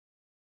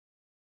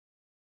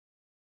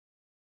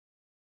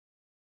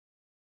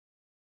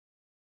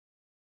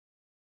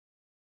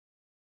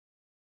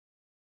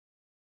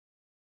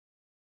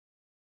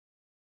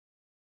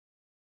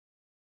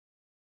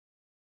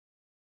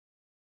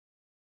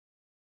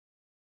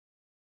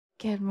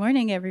Good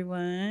morning,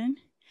 everyone.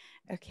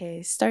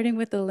 Okay, starting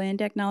with the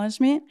land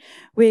acknowledgement,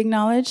 we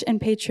acknowledge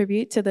and pay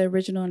tribute to the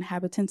original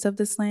inhabitants of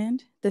this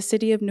land. The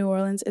city of New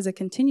Orleans is a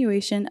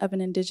continuation of an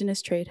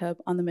indigenous trade hub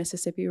on the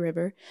Mississippi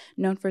River,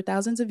 known for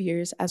thousands of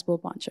years as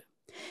Bulbancha.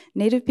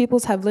 Native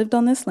peoples have lived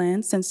on this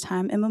land since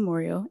time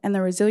immemorial, and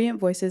the resilient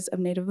voices of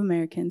Native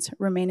Americans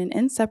remain an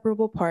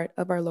inseparable part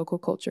of our local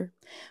culture.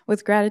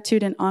 With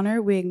gratitude and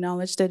honor, we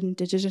acknowledge the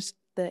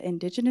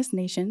indigenous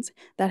nations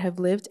that have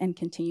lived and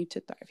continue to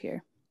thrive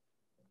here.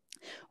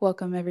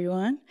 Welcome,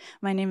 everyone.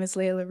 My name is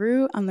Layla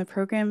Rue. I'm the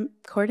program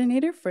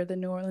coordinator for the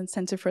New Orleans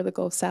Center for the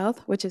Gulf South,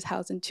 which is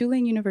housed in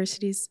Tulane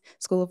University's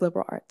School of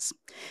Liberal Arts.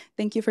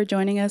 Thank you for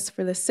joining us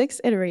for the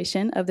 6th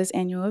iteration of this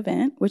annual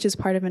event, which is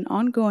part of an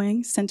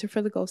ongoing Center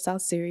for the Gulf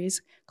South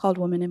series called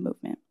Women in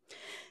Movement.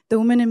 The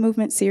Women in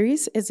Movement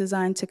series is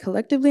designed to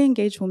collectively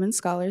engage women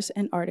scholars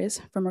and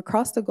artists from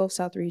across the Gulf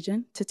South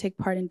region to take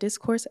part in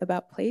discourse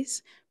about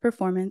place,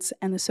 performance,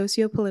 and the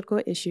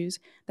socio-political issues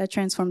that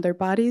transform their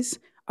bodies,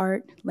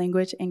 art,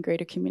 language, and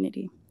greater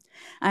community.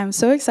 I am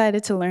so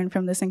excited to learn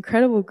from this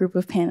incredible group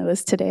of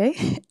panelists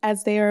today,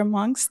 as they are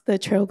amongst the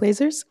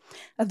trailblazers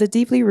of the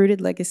deeply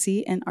rooted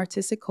legacy and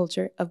artistic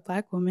culture of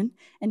Black women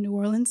in New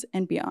Orleans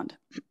and beyond.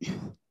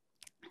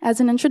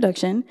 As an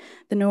introduction,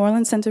 the New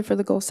Orleans Center for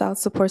the Gulf South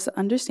supports the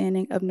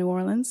understanding of New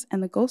Orleans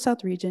and the Gulf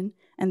South region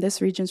and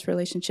this region's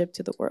relationship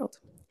to the world.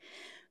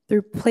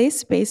 Through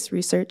place-based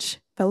research,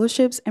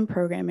 fellowships, and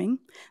programming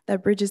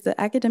that bridges the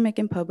academic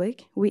and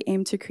public, we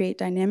aim to create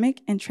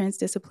dynamic and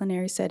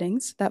transdisciplinary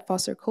settings that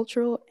foster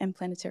cultural and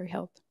planetary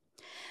health.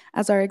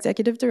 As our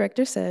executive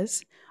director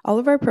says, all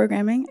of our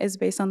programming is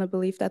based on the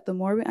belief that the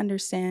more we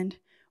understand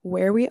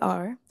where we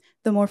are,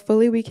 the more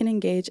fully we can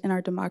engage in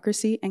our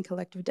democracy and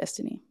collective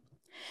destiny.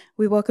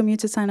 We welcome you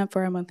to sign up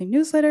for our monthly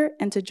newsletter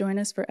and to join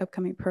us for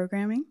upcoming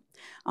programming.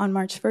 On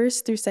March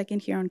 1st through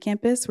 2nd here on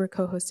campus, we're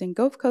co-hosting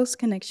Gulf Coast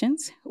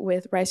Connections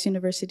with Rice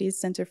University's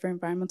Center for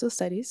Environmental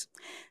Studies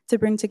to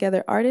bring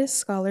together artists,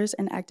 scholars,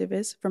 and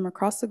activists from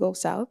across the Gulf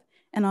South.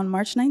 And on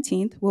March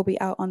 19th, we'll be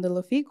out on the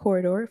Lafitte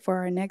Corridor for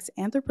our next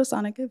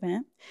Anthroposonic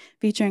event,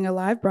 featuring a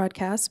live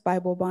broadcast by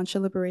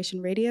Bulbancha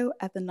Liberation Radio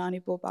at the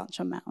Nani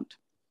Bulbancha Mound.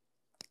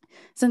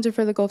 Center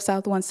for the Gulf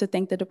South wants to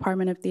thank the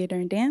Department of Theater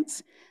and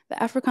Dance,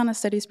 the Africana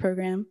Studies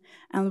Program,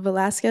 Alan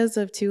Velasquez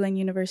of Tulane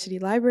University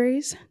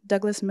Libraries,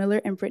 Douglas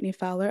Miller and Brittany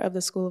Fowler of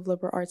the School of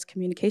Liberal Arts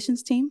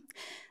Communications team,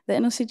 the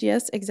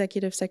NOCGS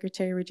Executive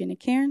Secretary Regina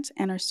Cairns,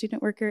 and our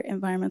student worker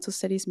Environmental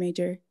Studies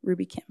major,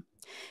 Ruby Kim.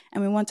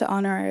 And we want to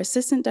honor our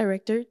Assistant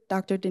Director,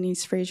 Dr.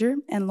 Denise Frazier,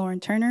 and Lauren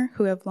Turner,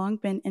 who have long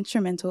been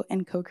instrumental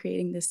in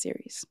co-creating this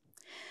series.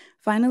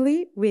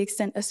 Finally, we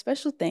extend a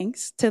special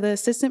thanks to the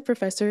Assistant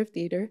Professor of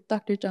Theater,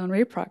 Dr. John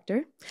Ray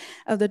Proctor,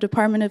 of the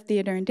Department of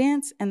Theater and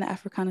Dance and the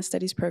Africana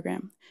Studies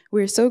Program.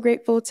 We are so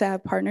grateful to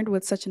have partnered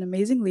with such an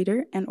amazing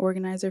leader and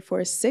organizer for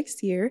a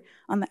 6th year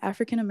on the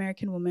African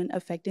American Woman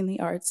Affecting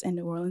the Arts in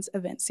New Orleans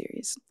event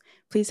series.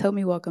 Please help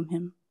me welcome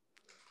him.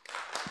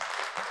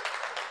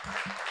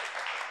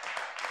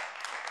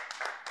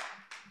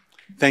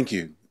 Thank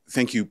you.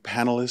 Thank you,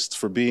 panelists,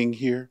 for being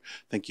here.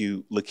 Thank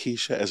you,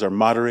 Lakesha, as our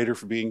moderator,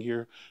 for being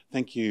here.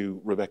 Thank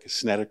you, Rebecca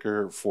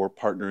Snedeker, for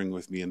partnering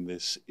with me in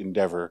this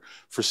endeavor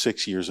for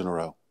 6 years in a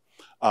row.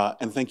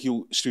 And thank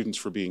you, students,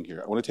 for being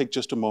here. I want to take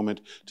just a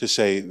moment to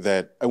say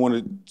that I want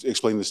to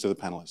explain this to the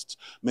panelists.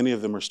 Many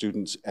of them are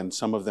students, and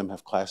some of them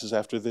have classes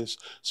after this.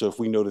 So if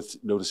we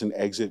notice an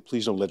exit,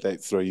 please don't let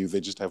that throw you. They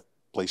just have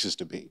places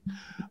to be.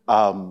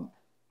 And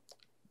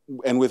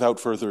without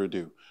further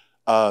ado,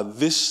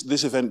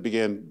 this event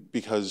began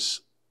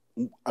because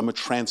I'm a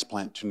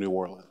transplant to New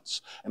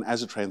Orleans. And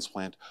as a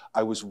transplant,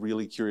 I was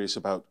really curious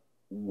about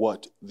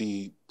what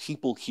the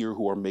people here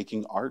who are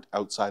making art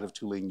outside of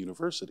Tulane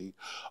University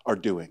are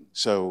doing.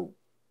 So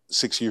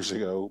 6 years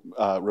ago,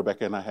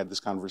 Rebecca and I had this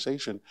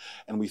conversation,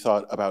 and we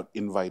thought about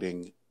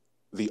inviting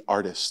the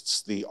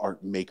artists, the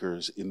art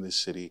makers in this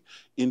city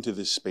into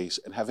this space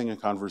and having a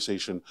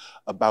conversation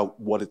about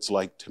what it's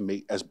like to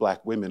make, as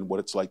Black women,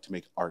 what it's like to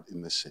make art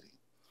in this city.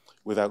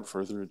 Without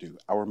further ado,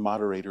 our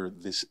moderator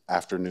this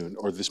afternoon,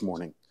 or this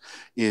morning,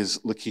 is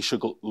Lakesha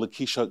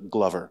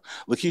Glover.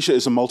 Lakesha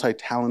is a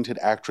multi-talented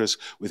actress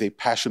with a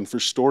passion for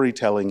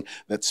storytelling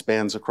that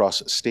spans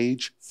across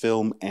stage,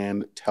 film,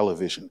 and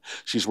television.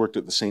 She's worked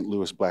at the St.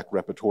 Louis Black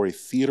Repertory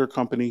Theater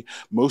Company,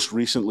 most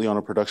recently on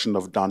a production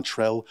of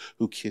Dontrelle,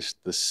 Who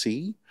Kissed the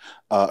Sea.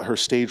 Her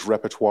stage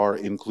repertoire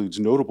includes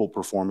notable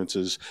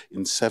performances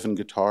in Seven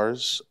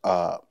Guitars,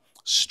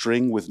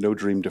 String with No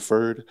Dream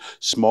Deferred,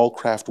 Small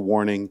Craft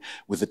Warning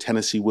with the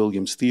Tennessee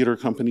Williams Theater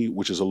Company,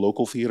 which is a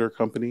local theater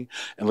company,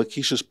 and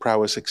Lakesha's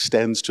prowess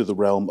extends to the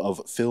realm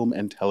of film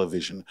and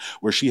television,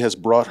 where she has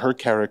brought her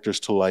characters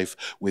to life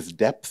with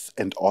depth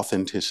and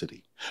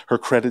authenticity. Her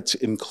credits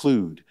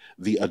include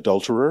The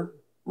Adulterer,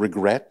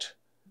 Regret,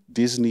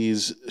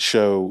 Disney's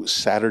show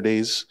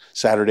Saturdays,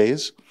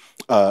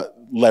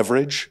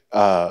 Leverage,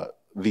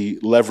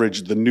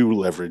 the new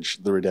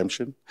Leverage, The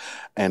Redemption,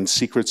 and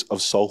Secrets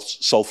of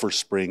Sulphur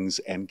Springs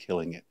and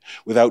Killing It.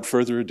 Without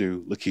further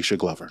ado, Lakesha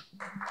Glover.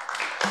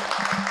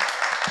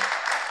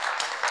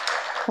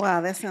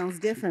 Wow, that sounds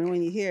different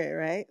when you hear it,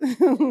 right?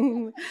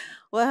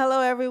 Well, hello,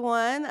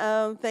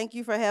 everyone. Thank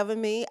you for having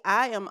me.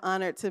 I am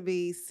honored to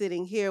be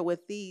sitting here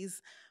with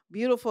these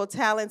beautiful,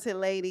 talented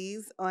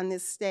ladies on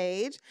this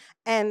stage.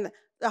 And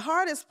the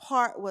hardest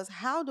part was,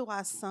 how do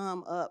I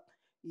sum up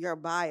your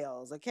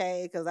bios,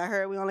 okay? Because I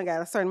heard we only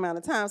got a certain amount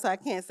of time, so I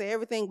can't say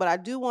everything, but I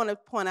do want to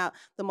point out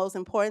the most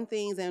important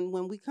things. And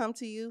when we come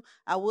to you,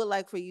 I would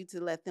like for you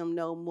to let them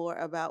know more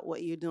about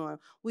what you're doing.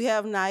 We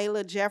have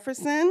Nailah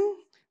Jefferson.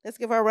 Let's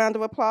give her a round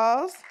of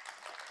applause.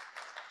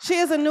 She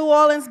is a New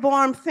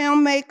Orleans-born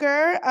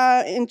filmmaker,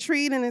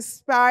 intrigued and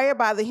inspired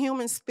by the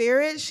human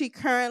spirit. She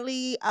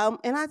currently,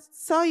 and I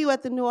saw you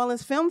at the New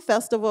Orleans Film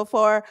Festival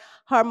for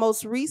her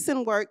most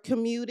recent work,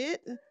 Commuted.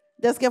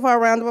 Let's give her a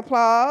round of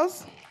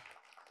applause.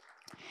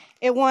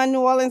 It won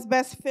New Orleans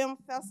Best Film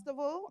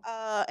Festival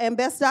and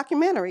Best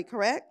Documentary,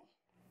 correct?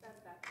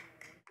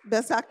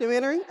 Best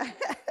Documentary?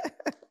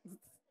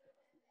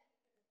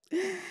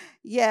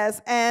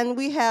 Yes, and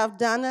we have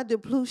Donna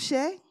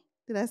Duplantier.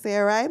 Did I say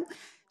it right?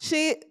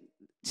 She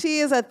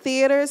is a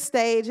theater,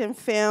 stage, and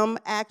film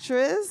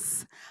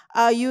actress.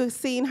 You've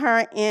seen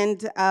her in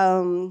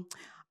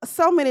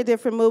so many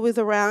different movies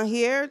around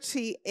here.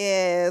 She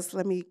is,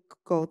 let me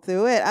go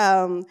through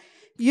it.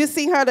 You've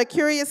seen her, The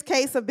Curious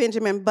Case of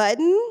Benjamin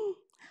Button,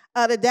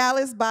 the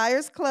Dallas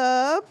Buyers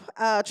Club,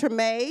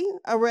 Treme,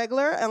 a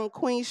regular, and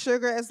Queen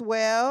Sugar as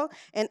well,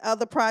 and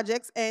other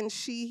projects. And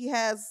she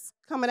has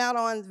coming out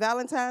on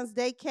Valentine's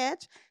Day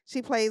Catch.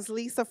 She plays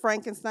Lisa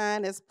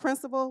Frankenstein as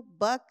Principal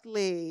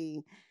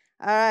Buckley.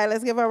 All right,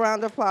 let's give her a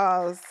round of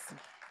applause.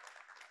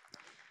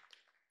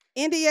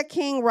 India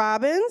King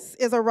Robbins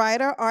is a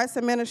writer, arts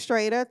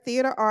administrator,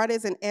 theater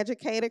artist, and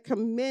educator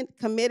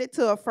committed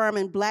to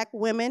affirming Black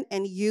women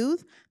and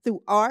youth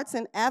through arts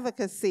and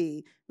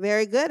advocacy.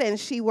 Very good, and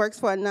she works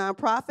for a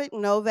nonprofit,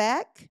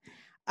 NOCGS.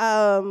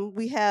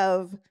 We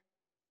have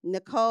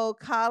Nicole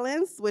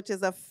Collins, which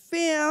is a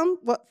film,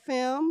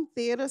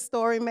 theater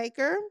story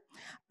maker,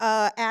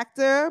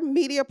 actor,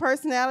 media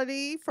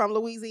personality from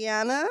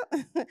Louisiana.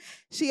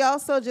 She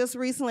also just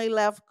recently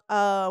left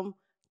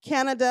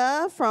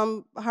Canada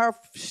from her,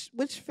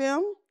 which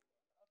film?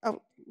 Oh,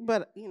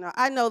 but, you know,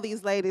 I know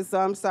these ladies, so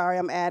I'm sorry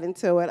I'm adding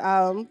to it.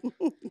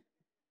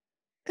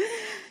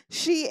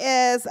 She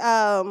is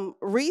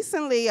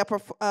recently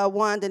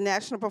won the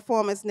National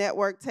Performance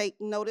Network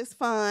Take Notice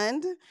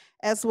Fund,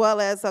 as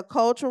well as a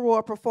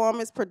Cultural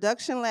Performance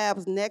Production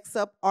Lab's Next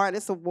Up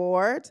Artist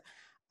Award.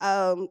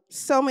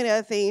 So many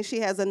other things. She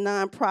has a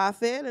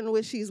nonprofit in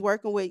which she's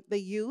working with the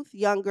youth,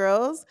 young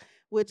girls,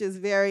 which is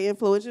very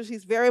influential.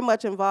 She's very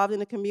much involved in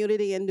the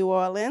community in New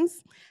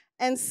Orleans.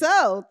 And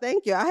so,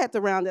 thank you. I had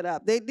to round it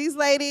up. These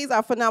ladies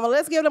are phenomenal.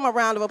 Let's give them a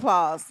round of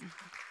applause.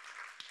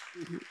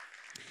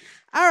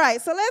 All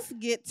right, so let's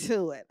get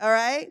to it, all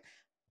right?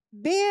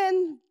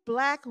 Being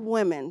Black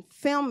women,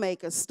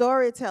 filmmakers,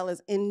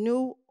 storytellers in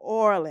New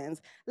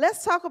Orleans,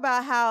 let's talk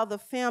about how the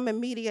film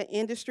and media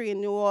industry in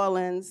New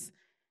Orleans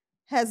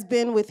has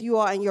been with you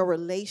all and your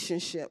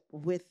relationship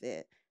with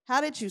it.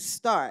 How did you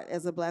start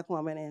as a Black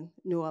woman in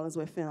New Orleans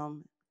with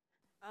film?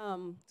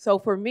 So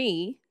for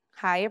me,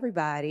 hi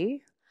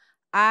everybody.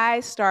 I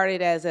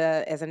started as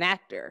an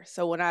actor.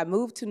 So when I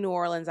moved to New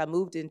Orleans, I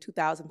moved in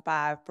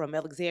 2005 from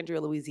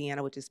Alexandria,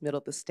 Louisiana, which is middle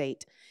of the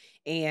state.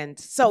 And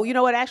so, you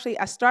know what, actually,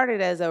 I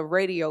started as a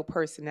radio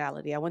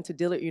personality. I went to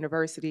Dillard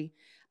University.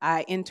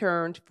 I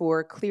interned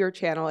for Clear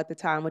Channel at the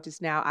time, which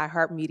is now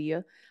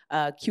iHeartMedia,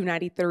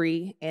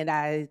 Q93, and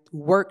I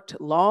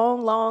worked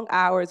long, long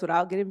hours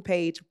without getting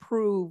paid to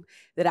prove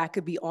that I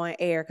could be on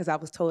air because I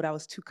was told I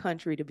was too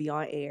country to be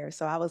on air.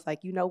 So I was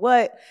like, you know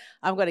what?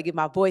 I'm going to get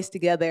my voice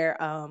together.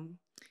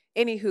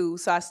 Anywho,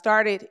 so I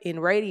started in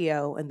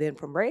radio, and then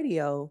from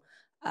radio,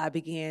 I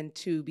began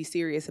to be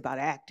serious about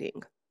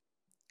acting.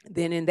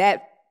 Then in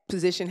that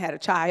position had a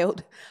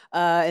child,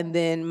 and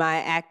then my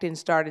acting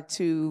started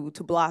to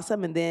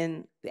blossom, and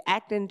then the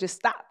acting just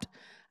stopped.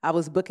 I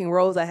was booking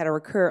roles. I had a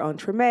recur on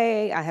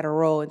Treme. I had a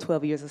role in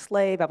 12 Years a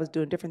Slave. I was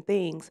doing different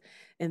things,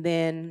 and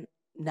then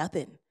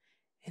nothing.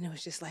 And it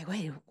was just like,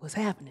 wait, what's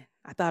happening?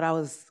 I thought I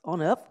was on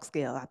the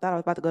upscale. I thought I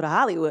was about to go to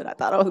Hollywood. I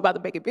thought I was about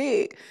to make it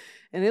big.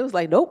 And it was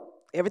like, nope.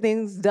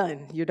 Everything's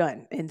done, you're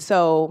done. And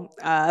so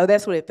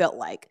that's what it felt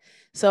like.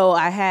 So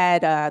I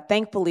had,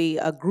 thankfully,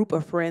 a group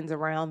of friends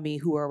around me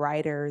who are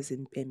writers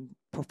and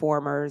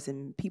performers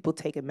and people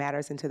taking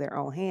matters into their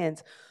own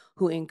hands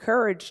who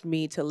encouraged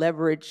me to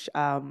leverage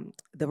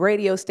the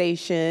radio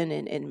station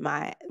and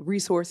my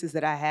resources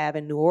that I have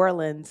in New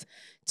Orleans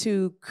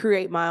to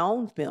create my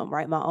own film,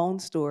 write my own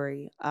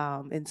story.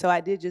 And so I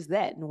did just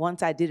that. And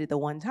once I did it the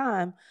one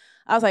time,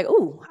 I was like,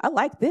 ooh, I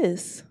like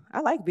this. I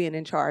like being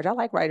in charge. I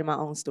like writing my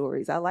own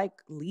stories. I like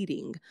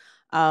leading.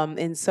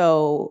 And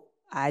so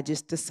I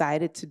just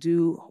decided to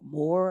do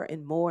more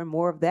and more and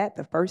more of that.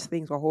 The first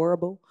things were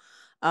horrible,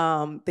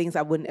 things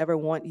I wouldn't ever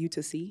want you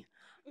to see.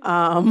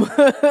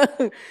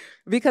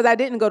 Because I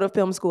didn't go to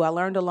film school. I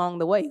learned along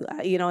the way,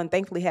 you know, and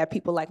thankfully had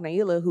people like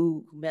Nailah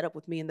who met up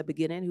with me in the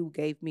beginning, who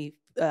gave me,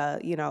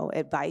 you know,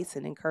 advice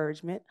and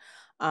encouragement.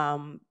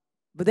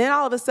 But then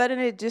all of a sudden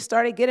it just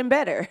started getting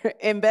better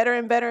and better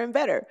and better and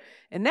better.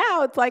 And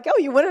now it's like, oh,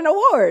 you're winning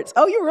awards.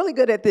 Oh, you're really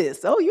good at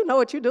this. Oh, you know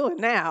what you're doing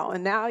now.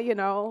 And now, you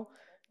know,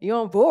 you're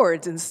on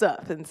boards and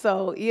stuff. And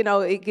so, you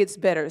know, it gets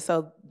better.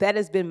 So that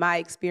has been my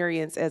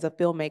experience as a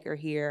filmmaker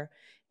here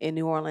in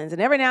New Orleans.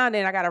 And every now and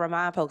then I got to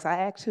remind folks, I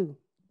act too.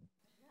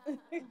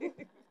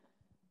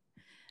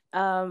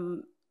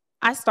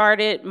 I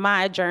started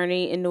my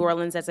journey in New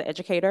Orleans as an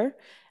educator.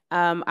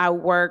 I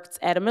worked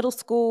at a middle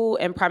school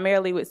and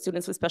primarily with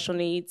students with special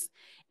needs.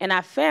 And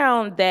I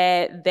found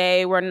that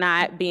they were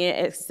not being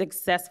as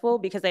successful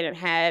because they didn't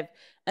have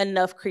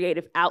enough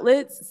creative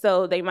outlets.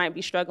 So they might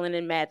be struggling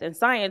in math and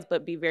science,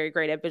 but be very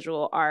great at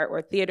visual art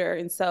or theater.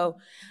 And so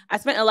I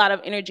spent a lot of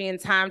energy and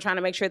time trying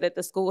to make sure that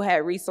the school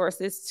had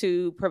resources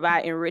to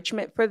provide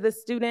enrichment for the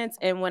students.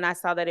 And when I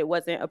saw that it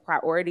wasn't a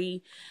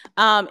priority,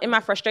 in my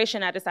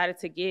frustration, I decided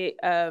to get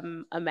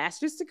a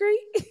master's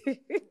degree.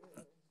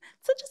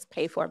 To just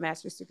pay for a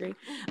master's degree.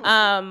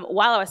 While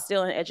I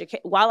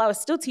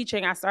was still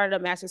teaching, I started a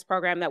master's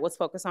program that was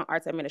focused on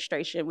arts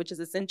administration, which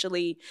is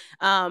essentially,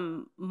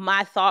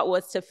 my thought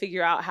was to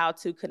figure out how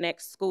to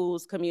connect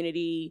schools,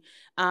 community,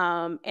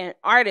 and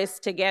artists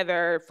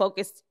together,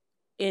 focused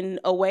in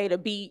a way to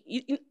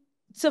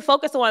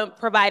focus on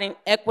providing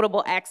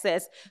equitable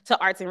access to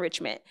arts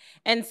enrichment.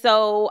 And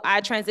so I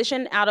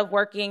transitioned out of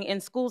working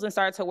in schools and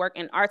started to work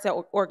in arts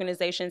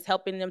organizations,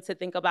 helping them to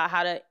think about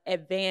how to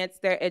advance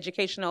their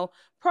educational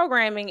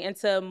programming and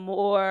to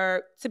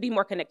be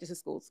more connected to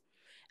schools.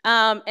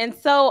 And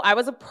so I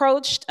was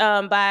approached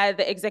by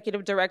the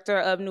executive director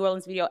of New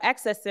Orleans Video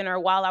Access Center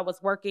while I was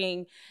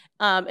working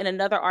in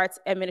another arts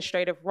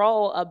administrative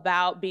role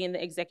about being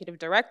the executive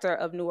director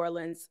of New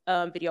Orleans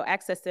Video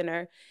Access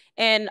Center.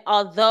 And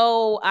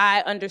although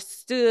I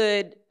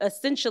understood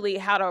essentially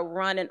how to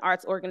run an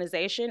arts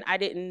organization, I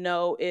didn't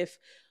know if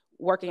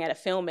working at a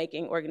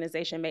filmmaking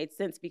organization made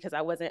sense because I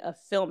wasn't a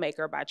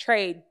filmmaker by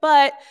trade.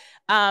 But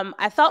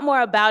I thought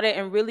more about it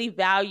and really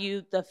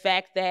valued the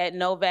fact that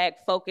NOCGS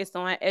focused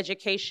on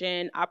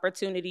education,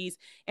 opportunities,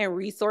 and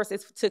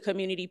resources to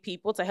community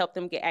people to help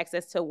them get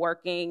access to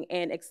working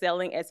and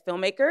excelling as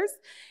filmmakers.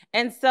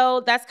 And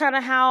so that's kind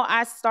of how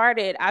I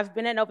started. I've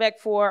been at NOCGS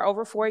for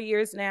over 4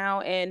 years now,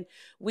 and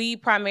we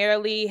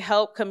primarily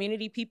help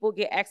community people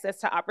get access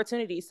to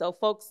opportunities. So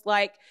folks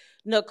like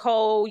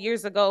Nicole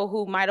years ago,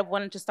 who might have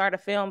wanted to start a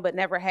film but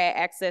never had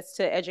access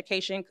to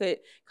education, could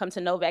come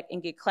to NOCGS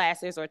and get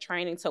classes or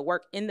training to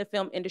work in the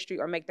film industry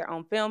or make their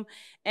own film.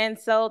 And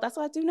so that's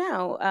what I do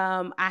now.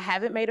 I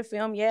haven't made a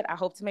film yet. I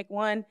hope to make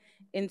one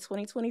in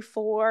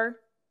 2024.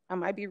 I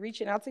might be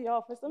reaching out to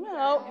y'all for some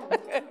help.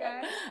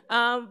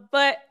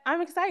 But I'm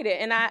excited.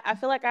 And I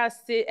feel like I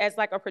sit as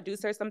like a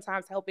producer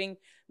sometimes, helping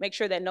make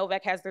sure that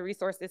NOCGS has the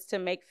resources to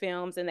make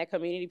films and that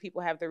community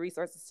people have the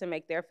resources to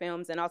make their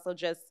films, and also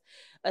just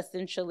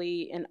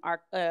essentially an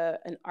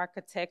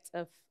architect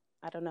of,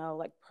 I don't know,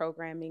 like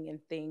programming and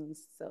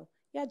things. So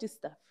yeah, I do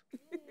stuff.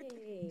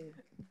 Yay.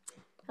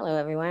 Hello,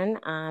 everyone.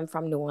 I'm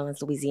from New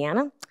Orleans,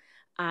 Louisiana.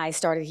 I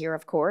started here,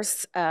 of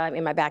course,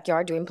 in my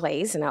backyard doing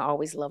plays, and I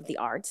always loved the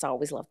arts. I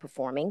always loved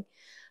performing.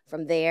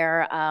 From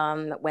there,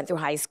 went through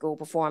high school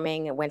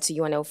performing and went to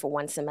UNO for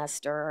 1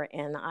 semester,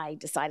 and I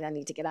decided I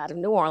need to get out of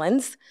New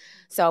Orleans.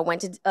 So I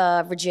went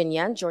to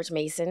Virginia, George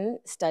Mason,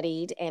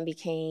 studied and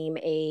became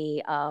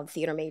a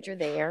theater major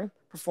there,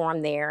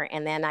 performed there,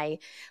 and then I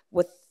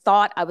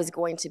thought I was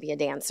going to be a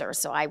dancer,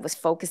 so I was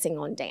focusing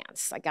on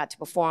dance. I got to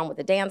perform with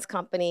a dance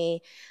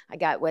company. I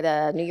got with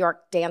a New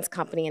York dance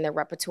company in their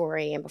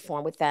repertory and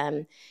performed with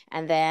them.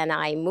 And then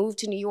I moved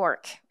to New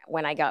York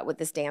when I got with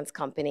this dance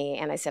company,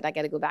 and I said, I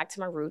got to go back to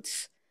my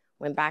roots.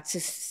 Went back to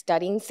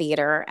studying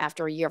theater.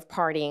 After a year of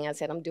partying, I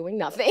said, I'm doing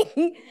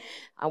nothing.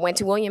 I went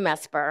to William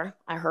Esper.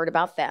 I heard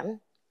about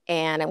them,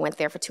 and I went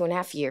there for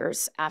 2.5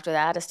 years. After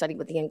that, I studied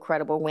with the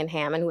incredible Wynn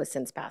Hammond, who has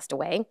since passed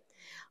away.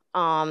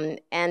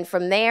 And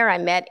from there, I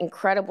met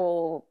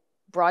incredible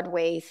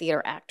Broadway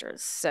theater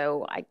actors.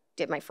 So I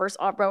did my first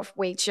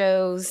off-Broadway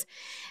shows,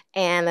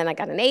 and then I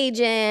got an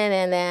agent,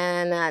 and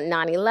then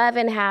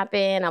 9/11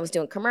 happened. I was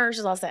doing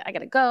commercials. I said, I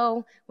gotta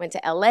go. Went to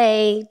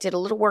LA, did a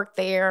little work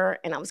there,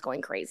 and I was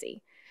going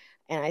crazy.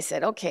 And I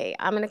said, okay,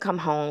 I'm gonna come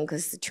home,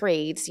 because the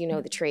trades, you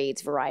know, the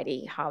trades,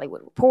 Variety,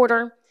 Hollywood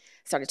Reporter,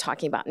 started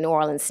talking about New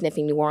Orleans,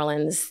 sniffing New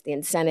Orleans, the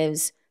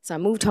incentives. So I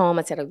moved home.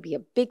 I said I would be a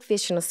big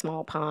fish in a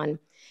small pond,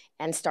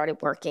 and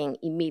started working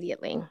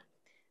immediately.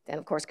 Then,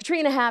 of course,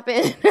 Katrina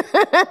happened.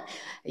 A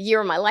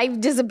year of my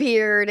life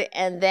disappeared,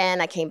 and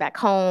then I came back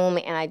home,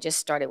 and I just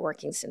started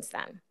working since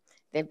then.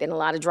 There have been a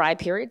lot of dry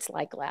periods,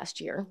 like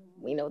last year.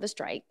 We know the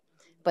strike.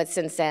 But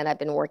since then, I've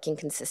been working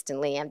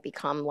consistently and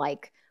become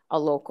like a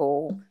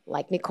local,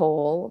 like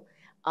Nicole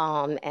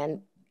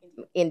and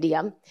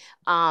India,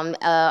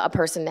 a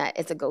person that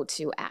is a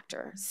go-to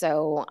actor.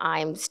 So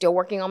I'm still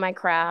working on my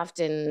craft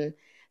and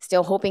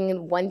still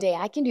hoping one day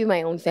I can do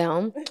my own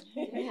film.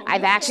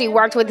 I've actually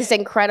worked with this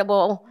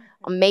incredible,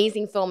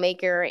 amazing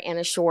filmmaker in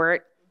a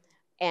short,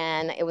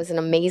 and it was an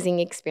amazing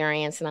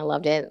experience, and I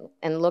loved it.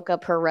 And look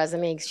up her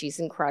resume, she's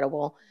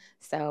incredible.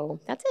 So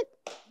that's it.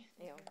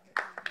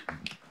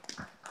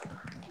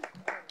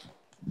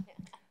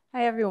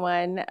 Hi,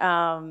 everyone.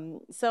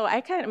 So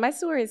my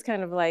story is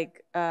kind of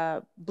like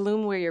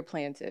bloom where you're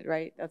planted,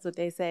 right? That's what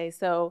they say.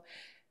 So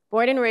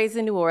born and raised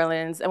in New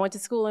Orleans, I went to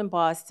school in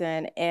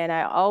Boston, and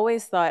I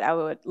always thought I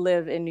would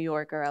live in New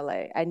York or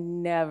LA. I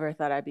never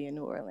thought I'd be in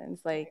New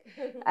Orleans. Like,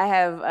 I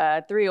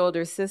have 3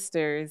 older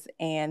sisters,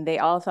 and they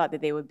all thought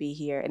that they would be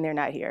here, and they're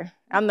not here.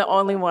 I'm the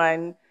only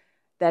one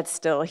that's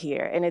still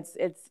here, and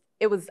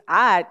it was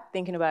odd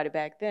thinking about it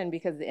back then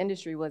because the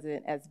industry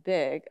wasn't as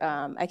big.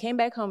 I came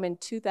back home in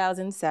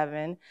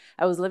 2007.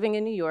 I was living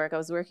in New York. I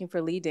was working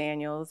for Lee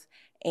Daniels,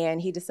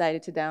 and he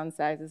decided to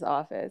downsize his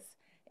office.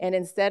 And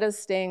instead of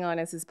staying on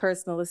as his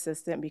personal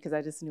assistant, because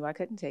I just knew I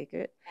couldn't take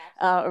it,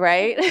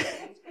 right?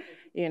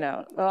 You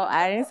know, well,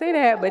 I didn't say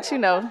that, but you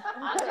know.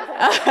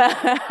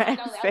 I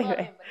didn't say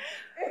that.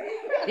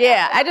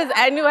 Yeah,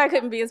 I knew I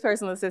couldn't be his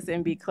personal assistant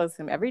and be close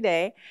to him every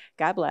day.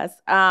 God bless.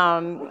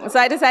 So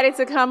I decided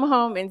to come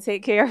home and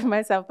take care of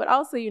myself, but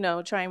also, you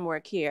know, try and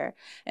work here.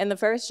 And the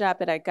first job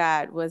that I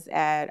got was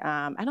at,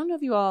 I don't know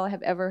if you all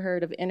have ever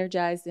heard of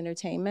Energized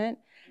Entertainment.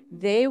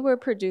 They were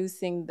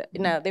producing,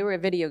 they were a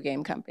video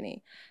game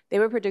company. They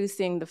were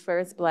producing the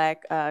first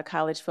Black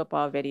college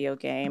football video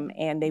game,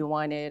 and they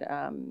wanted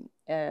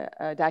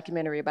a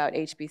documentary about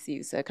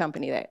HBCUs, a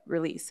company that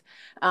released.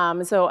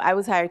 So I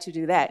was hired to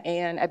do that,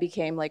 and I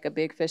became like a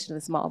big fish in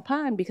a small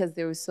pond because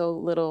there was so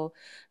little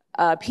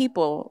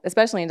people,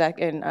 especially in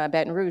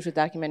Baton Rouge, with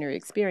documentary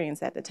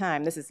experience at the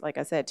time. This is, like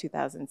I said,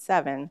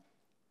 2007.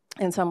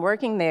 And so I'm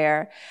working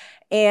there,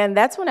 and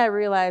that's when I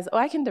realized, oh,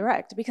 I can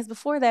direct, because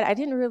before that, I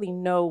didn't really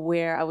know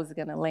where I was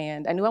gonna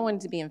land. I knew I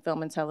wanted to be in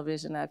film and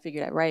television. I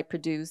figured I'd write,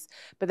 produce,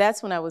 but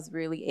that's when I was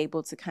really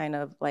able to kind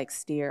of like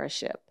steer a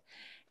ship.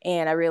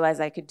 And I realized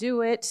I could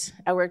do it.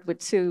 I worked with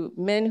 2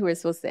 men who were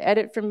supposed to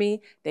edit for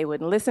me. They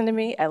wouldn't listen to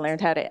me. I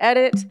learned how to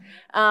edit.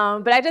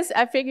 But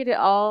I figured it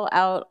all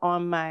out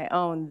on my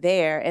own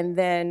there. And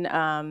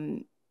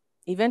then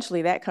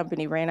eventually that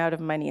company ran out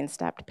of money and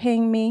stopped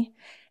paying me.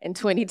 In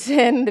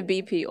 2010, the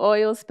BP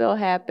oil spill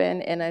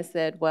happened, and I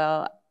said,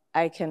 well,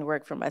 I can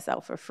work for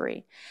myself for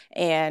free.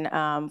 And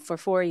for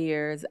 4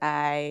 years,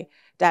 I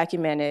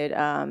documented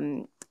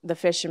the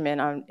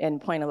fishermen in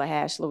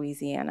Pointe-a-la-Hache,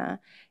 Louisiana,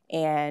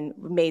 and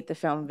made the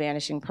film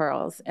Vanishing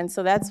Pearls. And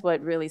so that's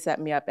what really set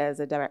me up as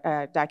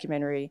a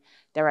documentary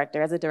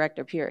director, as a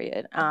director,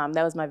 period.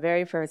 That was my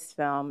very first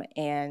film,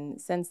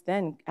 and since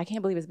then, I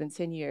can't believe it's been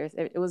 10 years.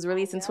 It was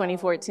released in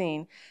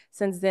 2014.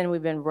 Since then,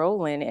 we've been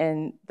rolling,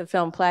 and the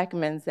film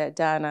Plaquemines that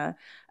Donna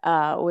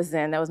was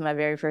in, that was my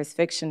very first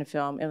fiction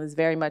film. It was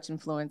very much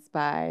influenced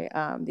by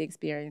the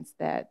experience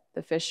that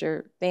the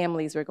Fisher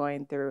families were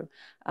going through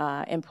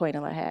in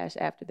Pointe-a-la-Hache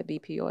after the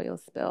BP oil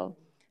spill.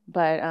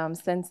 But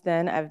since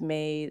then, I've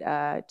made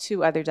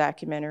 2 other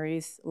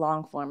documentaries,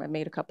 long form. I've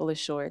made a couple of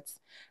shorts.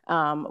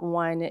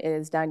 One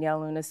is Danielle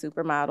Luna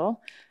Supermodel,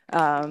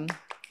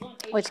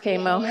 which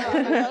came out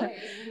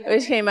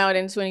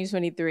in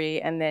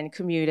 2023, and then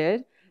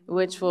Commuted,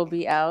 which will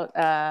be out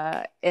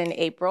in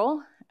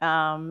April.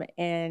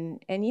 And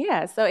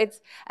yeah, so it's,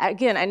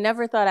 again, I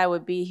never thought I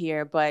would be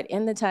here, but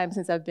in the time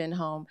since I've been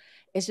home,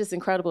 it's just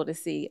incredible to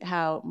see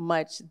how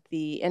much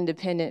the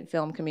independent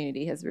film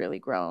community has really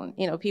grown.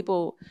 You know,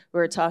 people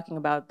were talking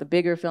about the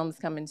bigger films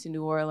coming to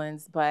New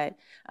Orleans, but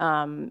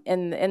in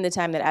the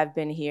time that I've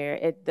been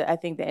here, I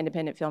think the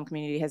independent film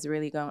community has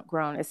really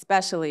grown,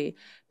 especially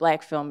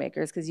Black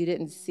filmmakers, because you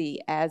didn't see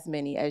as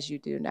many as you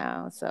do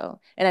now. So,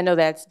 and I know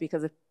that's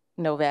because of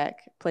NOCGS,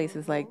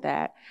 places like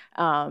that,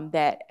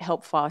 that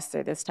help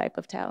foster this type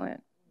of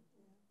talent.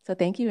 So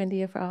thank you,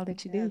 India, for all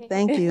that you do.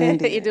 Thank you,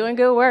 India. You're doing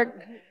good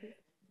work.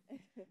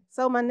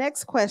 So my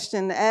next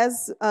question,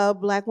 as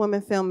Black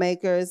women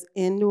filmmakers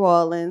in New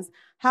Orleans,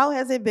 how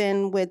has it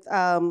been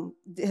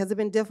has it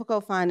been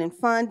difficult finding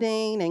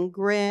funding and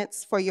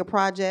grants for your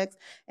projects?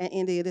 And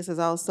India, this is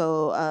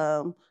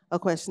also a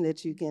question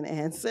that you can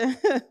answer.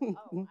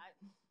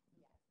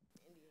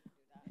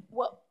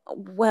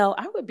 Well,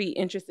 I would be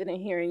interested in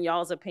hearing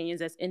y'all's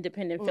opinions as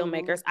independent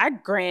filmmakers. I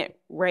grant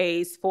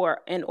raise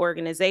for an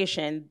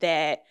organization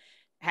that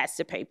has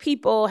to pay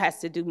people, has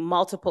to do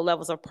multiple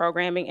levels of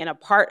programming, and a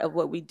part of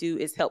what we do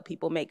is help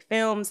people make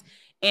films,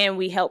 and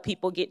we help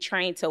people get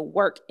trained to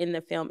work in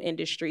the film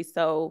industry.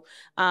 So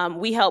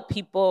we help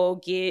people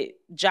get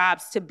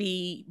jobs to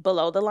be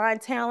below the line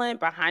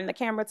talent, behind the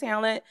camera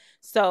talent.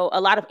 So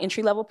a lot of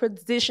entry-level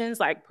positions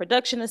like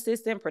production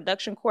assistant,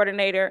 production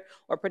coordinator,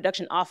 or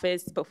production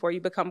office before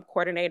you become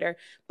coordinator.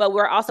 But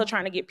we're also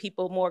trying to get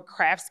people more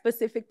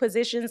craft-specific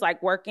positions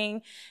like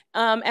working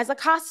as a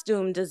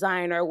costume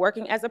designer,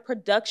 working as a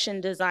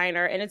production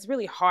designer. And it's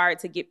really hard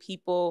to get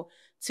people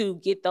to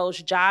get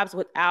those jobs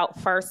without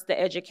first the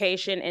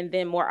education and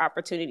then more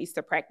opportunities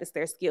to practice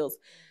their skills.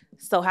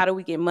 So how do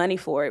we get money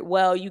for it?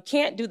 Well, you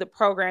can't do the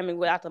programming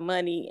without the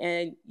money,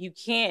 and you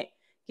can't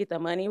get the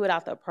money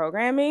without the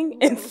programming.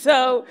 And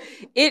so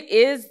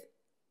it's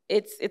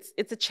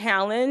it's a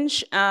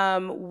challenge.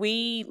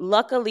 We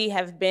luckily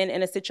have been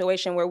in a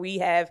situation where we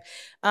have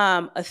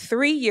a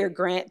 3-year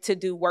grant to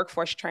do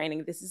workforce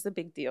training. This is a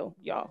big deal,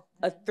 y'all.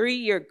 A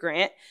 3-year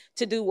grant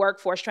to do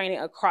workforce training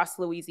across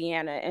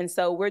Louisiana. And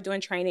so we're doing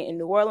training in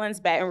New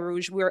Orleans, Baton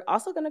Rouge. We're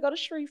also going to go to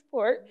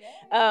Shreveport.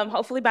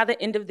 Hopefully by the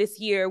end of this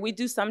year. We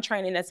do some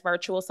training that's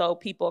virtual, so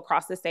people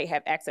across the state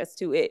have access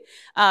to it.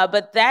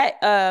 But that,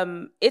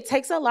 it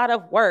takes a lot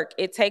of work.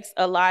 It takes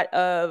a lot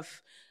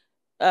of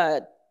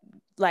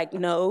like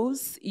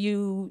no's.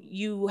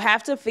 You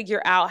have to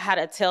figure out how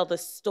to tell the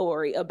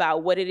story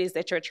about what it is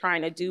that you're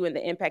trying to do and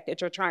the impact that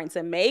you're trying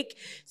to make.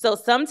 So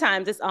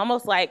sometimes it's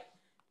almost like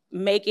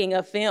making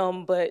a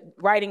film, but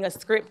writing a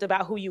script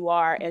about who you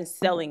are and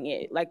selling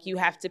it. Like you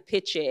have to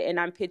pitch it. And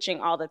I'm pitching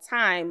all the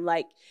time,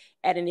 like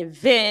at an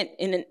event,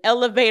 in an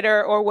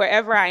elevator, or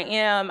wherever I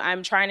am,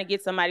 I'm trying to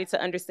get somebody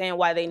to understand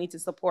why they need to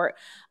support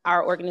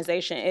our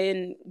organization.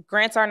 And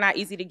grants are not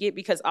easy to get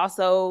because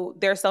also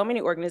there are so many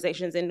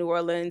organizations in New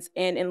Orleans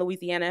and in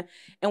Louisiana,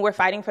 and we're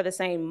fighting for the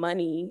same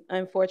money,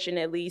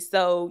 unfortunately.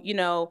 So, you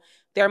know,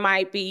 there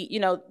might be, you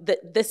know,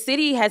 the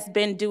city has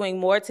been doing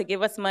more to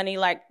give us money,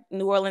 like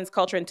New Orleans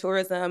Culture and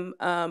Tourism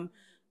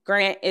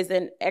grant is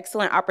an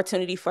excellent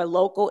opportunity for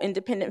local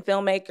independent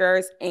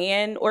filmmakers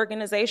and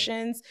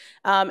organizations.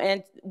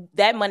 And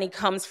that money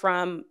comes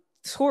from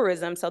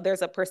tourism. So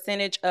there's a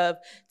percentage of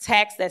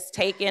tax that's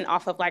taken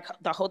off of like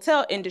the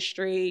hotel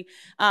industry,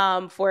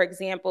 for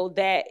example,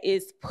 that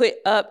is put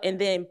up and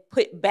then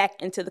put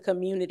back into the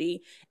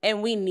community.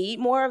 And we need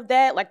more of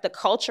that. Like the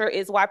culture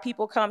is why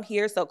people come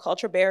here. So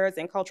culture bearers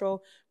and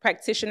cultural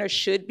practitioners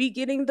should be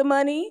getting the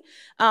money.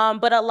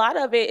 But a lot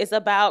of it is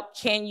about,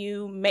 can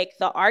you make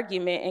the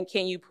argument and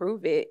can you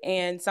prove it?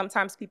 And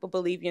sometimes people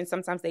believe you and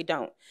sometimes they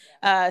don't.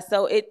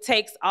 So it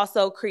takes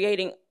also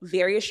creating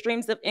various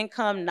streams of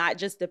income, not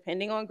just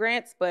depending on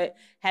grants, but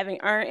having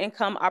earned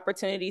income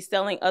opportunities,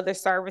 selling other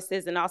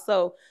services, and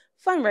also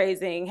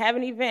fundraising,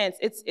 having events.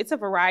 It's a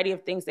variety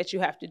of things that you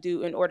have to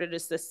do in order to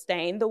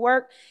sustain the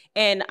work.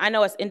 And I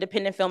know as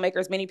independent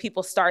filmmakers, many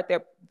people start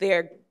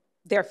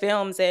their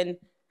films and,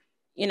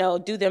 you know,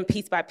 do them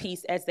piece by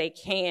piece as they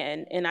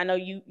can. And I know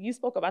you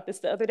spoke about this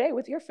the other day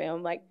with your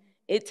film. Like,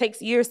 it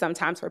takes years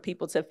sometimes for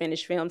people to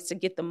finish films to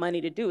get the money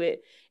to do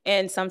it.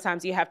 And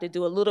sometimes you have to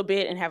do a little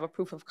bit and have a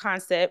proof of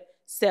concept,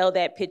 sell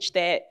that, pitch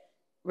that,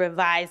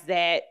 revise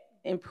that,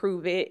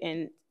 improve it,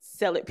 and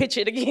sell it, pitch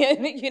it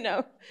again, you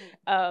know?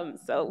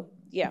 So,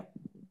 yeah.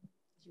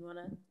 Do you want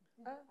to,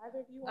 either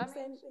of you want to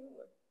say anything?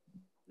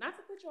 Not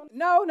to put you on.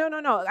 No.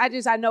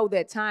 I know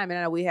that time, and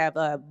I know we have,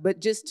 but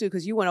just to,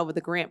 because you went over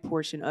the grant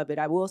portion of it,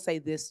 I will say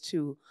this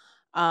too.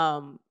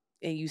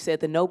 And you said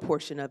the no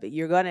portion of it,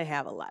 you're gonna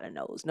have a lot of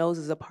no's. No's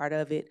is a part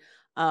of it.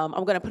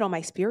 I'm gonna put on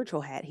my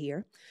spiritual hat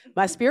here.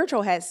 My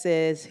spiritual hat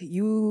says,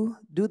 you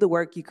do the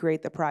work, you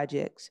create the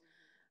project.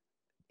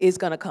 It's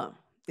gonna come.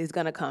 It's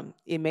gonna come.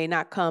 It may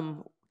not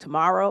come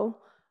tomorrow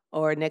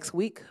or next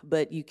week,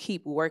 but you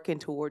keep working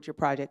towards your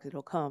project,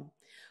 it'll come.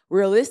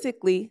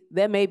 Realistically,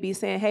 that may be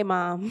saying, hey,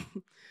 Mom,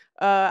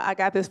 I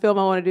got this film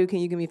I want to do. Can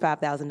you give me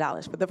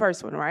 $5,000 for the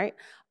first one, right?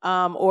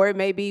 Or it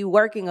may be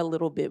working a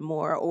little bit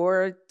more,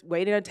 or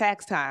waiting a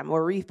tax time,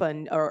 or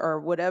refund, or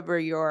whatever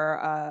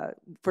your,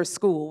 for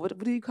school. What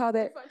do you call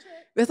that?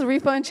 It's a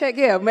refund check,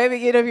 yeah. Maybe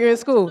if you're in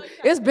school.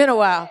 It's been a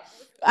while.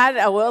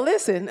 Well,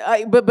 listen,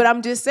 but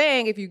I'm just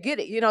saying, if you get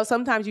it, you know,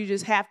 sometimes you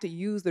just have to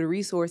use the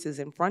resources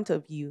in front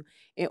of you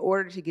in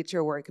order to get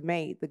your work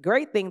made. The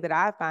great thing that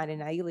I find,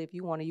 and Nailah, if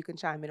you want to, you can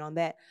chime in on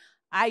that.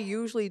 I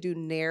usually do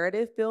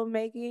narrative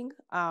filmmaking.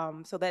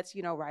 So that's,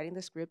 you know, writing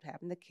the script,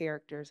 having the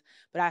characters.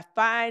 But I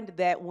find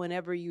that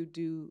whenever you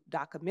do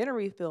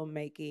documentary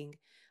filmmaking,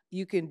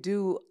 you can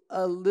do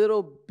a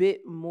little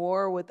bit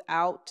more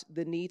without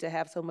the need to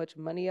have so much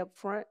money up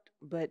front.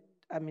 But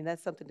I mean,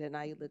 that's something that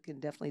Nailah can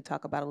definitely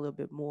talk about a little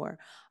bit more.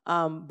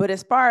 But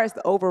as far as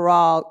the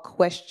overall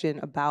question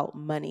about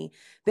money,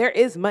 there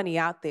is money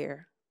out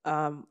there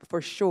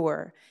for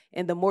sure.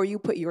 And the more you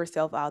put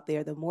yourself out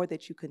there, the more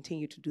that you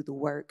continue to do the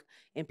work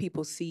and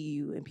people see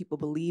you and people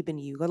believe in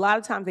you. A lot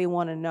of times they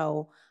want to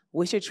know,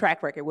 what's your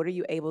track record? What are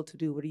you able to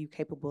do? What are you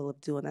capable of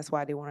doing? That's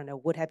why they want to know,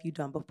 what have you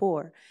done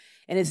before?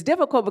 And it's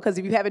difficult because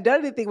if you haven't done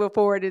anything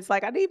before, it's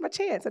like, I need my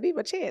chance.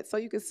 So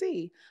you can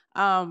see.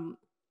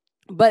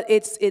 But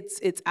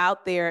it's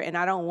out there, and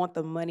I don't want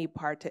the money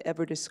part to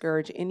ever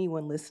discourage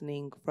anyone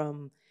listening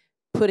from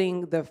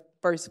putting the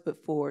first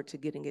foot forward to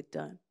getting it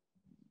done.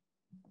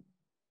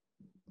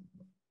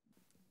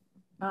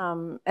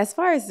 As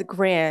far as the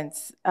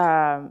grants,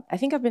 I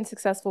think I've been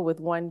successful with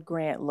one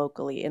grant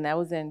locally, and that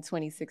was in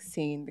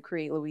 2016. The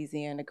Create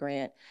Louisiana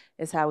grant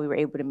is how we were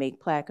able to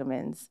make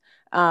Plaquemines.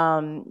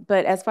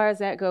 But as far as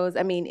that goes,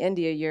 I mean,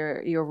 India,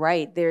 you're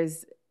right.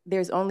 There's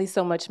only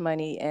so much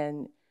money,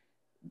 and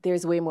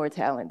there's way more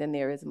talent than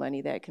there is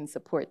money that can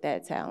support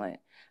that talent.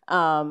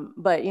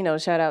 But, you know,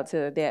 shout out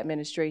to the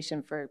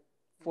administration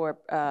for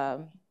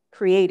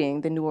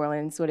creating the New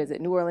Orleans,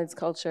 New Orleans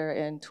Culture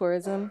and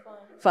Tourism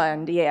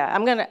Fund. Yeah,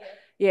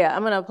 Yeah,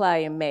 I'm gonna apply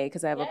in May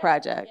because I have a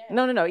project.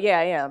 No, yeah,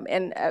 I am.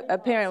 And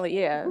apparently,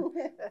 yeah,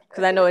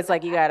 because I know it's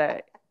like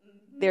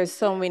there's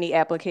so many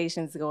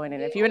applications going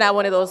in. If you're not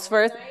one of those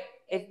first,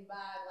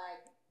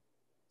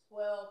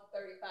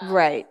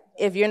 right.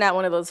 If you're not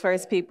one of those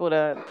first people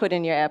to put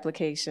in your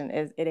application,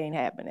 it ain't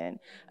happening.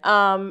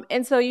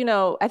 And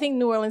so, I think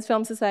New Orleans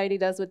Film Society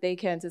does what they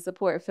can to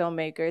support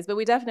filmmakers, but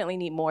we definitely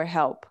need more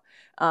help,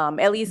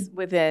 at least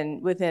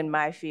within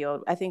my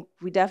field. I think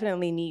we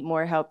definitely need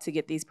more help to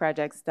get these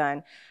projects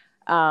done.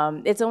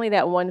 It's only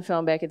that one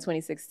film back in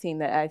 2016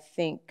 that I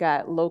think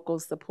got local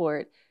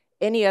support.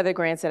 Any other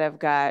grants that I've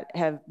got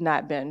have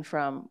not been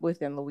from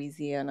within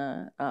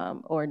Louisiana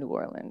or New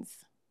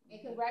Orleans.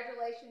 And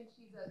congratulations,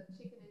 she's a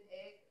chicken and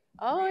egg.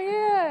 Oh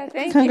yeah,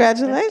 thank you.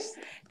 Congratulations.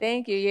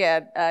 Thank you.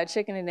 Yeah,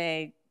 Chicken and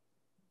Egg.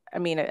 I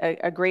mean,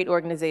 a great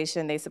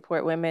organization. They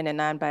support women and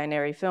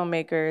non-binary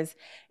filmmakers.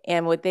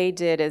 And what they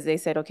did is they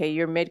said, okay,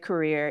 you're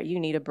mid-career, you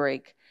need a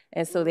break.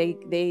 And so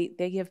they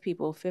give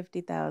people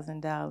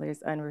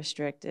 $50,000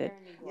 unrestricted.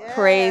 Yes.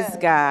 Praise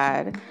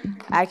God.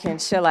 I can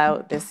chill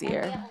out this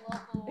year.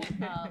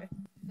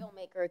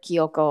 Filmmaker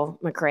Kyoko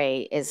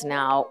McCrae is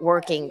now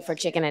working for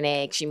Chicken and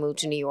Egg. She moved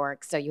to New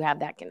York, so you have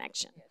that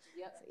connection. So,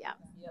 yeah.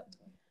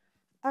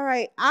 All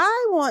right,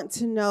 I want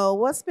to know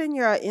what's been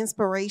your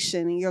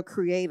inspiration and your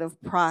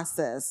creative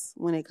process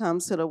when it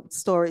comes to the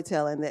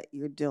storytelling that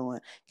you're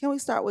doing. Can we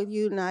start with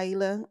you,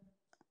 Nailah?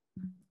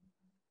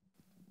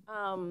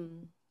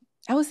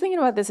 I was thinking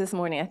about this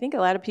morning. I think a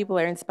lot of people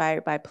are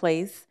inspired by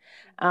place.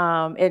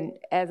 And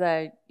as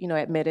I,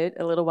 admitted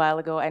a little while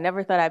ago, I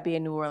never thought I'd be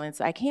in New Orleans.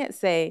 So I can't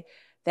say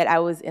that I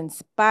was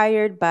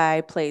inspired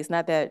by place.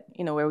 Not that,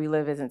 where we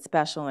live isn't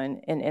special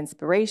and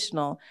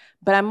inspirational,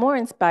 but I'm more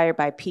inspired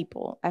by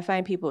people. I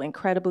find people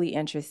incredibly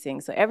interesting.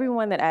 So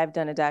everyone that I've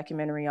done a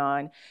documentary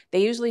on,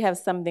 they usually have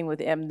something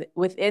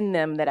within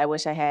them that I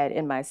wish I had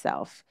in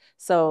myself.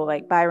 So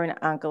like Byron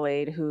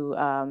Oncolade, who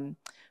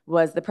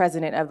was the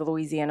president of the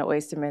Louisiana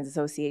Oystermen's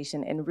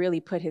Association and really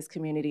put his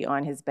community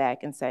on his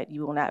back and said,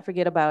 you will not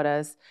forget about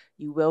us,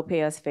 you will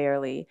pay us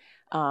fairly.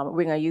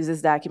 We're gonna use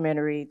this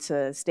documentary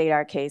to state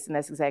our case, and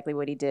that's exactly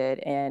what he did.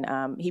 And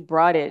he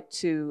brought it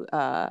to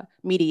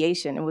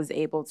mediation and was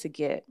able to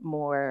get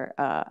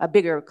a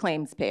bigger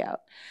claims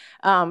payout.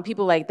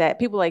 People like that,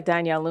 people like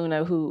Danya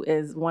Luna, who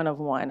is one of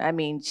one. I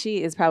mean,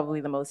 she is probably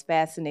the most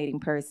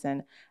fascinating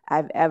person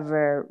I've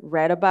ever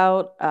read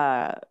about,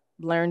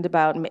 learned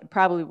about,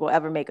 probably will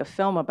ever make a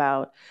film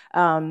about.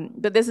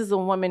 But this is a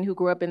woman who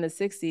grew up in the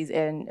 60s,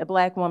 and a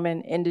Black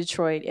woman in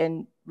Detroit,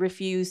 and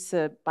refused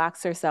to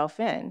box herself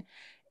in,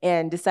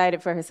 and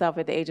decided for herself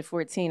at the age of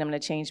 14, I'm gonna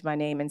change my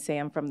name and say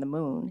I'm from the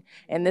moon.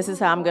 And this is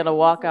how I'm gonna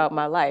walk out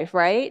my life,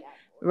 right?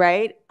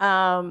 Right?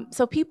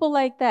 So people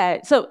like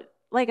that. So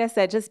like I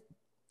said,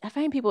 I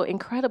find people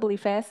incredibly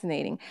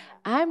fascinating.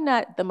 I'm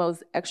not the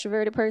most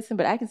extroverted person,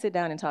 but I can sit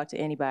down and talk to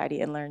anybody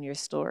and learn your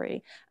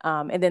story.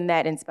 And then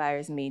that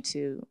inspires me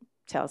to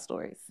tell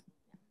stories.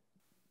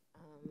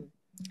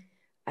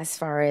 As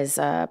far as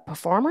a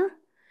performer,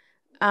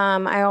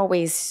 I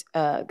always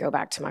go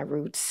back to my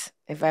roots.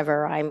 If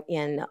ever I'm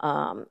in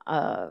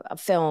a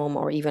film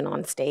or even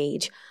on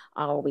stage,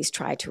 I always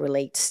try to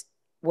relate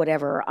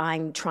whatever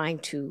I'm trying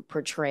to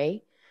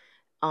portray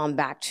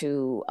back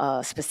to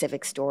a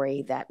specific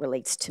story that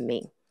relates to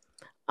me.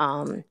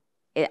 I'm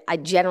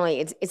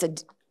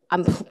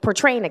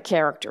portraying a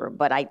character,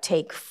 but I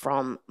take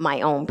from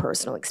my own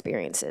personal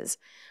experiences.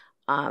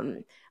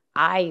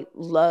 I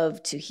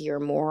love to hear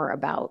more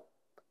about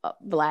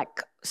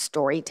Black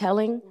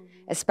storytelling,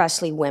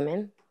 especially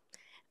women.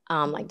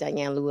 Like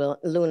Diane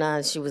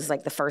Luna, she was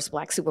like the first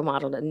Black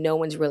supermodel that no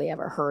one's really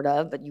ever heard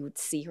of, but you would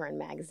see her in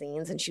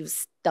magazines, and she was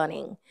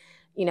stunning,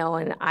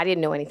 and I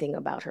didn't know anything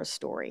about her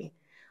story.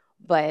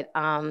 But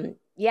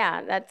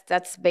yeah,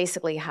 that's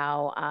basically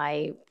how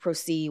I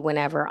proceed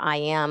whenever I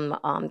am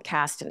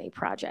cast in a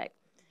project.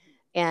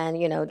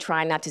 And,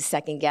 try not to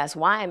second guess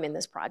why I'm in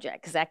this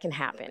project, because that can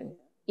happen.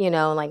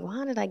 Like, well,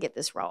 how did I get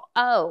this role?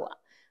 Oh,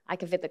 I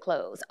can fit the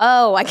clothes.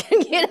 Oh, I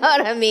can, you know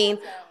what I mean?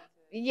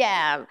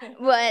 Yeah,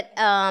 but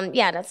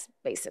yeah, that's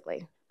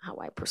basically how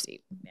I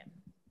proceed. Yeah.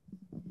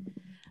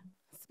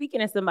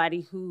 Speaking as somebody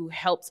who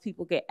helps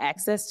people get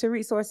access to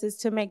resources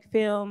to make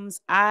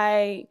films,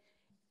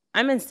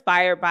 I'm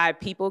inspired by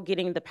people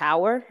getting the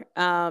power.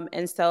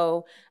 And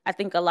so I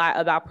think a lot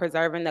about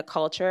preserving the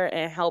culture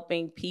and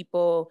helping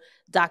people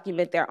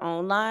document their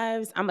own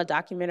lives. I'm a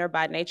documenter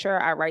by nature.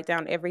 I write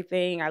down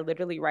everything. I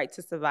literally write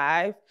to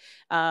survive.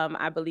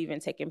 I believe in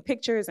taking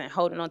pictures and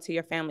holding on to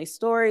your family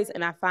stories.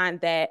 And I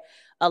find that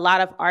a lot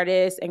of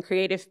artists and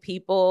creative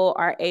people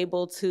are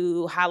able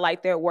to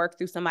highlight their work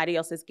through somebody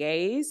else's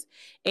gaze.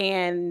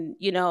 And,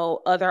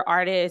 other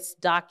artists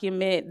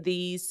document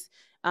these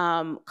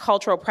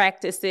cultural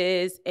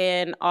practices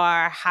and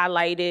are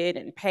highlighted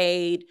and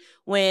paid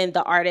when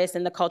the artists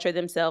and the culture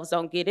themselves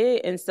don't get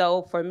it. And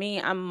so for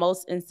me, I'm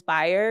most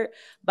inspired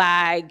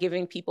by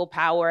giving people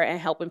power and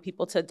helping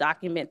people to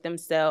document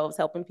themselves,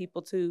 helping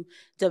people to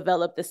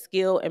develop the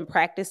skill and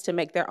practice to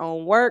make their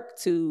own work,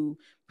 to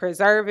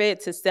preserve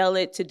it, to sell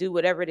it, to do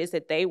whatever it is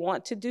that they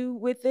want to do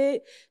with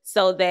it,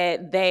 so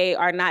that they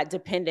are not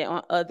dependent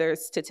on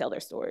others to tell their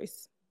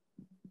stories.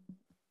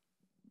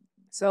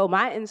 So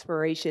my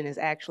inspiration is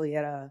actually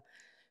at a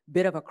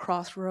bit of a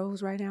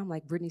crossroads right now. I'm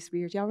like Britney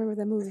Spears. Y'all remember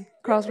that movie,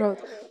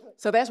 Crossroads?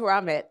 So that's where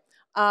I'm at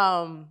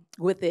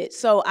with it.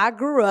 So I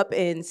grew up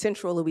in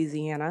central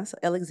Louisiana, so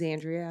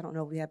Alexandria. I don't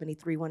know if we have any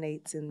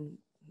 318s in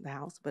the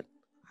house, but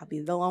I'll be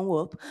the lone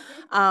wolf.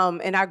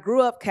 And I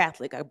grew up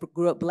Catholic. I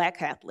grew up Black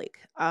Catholic.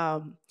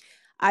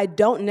 I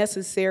don't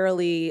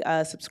necessarily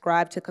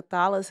subscribe to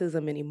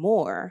Catholicism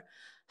anymore.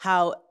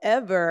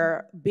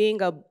 However,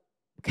 being a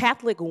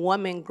Catholic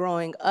woman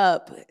growing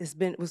up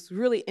was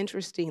really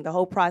interesting. The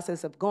whole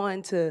process of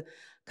going to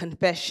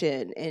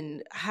confession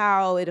and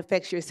how it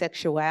affects your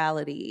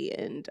sexuality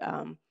and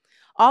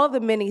all of the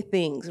many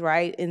things,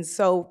 right? And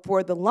so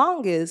for the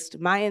longest,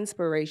 my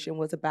inspiration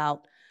was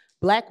about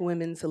Black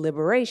women's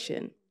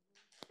liberation,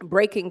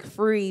 breaking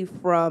free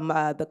from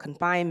the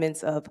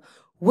confinements of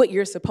what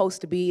you're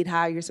supposed to be and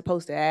how you're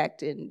supposed to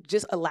act, and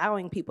just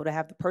allowing people to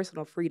have the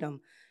personal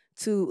freedom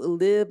to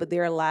live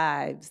their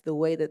lives the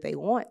way that they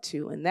want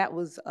to. And that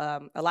was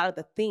a lot of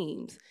the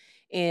themes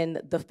in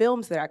the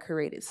films that I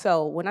created.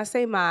 So when I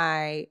say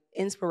my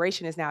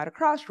inspiration is now at a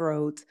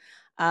crossroads,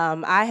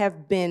 I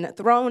have been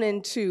thrown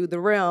into the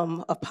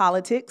realm of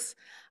politics.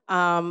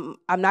 I'm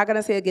not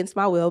gonna say against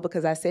my will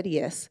because I said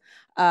yes,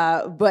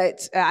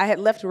 but I had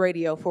left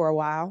radio for a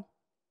while,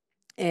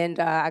 and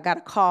I got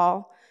a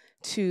call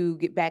to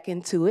get back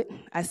into it.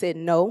 I said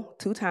no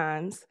 2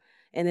 times.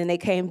 And then they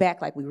came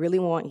back like, we really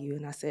want you.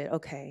 And I said,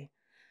 okay.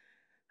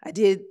 I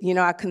did,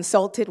 I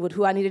consulted with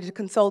who I needed to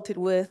consult it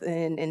with,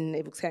 and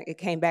it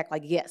came back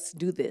like, yes,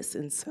 do this.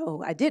 And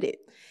so I did it,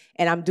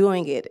 and I'm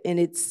doing it.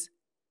 And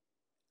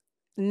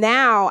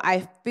now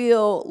I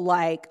feel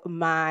like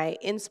my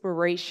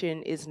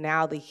inspiration is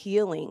now the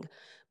healing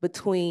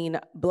between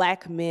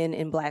Black men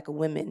and Black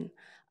women,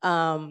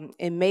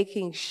 and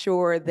making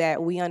sure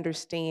that we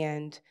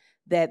understand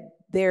that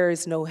there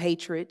is no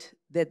hatred,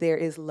 that there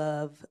is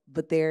love,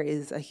 but there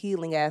is a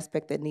healing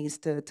aspect that needs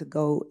to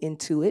go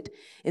into it.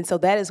 And so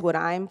that is what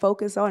I'm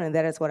focused on, and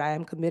that is what I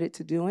am committed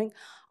to doing.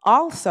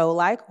 Also,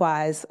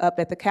 likewise, up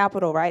at the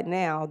Capitol right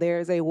now,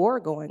 there's a war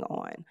going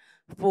on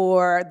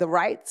for the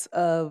rights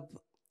of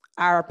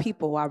our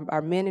people,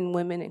 our men and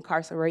women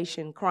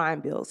incarceration crime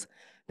bills.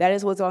 That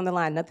is what's on the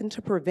line. Nothing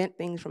to prevent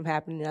things from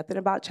happening, nothing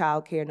about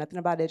childcare, nothing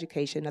about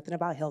education, nothing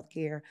about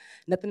healthcare,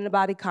 nothing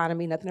about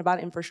economy, nothing about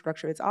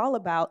infrastructure. It's all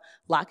about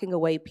locking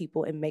away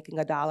people and making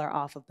 $1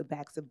 off of the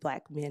backs of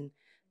Black men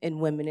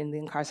and women in the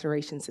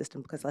incarceration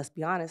system, because let's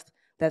be honest,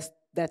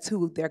 that's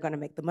who they're gonna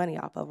make the money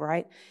off of,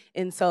 right?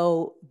 And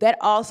so that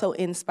also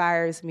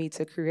inspires me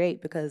to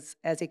create, because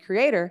as a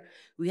creator,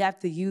 we have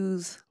to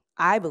use,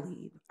 I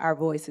believe, our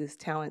voices,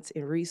 talents,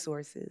 and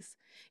resources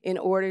in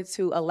order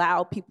to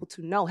allow people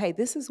to know, hey,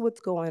 this is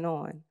what's going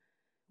on.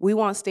 We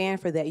won't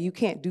stand for that. You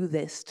can't do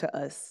this to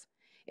us.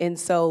 And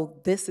so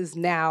this is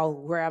now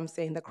where I'm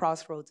saying the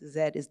crossroads is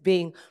at, is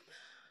being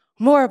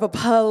more of a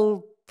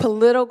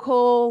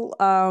political,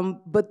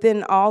 but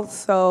then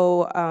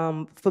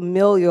also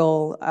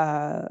familial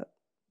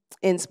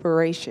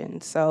inspiration.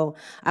 So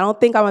I don't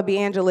think I'm gonna be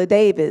Angela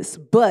Davis,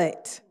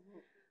 but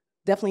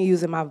definitely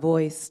using my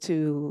voice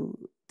to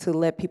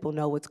let people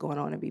know what's going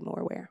on and be more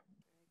aware.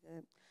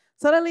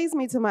 So that leads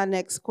me to my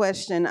next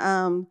question.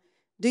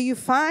 Do you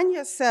find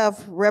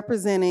yourself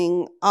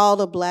representing all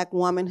the Black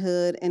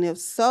womanhood? And if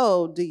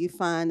so, do you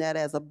find that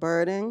as a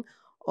burden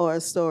or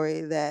a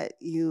story that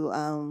you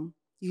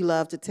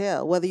love to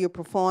tell, whether you're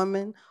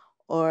performing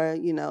or,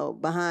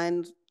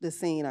 behind the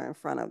scene or in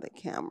front of the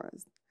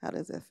cameras? How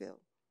does that feel?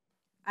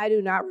 I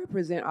do not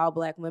represent all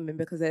Black women,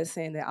 because that's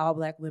saying that all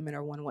Black women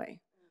are one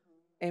way.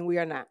 And we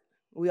are not.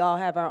 We all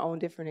have our own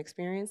different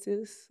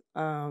experiences.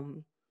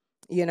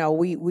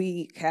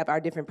 We have our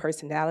different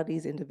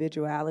personalities,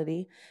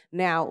 individuality.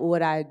 Now,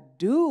 what I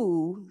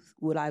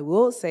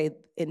will say,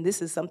 and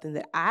this is something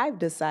that I've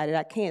decided,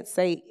 I can't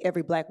say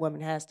every Black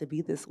woman has to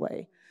be this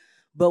way,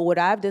 but what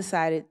I've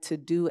decided to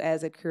do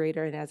as a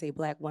creator and as a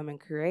Black woman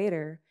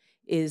creator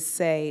is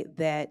say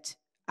that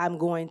I'm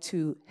going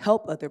to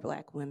help other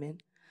Black women.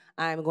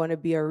 I'm going to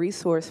be a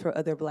resource for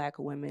other Black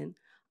women.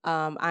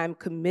 I'm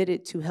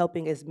committed to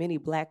helping as many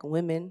Black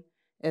women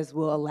as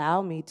will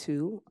allow me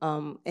to,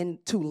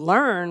 and to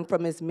learn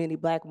from as many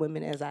Black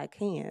women as I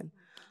can,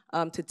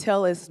 to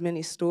tell as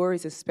many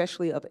stories,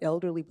 especially of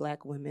elderly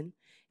Black women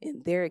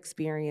and their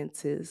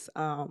experiences.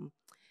 And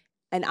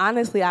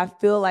honestly, I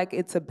feel like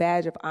it's a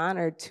badge of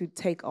honor to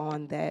take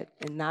on that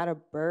and not a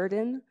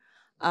burden.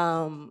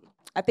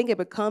 I think it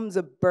becomes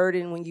a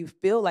burden when you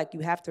feel like you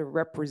have to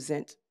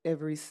represent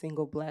every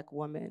single Black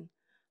woman.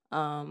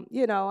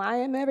 I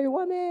am every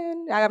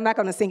woman. I'm not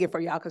gonna sing it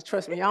for y'all, because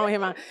trust me, y'all don't hear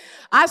my.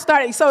 I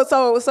started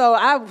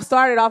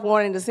off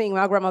wanting to sing.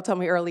 My grandma told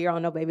me earlier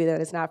on, no, baby,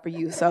 that it's not for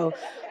you. So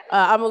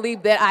I'm gonna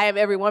leave that I am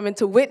every woman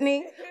to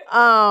Whitney.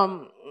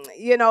 But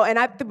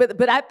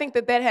I think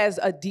that has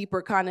a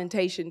deeper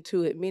connotation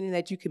to it, meaning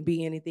that you can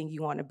be anything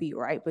you want to be,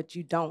 right? But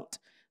you don't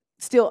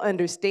still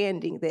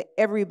understanding that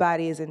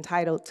everybody is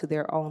entitled to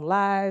their own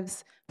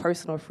lives,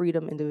 personal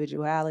freedom,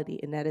 individuality,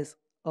 and that is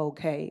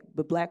okay.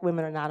 But Black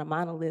women are not a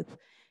monolith.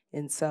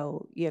 And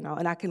so, you know,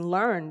 and I can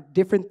learn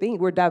different things.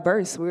 We're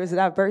diverse. We're as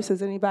diverse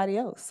as anybody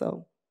else,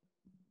 so.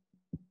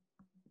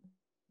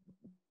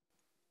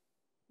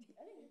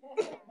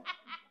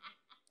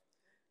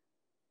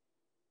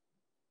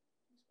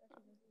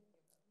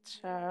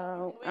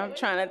 Child, I'm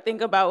trying to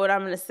think about what I'm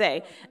going to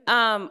say.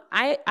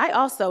 I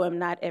also am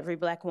not every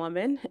Black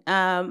woman,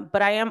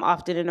 but I am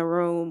often in a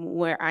room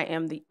where I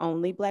am the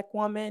only Black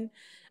woman.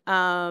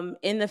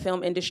 In the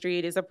film industry,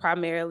 it is a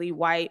primarily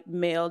white,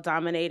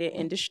 male-dominated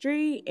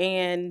industry.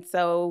 And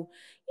so,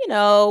 you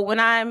know,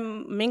 when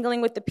I'm mingling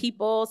with the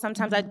people,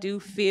 sometimes I do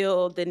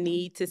feel the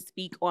need to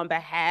speak on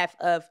behalf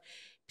of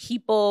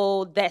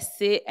people that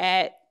sit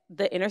at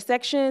the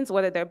intersections,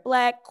 whether they're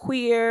Black,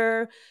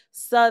 queer,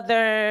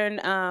 Southern,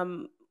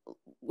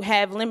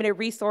 have limited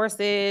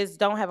resources,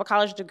 don't have a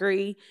college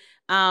degree.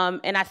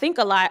 And I think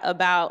a lot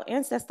about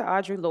Ancestor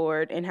Audre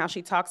Lorde and how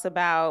she talks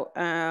about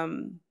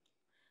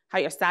how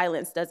your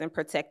silence doesn't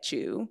protect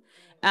you.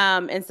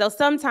 And so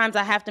sometimes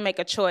I have to make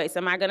a choice.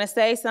 Am I gonna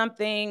say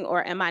something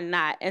or am I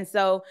not? And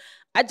so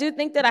I do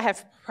think that I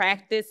have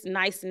practiced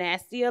nice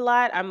nasty a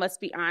lot. I must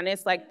be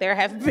honest, like there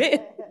have been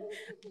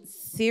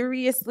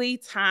seriously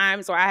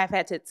times where I have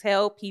had to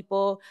tell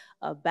people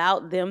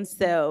about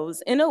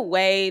themselves in a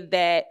way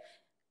that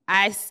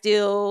I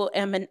still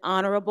am an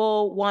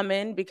honorable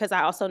woman, because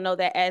I also know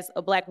that as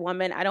a Black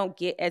woman, I don't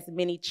get as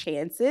many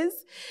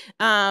chances.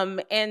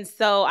 And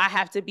so I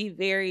have to be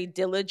very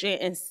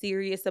diligent and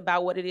serious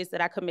about what it is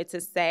that I commit to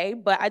say.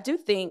 But I do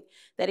think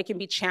that it can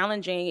be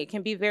challenging. It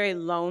can be very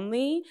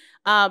lonely.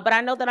 But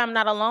I know that I'm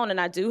not alone, and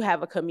I do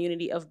have a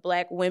community of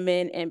Black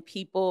women and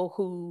people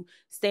who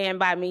stand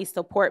by me,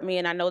 support me,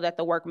 and I know that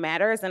the work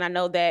matters. And I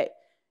know that,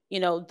 you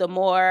know, the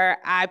more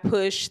I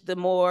push, the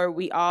more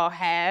we all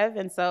have.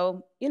 And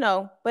so, you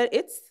know, but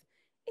it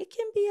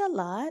can be a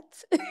lot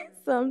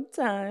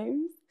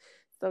sometimes.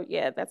 So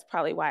yeah, that's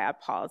probably why I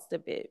paused a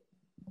bit.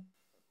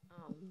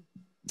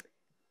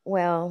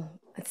 Well,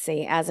 let's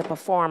see, as a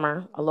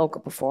performer, a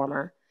local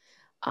performer,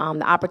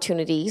 the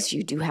opportunities,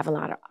 you do have a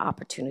lot of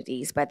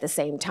opportunities, but at the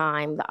same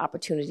time, the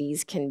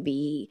opportunities can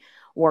be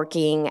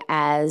working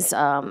as,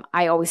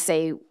 I always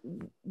say,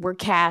 we're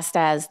cast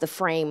as the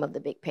frame of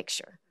the big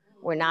picture.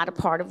 We're not a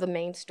part of the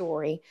main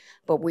story,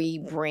 but we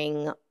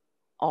bring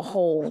a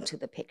whole to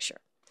the picture.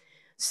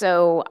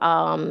 So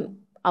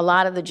a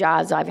lot of the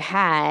jobs I've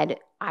had,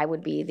 I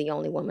would be the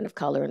only woman of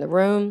color in the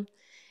room.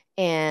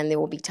 And there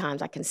will be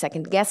times I can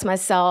second guess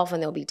myself,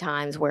 and there'll be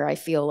times where I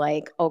feel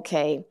like,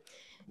 okay,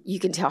 you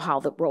can tell how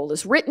the role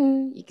is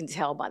written. You can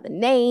tell by the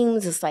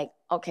names. It's like,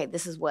 okay,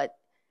 this is what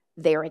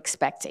they're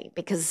expecting.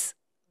 Because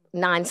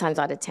 9 times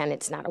out of 10,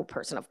 it's not a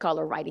person of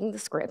color writing the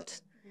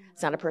script.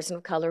 It's not a person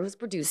of color who's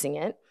producing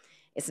it.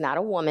 It's not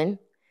a woman.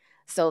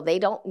 So they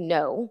don't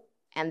know,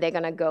 and they're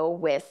gonna go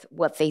with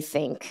what they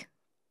think.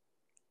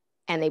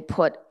 And they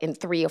put in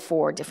 3 or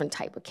 4 different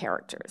type of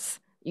characters.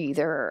 You're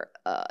either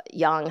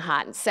young,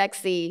 hot, and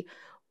sexy,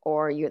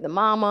 or you're the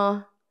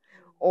mama,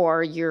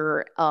 or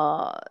you're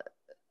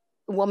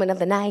woman of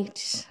the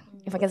night,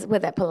 if I can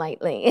put that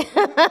politely.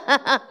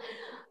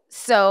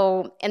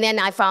 So, and then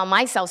I found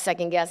myself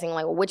second guessing,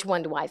 like, well, which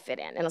one do I fit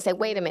in? And I'll say,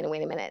 wait a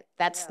minute,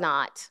 that's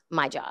not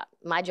my job.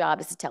 My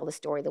job is to tell the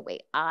story the way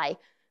I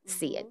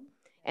see it.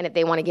 And if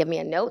they want to give me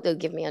a note, they'll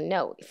give me a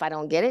note. If I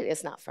don't get it,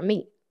 it's not for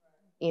me,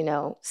 you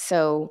know?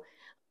 So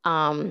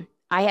I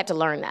had to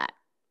learn that.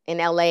 In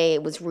LA,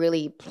 it was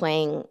really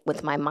playing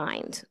with my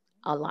mind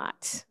a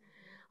lot.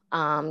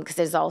 Because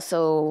there's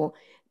also,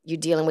 you're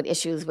dealing with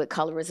issues with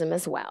colorism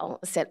as well.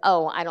 I said,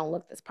 oh, I don't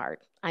look this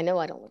part. I know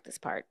I don't look this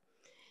part.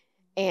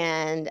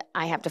 And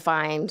I have to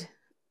find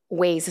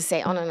ways to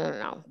say, oh,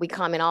 no. We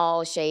come in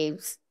all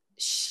shades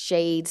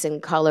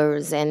and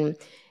colors. And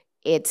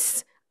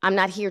I'm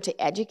not here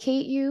to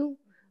educate you,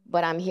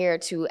 but I'm here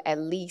to at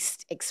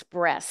least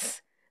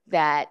express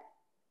that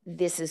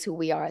this is who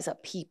we are as a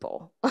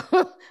people.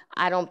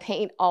 I don't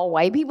paint all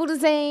white people the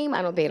same.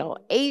 I don't paint all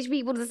Asian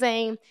people the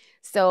same.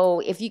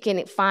 So if you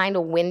can find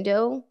a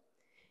window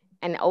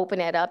and open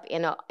it up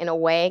in a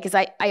way, because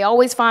I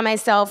always find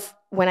myself,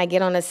 when I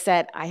get on a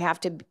set, I have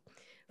to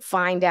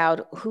find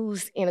out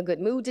who's in a good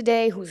mood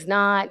today, who's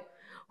not,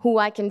 who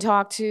I can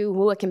talk to,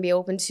 who I can be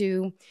open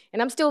to.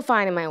 And I'm still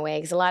finding my way,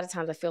 because a lot of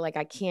times I feel like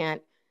I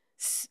can't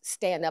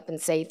stand up and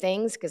say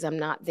things because I'm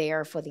not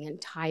there for the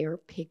entire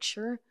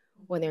picture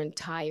or the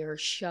entire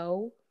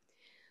show.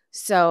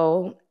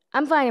 So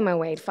I'm finding my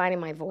way, finding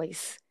my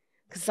voice.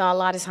 Because a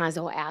lot of times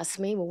they'll ask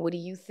me, well, what do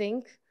you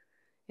think?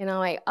 And I'm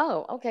like,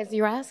 oh, okay, so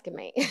you're asking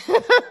me.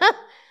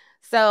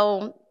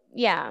 So,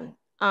 yeah.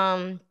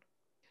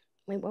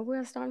 Wait, where were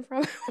I starting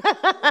from?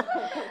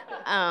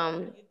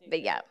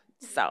 But yeah,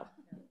 so.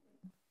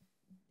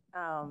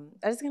 I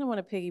just kind of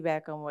want to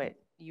piggyback on what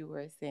you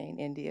were saying,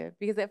 India,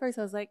 because at first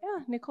I was like,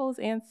 oh, Nicole's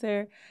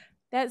answer,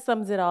 that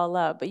sums it all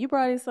up. But you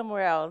brought it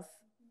somewhere else,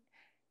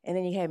 and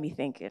then you had me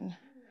thinking.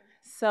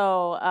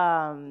 So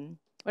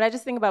when I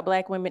just think about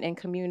Black women in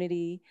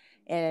community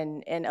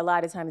and a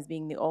lot of times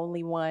being the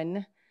only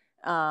one,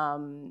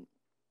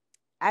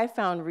 I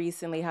found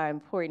recently how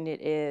important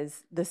it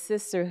is, the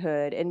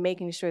sisterhood, and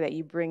making sure that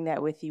you bring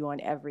that with you on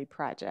every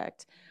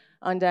project.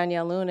 On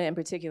Danielle Luna in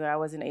particular, I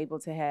wasn't able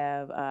to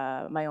have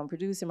my own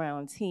producer, my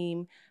own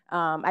team.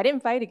 I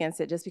didn't fight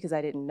against it just because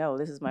I didn't know.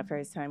 This was my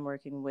first time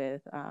working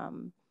with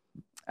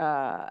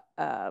a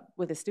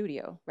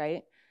studio,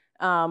 right?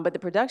 But the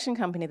production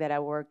company that I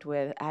worked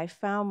with, I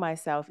found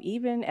myself,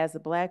 even as a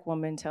Black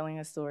woman telling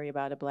a story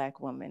about a Black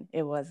woman,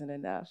 it wasn't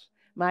enough.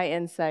 My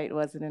insight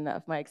wasn't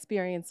enough. My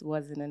experience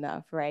wasn't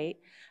enough, right?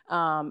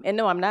 And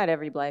no, I'm not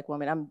every Black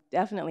woman. I'm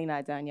definitely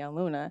not Danielle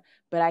Luna,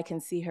 but I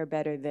can see her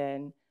better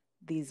than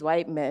these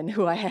white men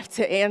who I have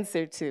to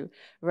answer to,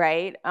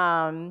 right?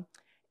 And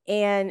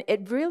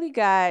it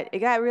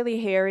got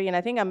really hairy, and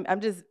I think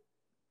I'm just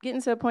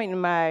getting to a point in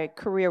my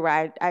career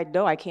where I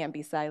know I can't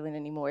be silent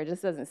anymore. It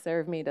just doesn't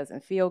serve me, it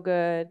doesn't feel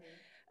good.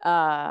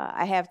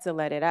 I have to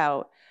let it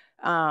out.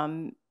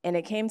 And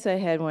it came to a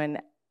head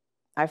when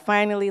I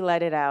finally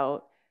let it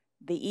out.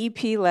 The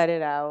EP let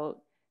it out.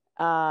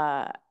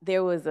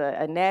 There was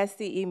a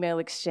nasty email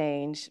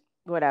exchange,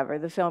 whatever.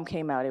 The film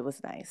came out, it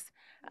was nice.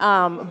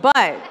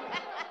 But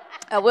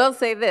I will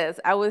say this,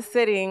 I was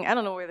sitting, I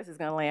don't know where this is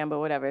gonna land, but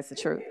whatever, it's the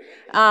truth.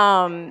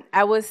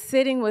 I was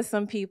sitting with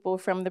some people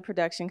from the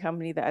production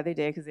company the other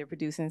day because they're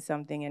producing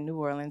something in New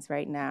Orleans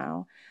right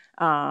now.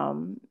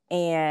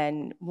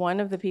 And one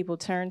of the people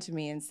turned to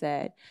me and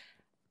said,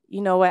 you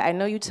know what, I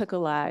know you took a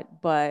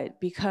lot, but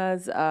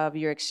because of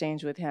your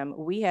exchange with him,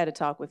 we had to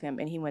talk with him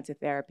and he went to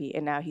therapy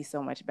and now he's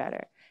so much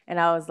better. And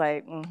I was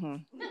like,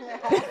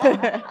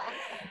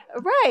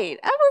 Right.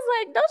 I was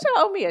like, don't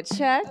y'all owe me a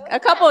check? A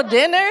couple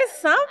dinners,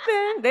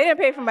 something. They didn't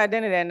pay for my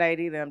dinner that night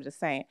either, I'm just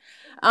saying.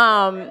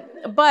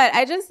 But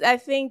I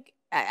think,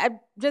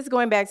 just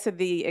going back to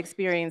the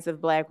experience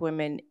of Black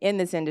women in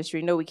this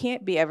industry, no, we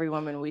can't be every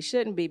woman we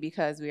shouldn't be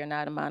because we are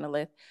not a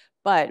monolith,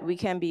 but we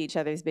can be each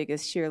other's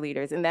biggest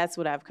cheerleaders. And that's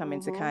what I've come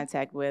into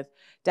contact with,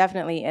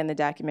 definitely in the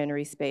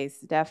documentary space,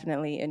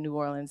 definitely in New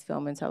Orleans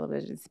film and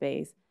television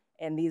space.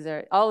 And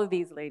all of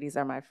these ladies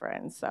are my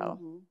friends, so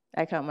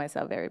I count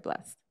myself very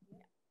blessed.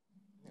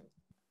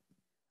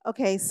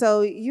 Okay,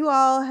 so you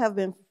all have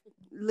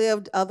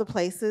lived other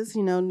places,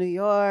 New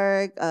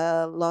York,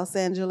 Los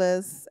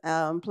Angeles,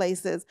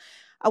 places.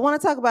 I want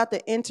to talk about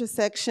the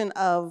intersection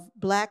of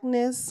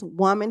Blackness,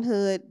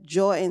 womanhood,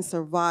 joy, and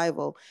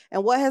survival.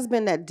 And what has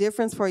been that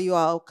difference for you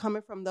all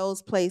coming from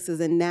those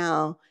places and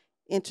now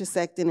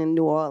intersecting in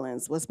New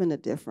Orleans? What's been the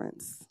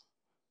difference?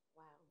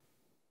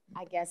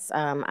 Wow. I guess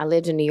I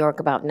lived in New York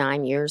about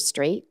 9 years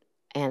straight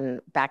and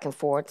back and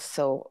forth,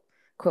 so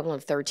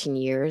equivalent of 13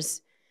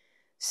 years.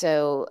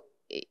 So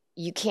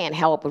you can't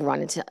help but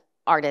run into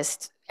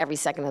artists every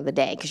second of the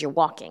day because you're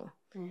walking.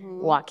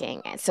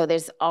 And so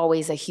there's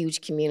always a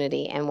huge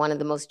community. And one of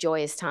the most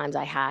joyous times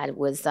I had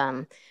was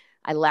I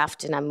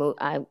left and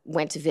I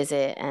went to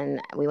visit and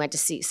we went to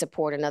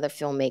support another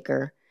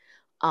filmmaker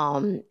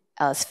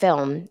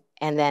film.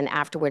 And then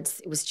afterwards,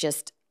 it was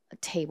just a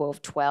table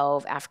of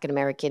 12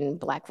 African-American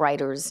Black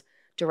writers,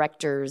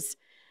 directors,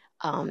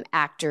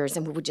 actors,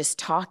 and we were just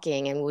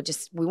talking and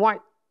we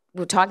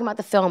were talking about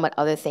the film and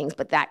other things,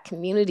 but that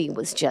community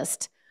was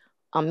just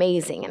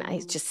amazing. And I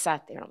just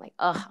sat there and I'm like,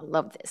 oh, I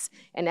love this.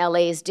 And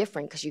LA is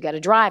different because you got to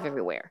drive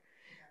everywhere.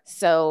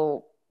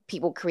 So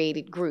people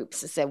created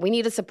groups and said, we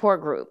need a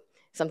support group.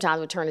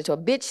 Sometimes we turn into a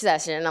bitch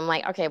session and I'm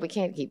like, okay, we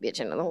can't keep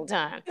bitching the whole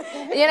time,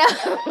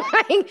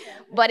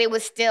 But it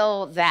was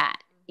still that,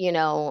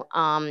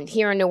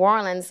 here in New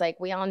Orleans, like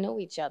we all know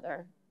each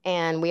other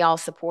and we all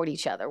support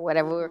each other.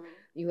 Whatever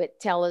you would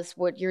tell us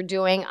what you're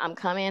doing, I'm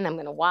coming, I'm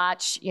gonna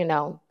watch,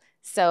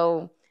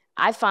 So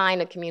I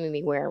find a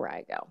community wherever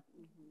I go.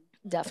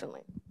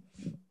 Definitely.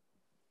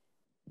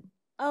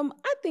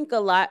 I think a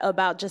lot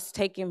about just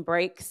taking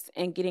breaks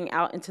and getting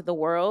out into the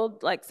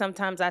world. Like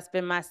sometimes I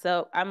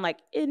I'm like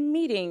in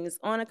meetings,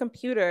 on a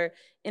computer,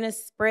 in a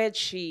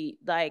spreadsheet,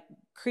 like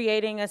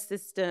creating a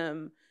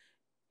system.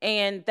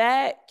 And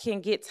that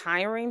can get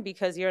tiring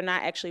because you're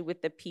not actually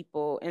with the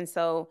people. And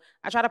so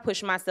I try to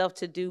push myself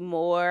to do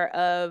more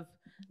of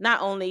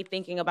not only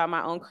thinking about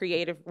my own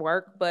creative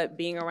work, but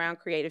being around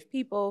creative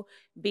people,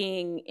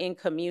 being in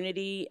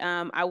community.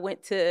 I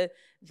went to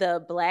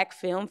the Black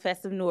Film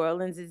Fest of New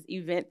Orleans'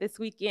 event this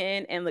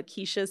weekend, and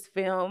Lakeisha's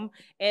film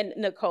and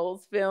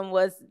Nicole's film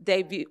was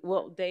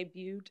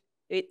debuted.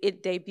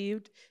 It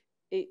debuted.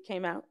 It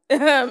came out.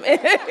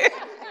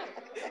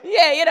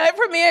 Yeah, it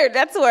premiered,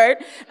 that's the word.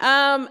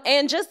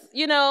 And just,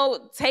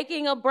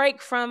 taking a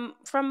break from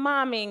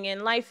momming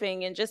and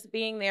lifing and just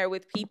being there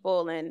with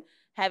people and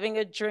having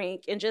a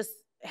drink and just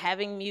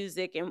having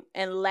music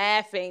and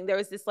laughing. There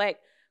was this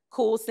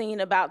cool scene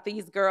about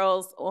these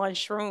girls on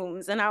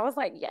shrooms, and I was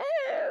like, yes,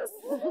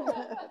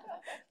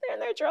 they're in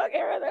their drug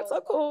era. That's so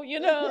cool,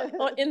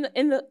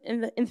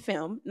 in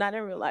film, not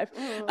in real life.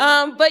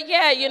 But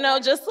yeah,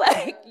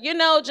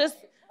 just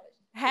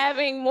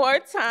having more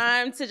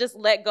time to just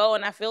let go.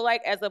 And I feel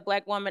like as a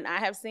Black woman, I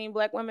have seen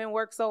Black women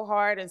work so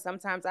hard, and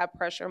sometimes I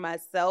pressure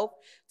myself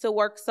to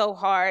work so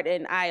hard,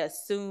 and I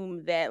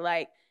assume that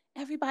like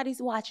everybody's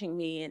watching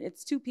me and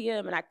it's 2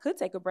 p.m. and I could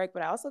take a break,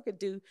 but I also could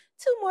do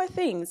 2 more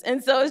things.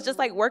 And so it's just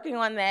like working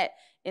on that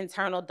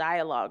internal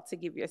dialogue to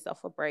give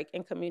yourself a break,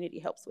 and community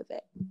helps with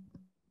that.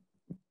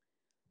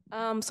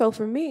 So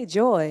for me,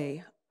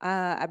 joy,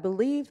 I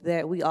believe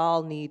that we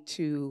all need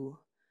to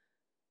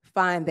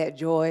find that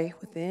joy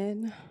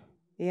within,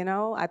 you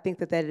know? I think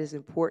that that is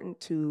important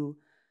to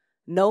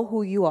know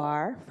who you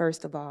are,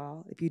 first of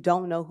all. If you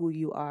don't know who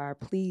you are,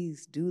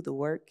 please do the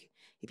work.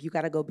 If you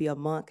gotta go be a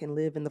monk and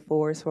live in the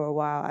forest for a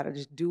while, I don't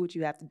just do what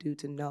you have to do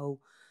to know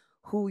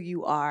who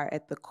you are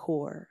at the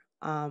core.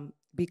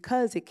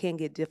 Because it can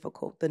get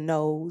difficult, the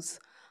no's,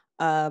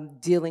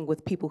 dealing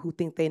with people who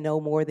think they know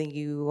more than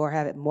you or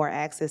have more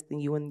access than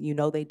you and you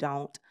know they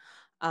don't.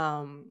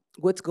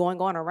 What's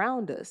going on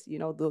around us, you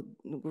know,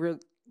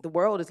 the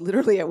world is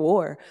literally at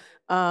war.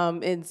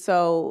 And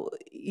so,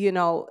 you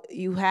know,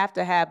 you have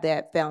to have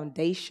that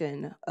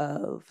foundation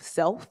of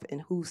self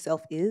and who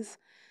self is.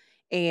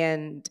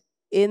 And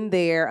in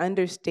there,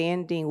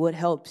 understanding what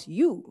helps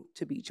you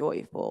to be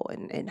joyful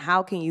and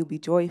how can you be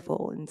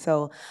joyful. And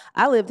so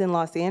I lived in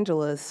Los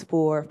Angeles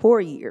for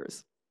 4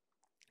 years.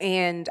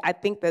 And I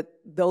think that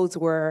those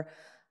were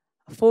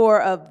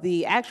 4 of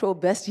the actual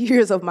best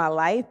years of my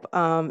life.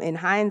 In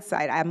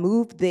hindsight, I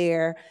moved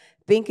there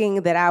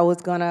thinking that I was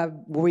gonna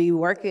be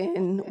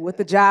working with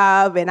a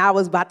job and I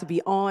was about to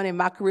be on, and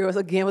my career was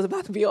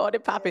about to be on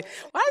and popping.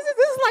 Why is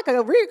this is like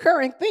a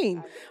recurring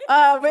theme?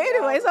 But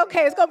anyway, it's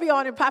okay. It's gonna be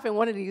on and popping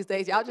one of these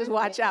days. Y'all just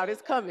watch out.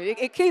 It's coming.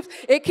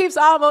 It keeps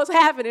almost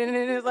happening, and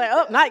it's like,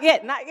 oh, not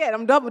yet.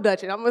 I'm double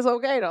dutching. It's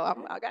okay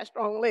though. I got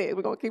strong legs.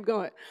 We're gonna keep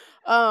going.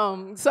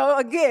 So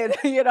again,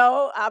 you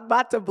know, I'm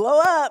about to blow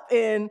up,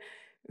 and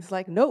it's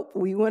like, nope,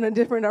 we went a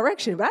different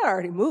direction, but I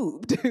already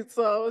moved.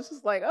 So it's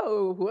just like,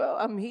 oh, well,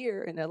 I'm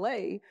here in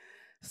LA.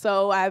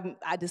 So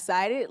I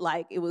decided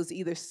like it was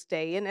either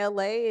stay in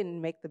LA and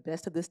make the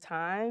best of this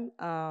time.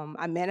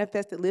 I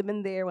manifested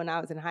living there when I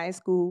was in high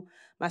school.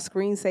 My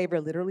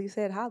screensaver literally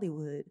said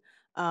Hollywood.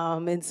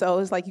 And so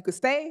it's like you could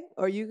stay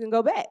or you can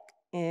go back.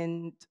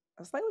 And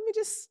I was like, let me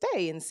just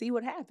stay and see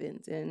what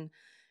happens. And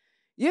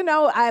you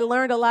know, I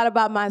learned a lot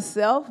about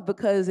myself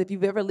because if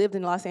you've ever lived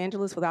in Los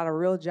Angeles without a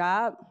real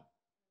job,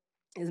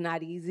 it's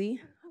not easy.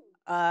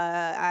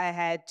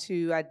 I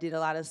did a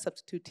lot of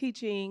substitute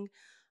teaching,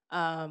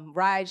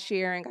 ride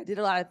sharing. I did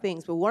a lot of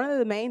things. But one of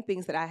the main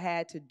things that I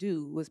had to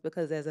do was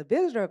because as a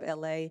visitor of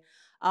LA, I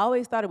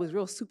always thought it was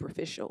real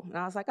superficial. And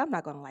I was like, I'm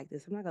not gonna like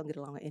this. I'm not gonna get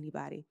along with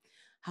anybody.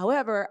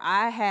 However,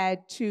 I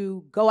had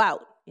to go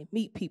out and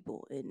meet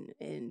people.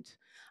 And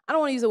I don't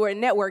wanna use the word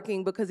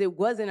networking because it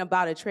wasn't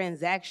about a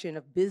transaction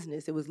of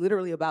business. It was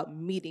literally about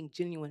meeting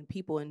genuine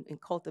people and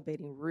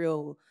cultivating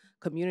real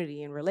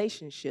community and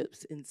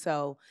relationships. And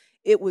so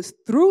it was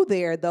through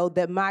there, though,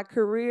 that my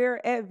career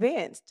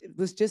advanced. It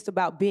was just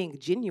about being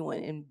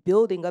genuine and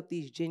building up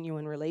these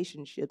genuine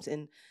relationships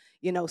and,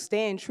 you know,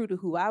 staying true to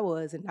who I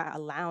was and not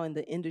allowing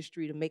the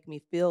industry to make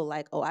me feel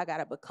like, oh, I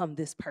gotta become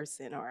this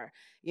person, or,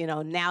 you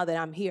know, now that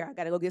I'm here, I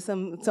gotta go get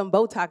some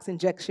Botox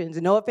injections.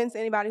 And no offense to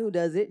anybody who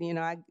does it, you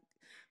know, I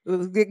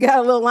got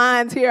a little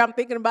lines here, I'm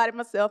thinking about it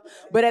myself.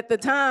 But at the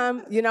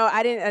time, you know,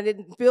 I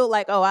didn't feel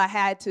like, oh, I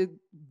had to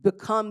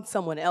become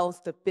someone else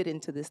to fit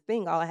into this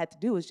thing. All I had to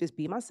do was just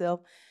be myself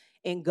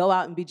and go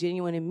out and be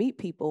genuine and meet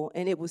people.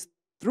 And it was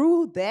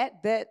through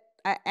that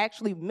I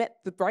actually met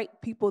the right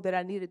people that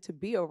I needed to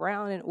be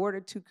around in order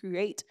to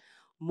create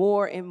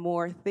more and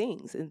more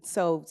things. And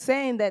so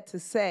saying that to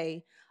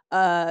say,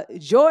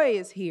 joy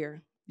is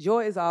here.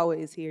 Joy is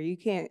always here. You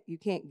can't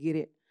get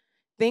it.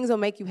 Things will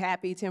make you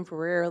happy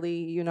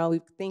temporarily, you know,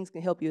 things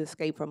can help you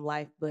escape from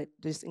life, but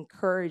just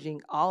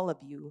encouraging all of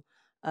you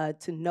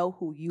to know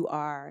who you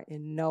are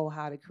and know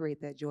how to create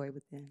that joy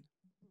within.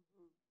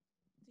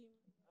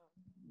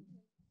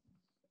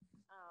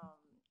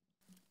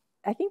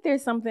 I think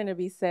there's something to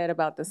be said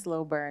about the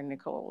slow burn,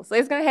 Nicole. So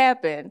it's gonna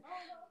happen.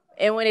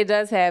 And when it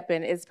does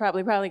happen, it's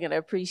probably going to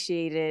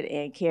appreciate it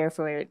and care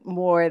for it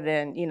more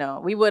than, you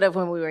know, we would have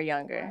when we were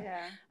younger.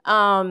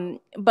 Yeah.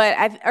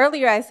 But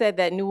earlier I said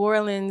that New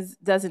Orleans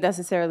doesn't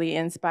necessarily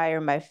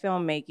inspire my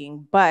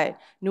filmmaking, but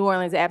New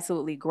Orleans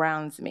absolutely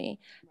grounds me.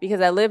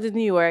 Because I lived in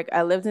New York,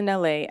 I lived in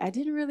LA. I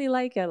didn't really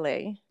like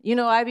LA. You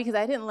know why? Because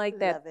I didn't like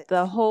that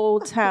the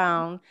whole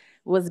town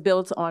was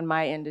built on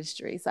my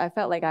industry. So I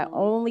felt like I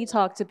only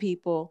talked to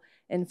people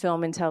in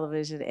film and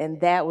television,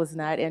 and that was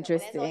not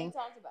interesting. That's all you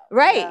talked about.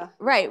 Right, yeah.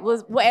 Right.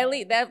 Well, at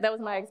least that was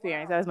my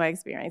experience. That was my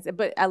experience.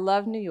 But I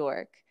love New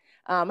York.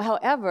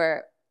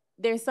 However,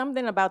 there's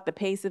something about the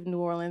pace of New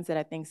Orleans that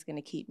I think is going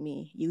to keep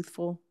me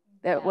youthful.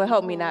 That will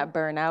help me not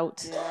burn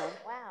out. Yeah.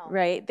 Wow.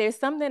 Right. There's just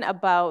something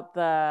about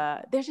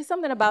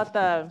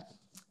the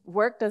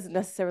work doesn't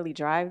necessarily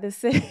drive the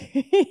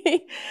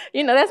city.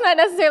 You know, that's not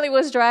necessarily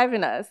what's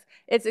driving us.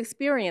 It's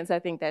experience, I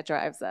think, that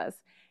drives us.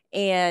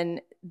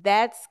 And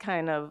that's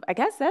kind of, I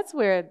guess that's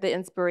where the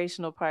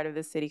inspirational part of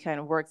the city kind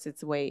of works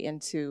its way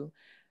into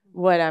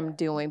what I'm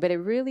doing. But it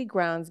really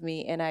grounds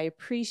me, and I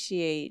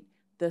appreciate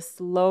the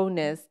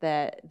slowness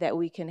that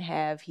we can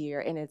have here,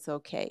 and it's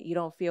okay. You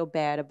don't feel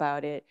bad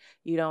about it.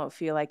 You don't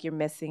feel like you're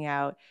missing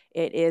out.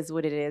 It is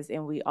what it is,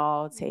 and we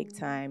all take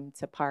time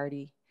to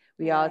party.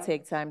 We all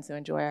take time to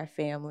enjoy our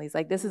families.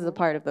 Like, this is a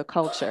part of the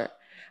culture.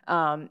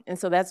 And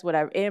so that's what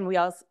and we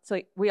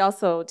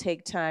also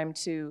take time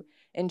to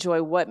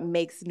enjoy what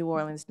makes New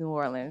Orleans, New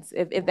Orleans,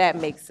 if that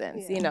makes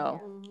sense, you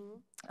know.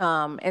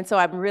 And so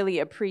I'm really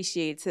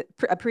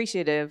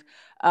appreciative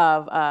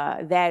of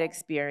that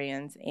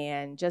experience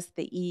and just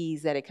the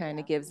ease that it kind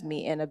of gives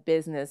me in a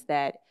business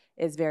that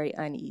is very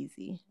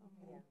uneasy.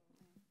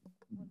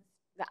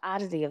 The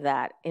oddity of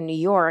that, in New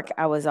York,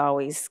 I was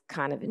always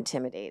kind of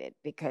intimidated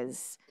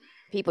because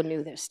people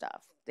knew their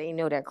stuff. They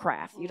know their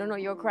craft. You don't know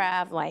your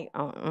craft, like,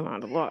 oh, I don't know how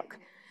to look.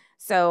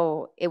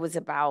 So it was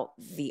about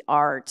the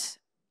art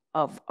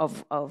of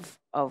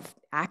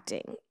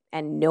acting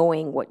and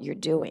knowing what you're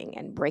doing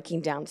and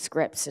breaking down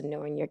scripts and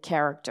knowing your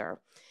character.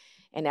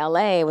 In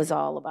LA, it was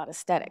all about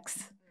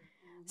aesthetics.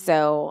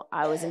 So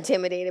I was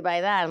intimidated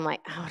by that. I'm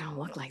like, oh, I don't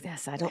look like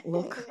this. I don't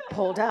look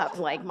pulled up.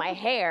 Like, my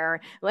hair,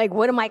 like,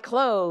 what are my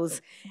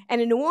clothes?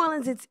 And in New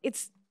Orleans,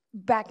 it's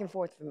back and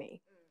forth for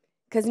me.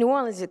 Because New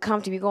Orleans is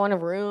comfortable. You go in a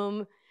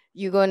room,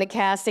 you go into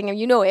casting, and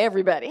you know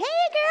everybody. Hey,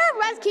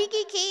 girl, everybody's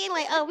kiki,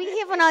 like, oh, we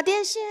here for an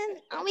audition?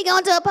 Oh, we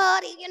going to a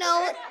party? You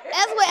know,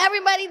 that's what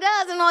everybody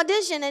does, an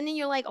audition. And then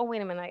you're like, oh,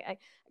 wait a minute, I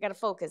got to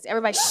focus.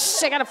 Everybody,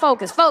 shh, I got to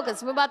focus.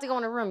 We're about to go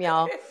in a room,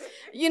 y'all.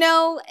 You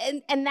know,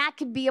 and that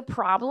could be a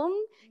problem,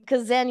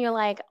 because then you're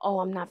like, oh,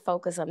 I'm not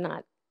focused, I'm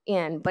not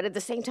in. But at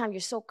the same time, you're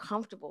so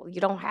comfortable.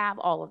 You don't have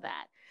all of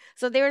that.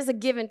 So there's a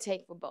give and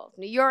take for both.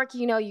 New York,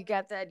 you know, you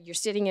got that, you're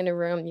sitting in a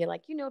room, and you're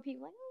like, you know,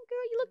 people like, oh,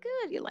 girl, you look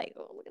good. You're like,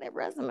 oh, look at that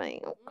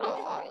resume.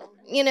 Oh.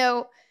 You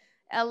know,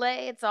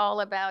 LA, it's all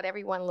about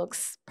everyone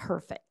looks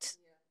perfect.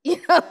 You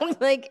know,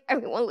 like,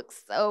 everyone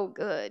looks so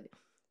good.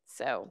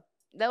 So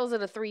those are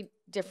the three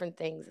different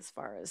things as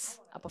far as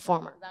a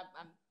performer.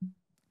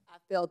 I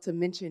failed to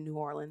mention New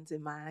Orleans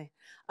in my,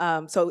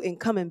 so in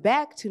coming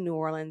back to New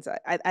Orleans,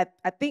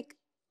 I think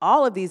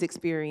all of these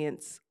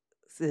experiences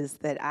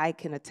that I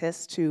can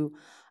attest to,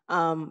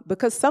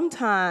 because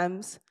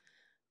sometimes,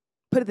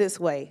 put it this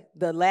way,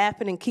 the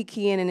laughing and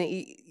kikiing, and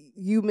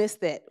you miss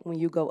that when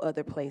you go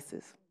other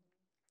places.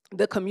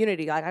 The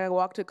community, like, I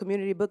walk to a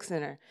community book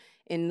center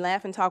and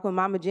laugh and talk with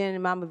Mama Jen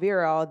and Mama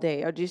Vera all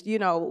day, or just, you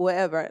know,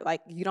 whatever.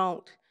 Like, you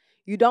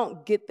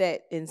don't get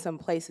that in some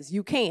places.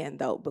 You can,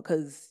 though,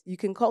 because you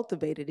can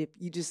cultivate it if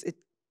you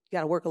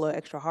got to work a little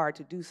extra hard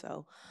to do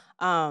so.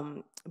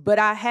 But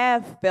I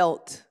have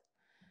felt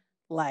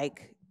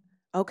like,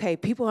 okay,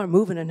 people are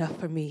moving enough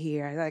for me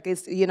here. Like,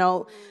 it's, you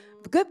know,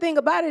 the good thing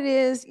about it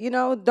is, you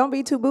know, don't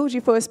be too bougie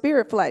for a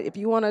Spirit flight. If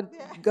you want to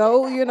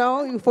go, you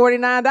know,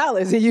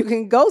 $49, and you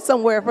can go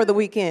somewhere for the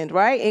weekend,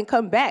 right, and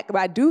come back. But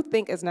I do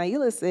think, as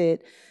Nailah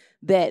said,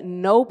 that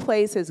no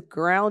place has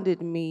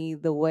grounded me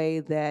the way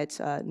that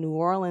New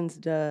Orleans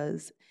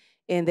does.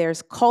 And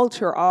there's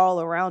culture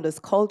all around us,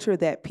 culture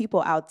that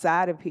people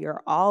outside of here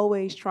are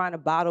always trying to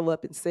bottle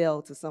up and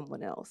sell to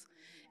someone else.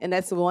 And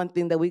that's the one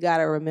thing that we got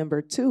to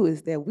remember, too,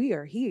 is that we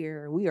are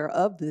here. We are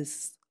of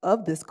this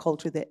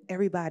culture that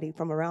everybody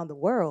from around the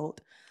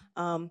world,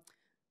 going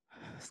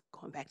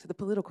back to the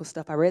political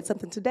stuff, I read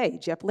something today.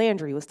 Jeff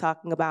Landry was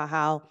talking about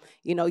how,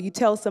 you know, you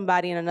tell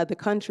somebody in another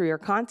country or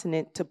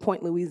continent to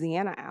point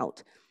Louisiana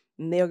out,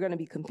 and they're going to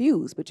be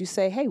confused. But you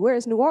say, hey,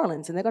 where's New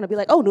Orleans? And they're going to be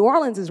like, oh, New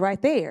Orleans is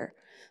right there.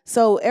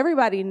 So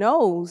everybody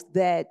knows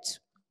that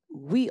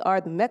we are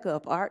the mecca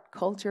of art,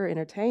 culture,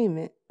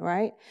 entertainment,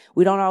 right?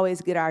 We don't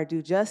always get our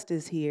due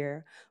justice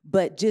here,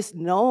 but just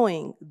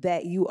knowing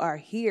that you are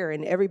here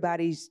and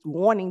everybody's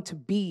wanting to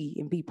be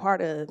and be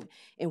part of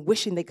and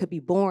wishing they could be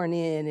born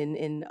in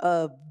and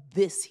of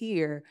this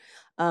here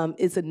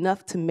is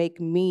enough to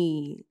make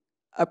me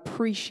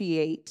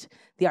appreciate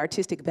the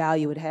artistic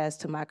value it has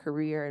to my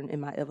career and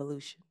my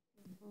evolution.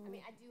 I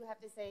mean, I do have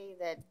to say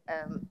that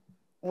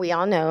we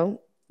all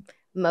know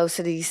most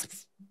of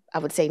these, I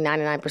would say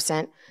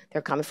 99%,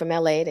 they're coming from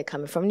LA, they're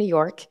coming from New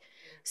York.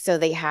 So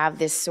they have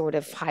this sort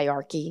of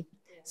hierarchy.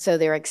 So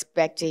they're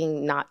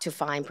expecting not to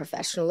find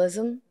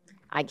professionalism.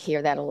 I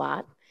hear that a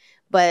lot.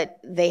 But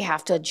they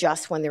have to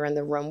adjust when they're in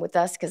the room with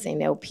us because they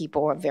know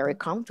people are very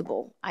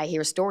comfortable. I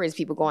hear stories,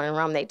 people going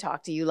around, they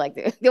talk to you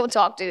like they'll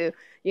talk to,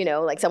 you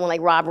know, like someone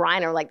like Rob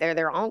Reiner, like they're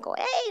their uncle.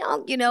 Hey,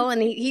 uncle, you know,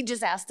 and he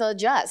just has to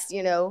adjust,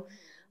 you know.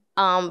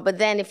 But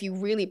then if you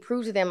really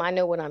prove to them, I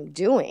know what I'm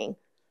doing,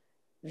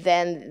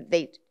 then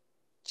they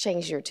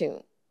change your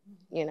tune,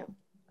 you know.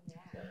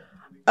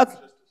 Okay.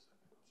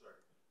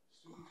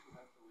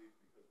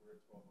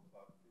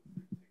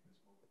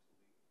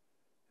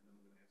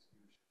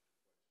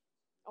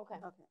 Okay.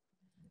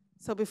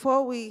 So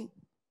before we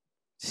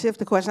shift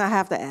the question, I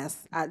have to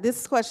ask.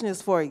 This question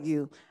is for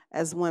you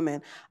as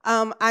women.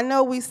 I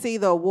know we see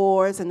the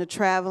awards and the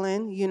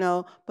traveling, you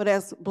know, but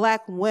as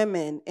Black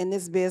women in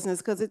this business,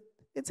 because it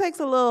takes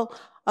a little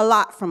a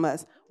lot from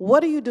us.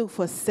 What do you do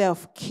for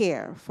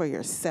self-care for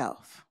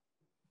yourself?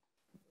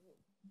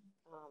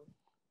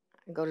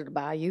 I go to the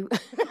bayou.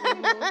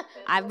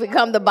 I've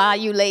become the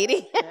bayou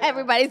lady.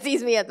 Everybody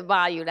sees me at the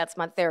bayou. That's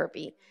my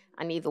therapy.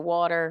 I need the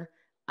water.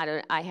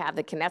 I have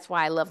the, that's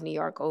why I love New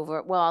York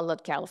over, well, I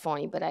love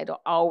California, but I don't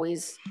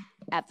always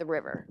at the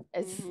river.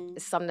 It's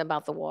something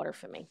about the water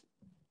for me.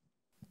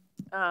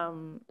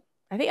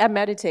 I think I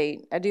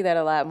meditate. I do that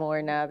a lot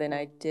more now than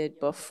I did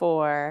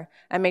before.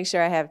 I make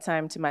sure I have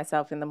time to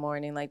myself in the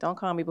morning. Like, don't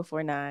call me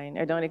before 9,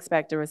 or don't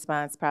expect a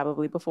response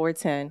probably before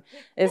 10.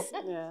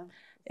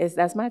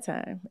 That's my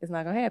time. It's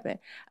not gonna happen.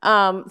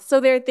 So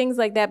there are things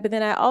like that, but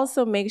then I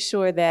also make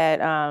sure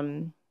that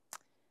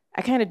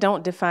I kind of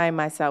don't define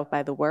myself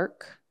by the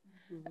work,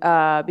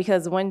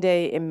 because one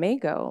day it may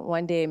go,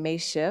 one day it may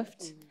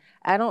shift.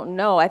 I don't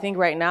know. I think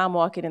right now I'm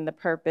walking in the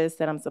purpose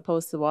that I'm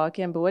supposed to walk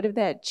in, but what if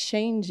that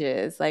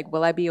changes? Like,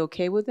 will I be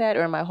okay with that,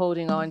 or am I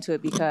holding on to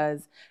it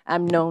because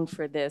I'm known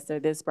for this,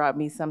 or this brought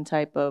me some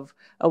type of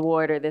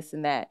award, or this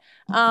and that?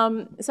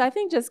 So I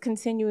think just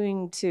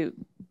continuing to,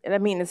 and I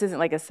mean, this isn't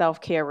like a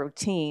self-care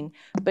routine,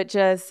 but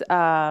just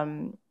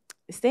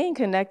staying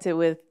connected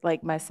with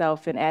like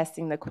myself and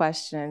asking the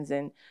questions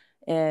and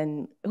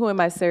who am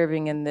I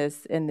serving in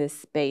this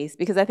space?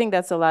 Because I think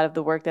that's a lot of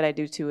the work that I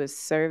do too, is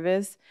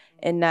service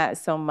and not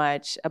so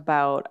much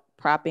about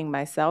propping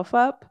myself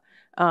up.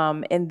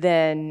 And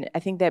then I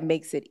think that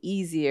makes it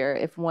easier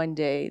if one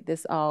day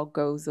this all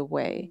goes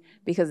away,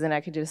 because then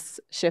I can just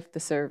shift the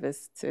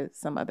service to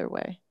some other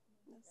way.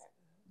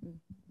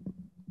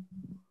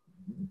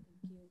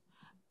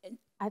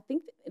 I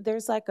think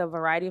there's like a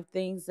variety of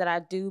things that I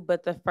do,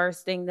 but the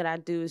first thing that I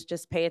do is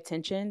just pay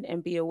attention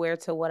and be aware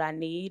to what I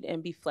need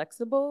and be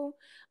flexible.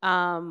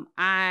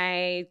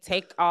 I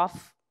take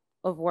off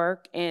of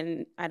work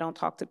and I don't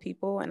talk to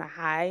people, and I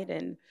hide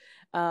and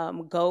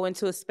go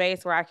into a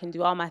space where I can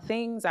do all my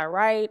things. I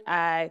write.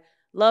 I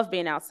love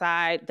being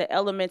outside. The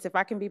elements, if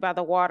I can be by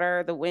the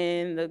water, the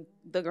wind,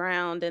 the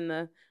ground,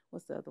 and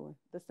what's the other one?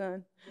 The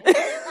sun.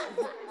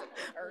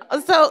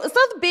 So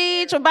the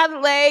beach or by the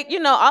lake,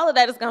 all of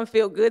that is gonna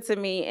feel good to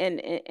me and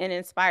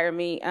inspire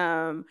me.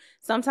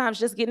 Sometimes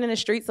just getting in the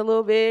streets a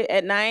little bit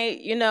at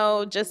night,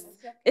 just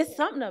it's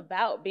something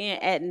about being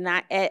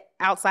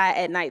outside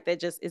at night that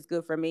just is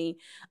good for me.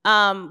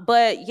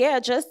 But yeah,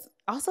 just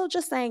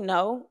saying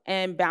no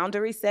and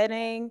boundary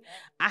setting.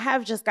 I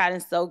have just gotten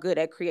so good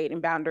at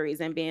creating boundaries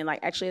and being like,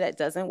 actually, that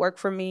doesn't work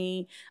for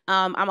me.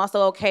 I'm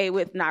also okay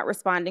with not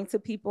responding to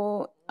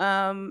people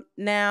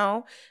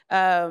now.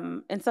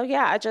 And so,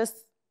 yeah, I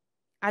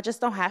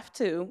just don't have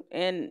to.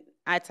 And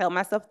I tell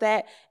myself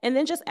that. And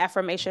then just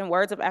affirmation,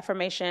 words of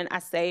affirmation. I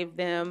save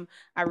them.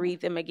 I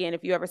read them again.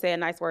 If you ever say a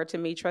nice word to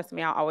me, trust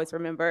me, I'll always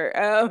remember.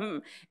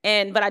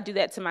 But I do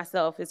that to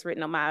myself. It's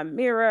written on my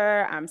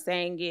mirror. I'm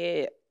saying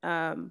it.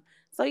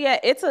 So yeah,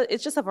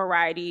 it's just a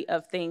variety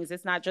of things.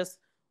 It's not just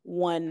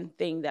one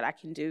thing that I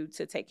can do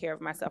to take care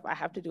of myself. I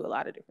have to do a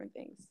lot of different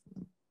things.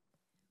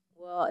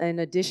 Well, in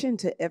addition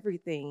to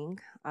everything,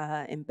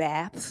 in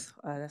baths,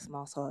 that's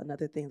also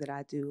another thing that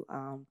I do.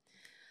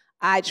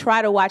 I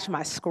try to watch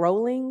my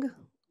scrolling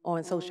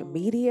on social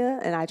media,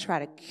 and I try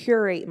to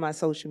curate my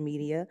social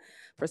media.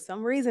 For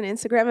some reason,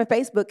 Instagram and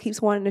Facebook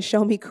keeps wanting to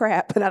show me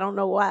crap, and I don't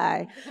know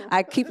why.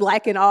 I keep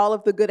liking all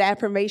of the good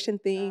affirmation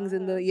things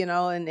and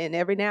and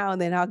every now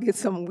and then I'll get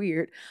something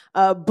weird.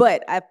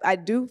 But I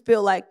do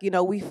feel like, we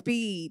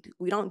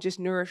don't just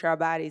nourish our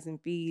bodies and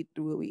feed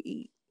through what we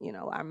eat,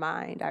 our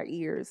mind, our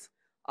ears,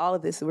 all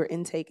of this we're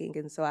intaking.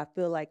 And so I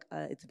feel like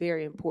it's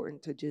very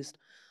important to just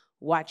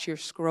watch your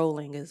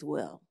scrolling as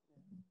well.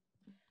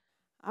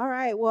 All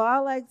right, well, I'd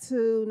like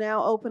to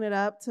now open it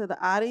up to the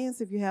audience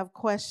if you have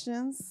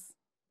questions.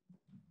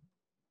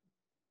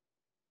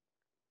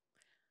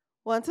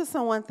 Well, until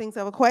someone thinks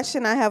of a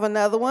question, I have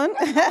another one.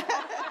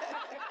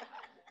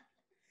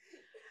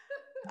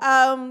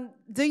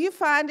 Do you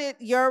find it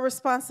your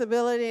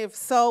responsibility? If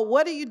so,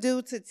 what do you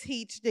do to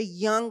teach the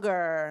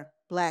younger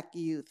Black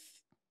youth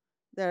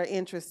that are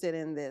interested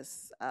in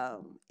this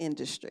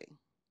industry?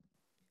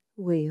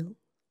 Well,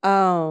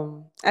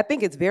 I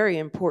think it's very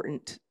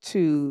important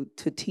to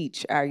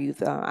teach our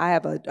youth. I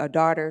have a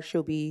daughter.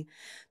 She'll be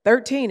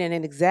 13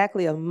 in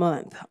exactly a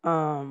month.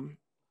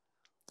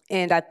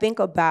 And I think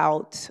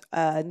about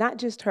not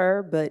just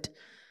her, but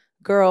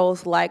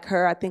girls like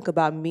her. I think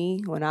about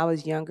me when I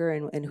was younger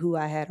and who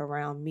I had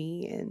around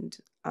me. And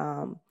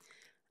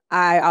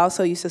I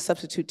also used to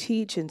substitute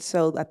teach. And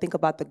so I think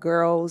about the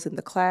girls in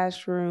the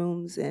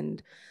classrooms.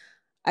 And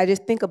I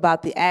just think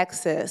about the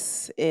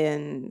access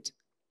and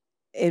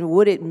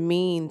what it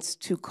means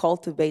to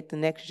cultivate the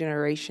next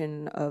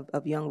generation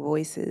of young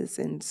voices.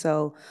 And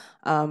so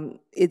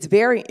it's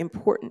very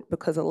important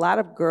because a lot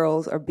of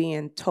girls are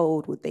being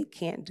told what they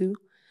can't do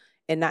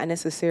and not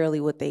necessarily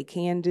what they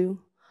can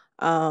do.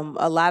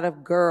 A lot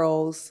of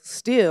girls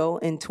still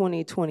in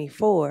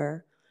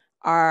 2024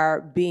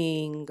 are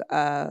being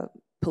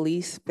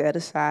police,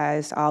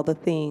 fetishized, all the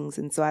things.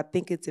 And so I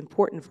think it's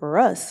important for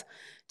us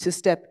to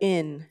step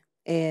in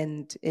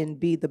and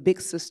be the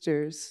big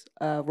sisters,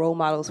 role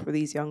models for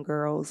these young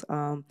girls.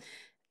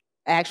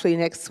 Actually,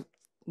 next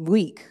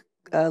week,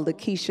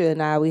 Lakesha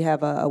and I, we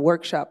have a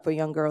workshop for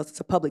young girls. It's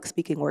a public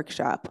speaking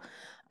workshop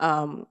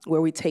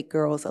where we take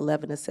girls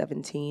 11 to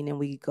 17 and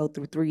we go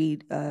through 3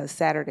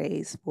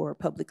 Saturdays for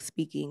public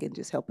speaking and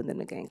just helping them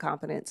to gain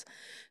confidence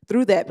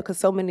through that, because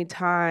so many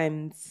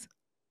times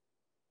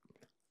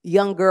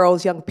young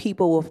girls, young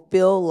people will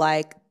feel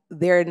like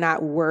they're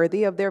not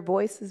worthy of their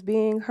voices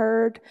being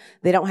heard.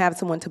 They don't have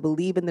someone to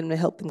believe in them to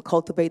help them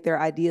cultivate their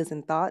ideas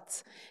and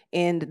thoughts.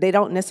 And they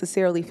don't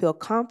necessarily feel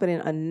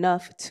confident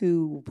enough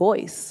to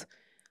voice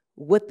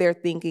what they're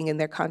thinking and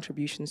their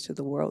contributions to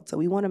the world. So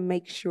we want to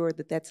make sure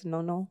that that's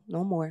no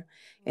more.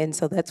 And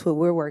so that's what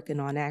we're working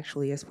on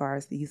actually as far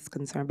as these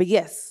concerned. But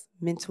yes,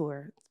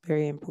 mentor,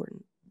 very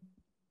important.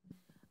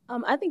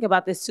 I think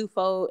about this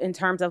twofold in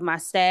terms of my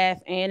staff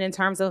and in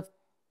terms of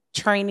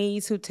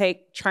trainees who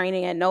take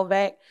training at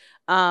NOVAC.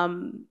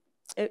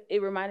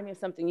 It reminded me of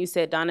something you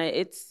said, Donna.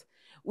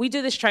 We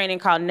do this training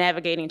called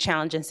Navigating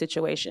Challenging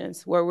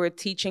Situations, where we're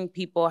teaching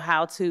people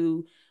how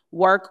to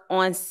work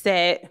on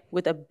set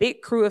with a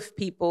big crew of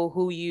people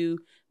who you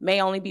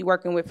may only be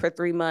working with for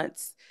 3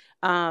 months,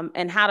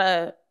 and how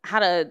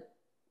to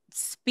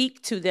speak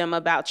to them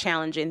about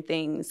challenging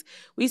things.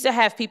 We used to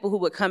have people who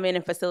would come in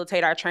and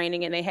facilitate our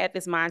training, and they had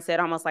this mindset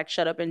almost like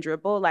shut up and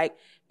dribble, like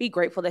be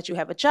grateful that you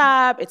have a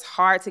job. It's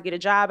hard to get a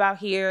job out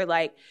here.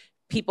 Like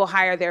people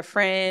hire their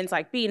friends,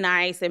 like be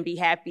nice and be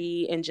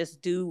happy and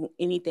just do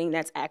anything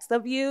that's asked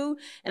of you.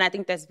 And I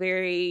think that's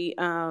very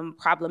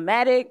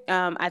problematic.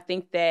 I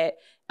think that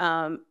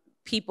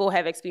people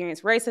have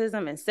experienced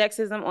racism and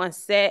sexism on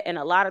set, and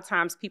a lot of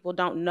times people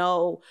don't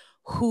know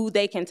who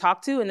they can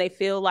talk to, and they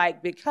feel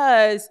like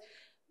because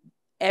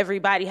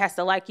everybody has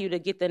to like you to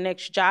get the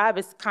next job,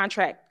 it's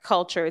contract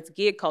culture, it's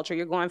gig culture.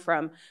 You're going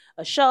from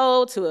a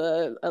show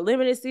to a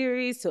limited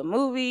series to a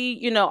movie,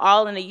 you know,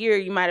 all in a year.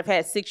 You might have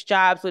had 6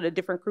 jobs with a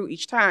different crew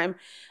each time.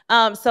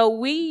 So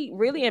we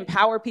really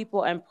empower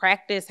people and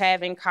practice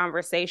having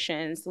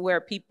conversations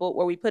where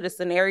we put a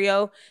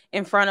scenario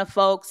in front of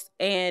folks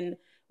and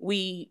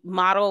we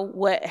model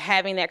what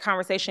having that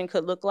conversation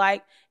could look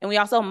like. And we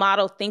also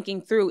model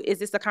thinking through, is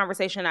this a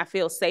conversation I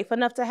feel safe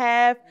enough to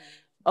have?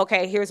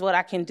 Okay, here's what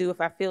I can do if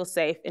I feel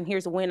safe, and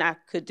here's when I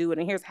could do it,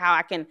 and here's how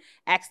I can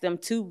ask them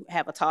to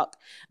have a talk.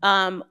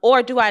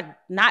 Or do I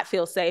not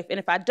feel safe? And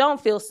if I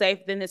don't feel safe,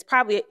 then there's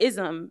probably an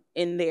ism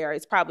in there.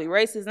 It's probably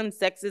racism,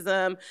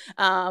 sexism,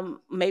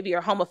 maybe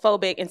you're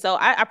homophobic. And so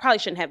I probably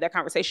shouldn't have that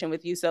conversation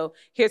with you. So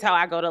here's how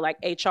I go to like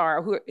HR,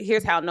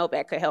 here's how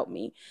NOVAC could help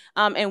me.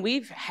 And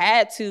we've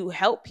had to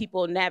help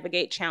people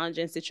navigate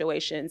challenging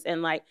situations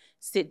and like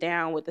sit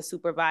down with the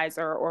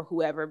supervisor or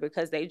whoever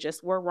because they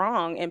just were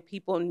wrong, and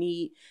people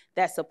need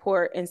that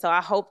support. And so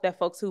I hope that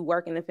folks who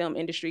work in the film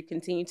industry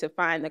continue to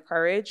find the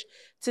courage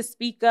to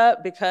speak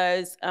up,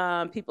 because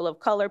people of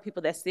color,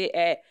 people that sit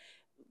at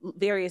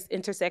various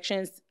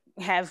intersections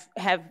have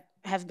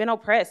been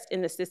oppressed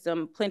in the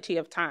system plenty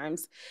of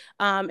times.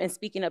 And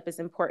speaking up is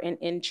important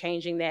in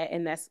changing that.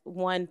 And that's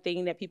one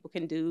thing that people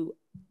can do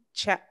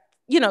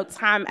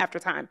time after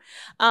time.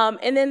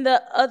 And then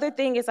the other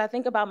thing is I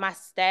think about my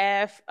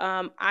staff.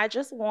 I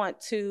just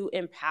want to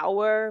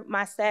empower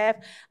my staff.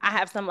 I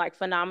have some like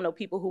phenomenal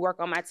people who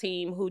work on my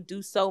team who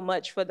do so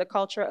much for the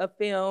culture of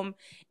film,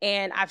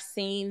 and I've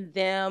seen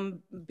them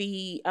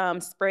be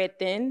spread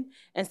thin.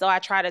 And so I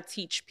try to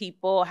teach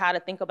people how to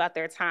think about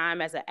their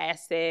time as an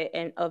asset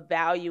and of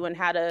value, and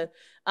how to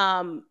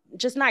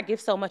just not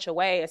give so much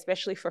away,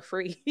 especially for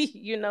free.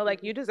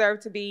 Like you deserve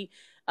to be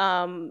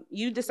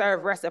you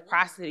deserve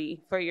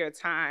reciprocity for your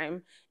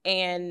time,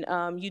 and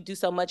you do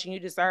so much, and you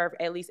deserve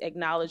at least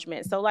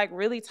acknowledgement. So like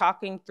really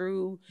talking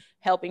through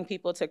helping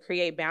people to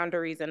create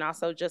boundaries, and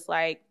also just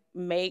like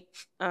make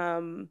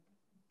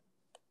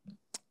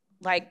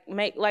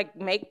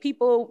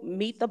people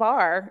meet the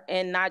bar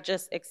and not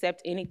just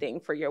accept anything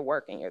for your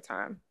work and your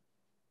time.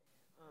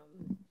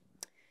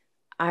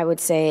 I would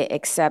say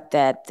accept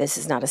that this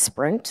is not a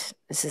sprint.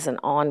 This is an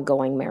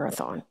ongoing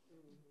marathon.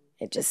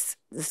 It's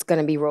going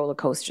to be roller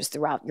coasters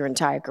throughout your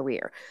entire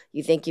career.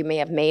 You think you may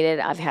have made it.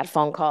 I've had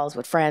phone calls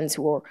with friends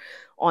who are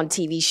on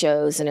TV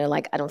shows, and they're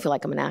like, I don't feel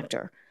like I'm an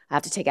actor. I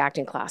have to take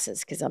acting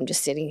classes because I'm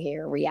just sitting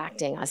here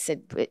reacting.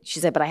 She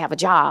said, but I have a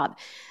job.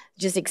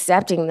 Just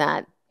accepting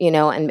that,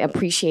 and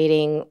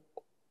appreciating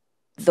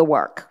the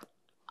work.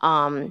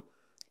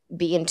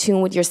 Be in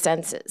tune with your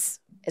senses,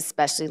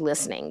 especially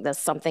listening. That's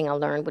something I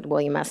learned with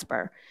William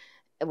Esper.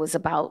 It was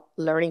about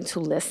learning to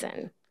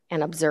listen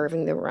and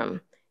observing the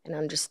room and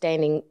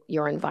understanding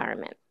your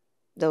environment.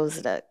 Those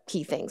are the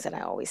key things that I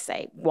always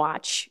say.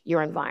 Watch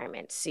your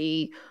environment.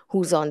 See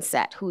who's on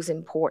set, who's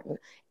important,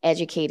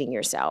 educating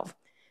yourself.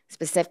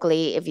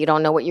 Specifically, if you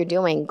don't know what you're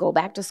doing, go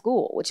back to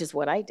school, which is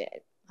what I did.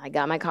 I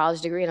got my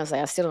college degree, and I was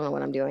like, I still don't know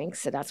what I'm doing.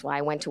 So that's why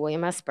I went to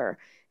William Esper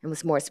and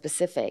was more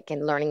specific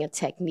and learning a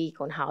technique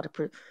on how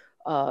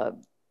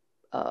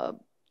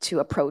to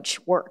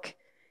approach work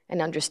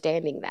and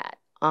understanding that.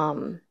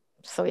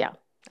 So yeah,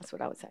 that's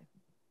what I would say.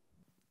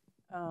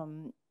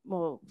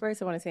 well,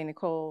 first I want to say,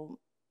 Nicole,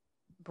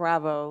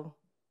 bravo,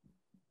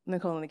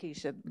 Nicole and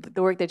Lakesha,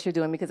 the work that you're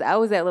doing, because I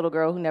was that little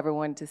girl who never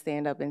wanted to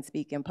stand up and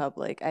speak in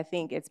public. I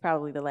think it's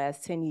probably the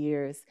last 10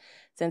 years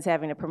since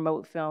having to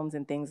promote films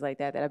and things like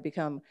that I've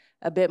become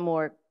a bit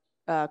more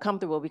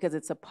comfortable, because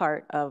it's a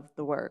part of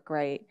the work,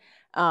 right?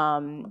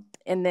 And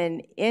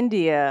then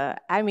India,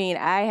 I mean,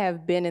 I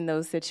have been in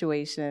those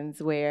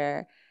situations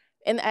where,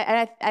 and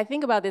I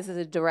think about this as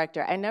a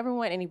director, I never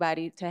want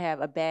anybody to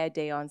have a bad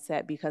day on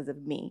set because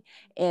of me.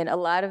 And a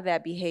lot of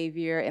that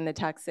behavior and the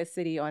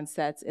toxicity on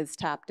sets is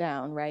top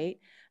down, right?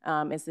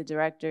 It's the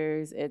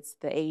directors, it's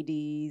the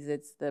ADs,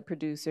 it's the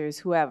producers,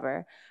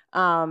 whoever.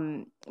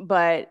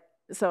 But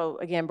so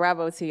again,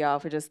 bravo to y'all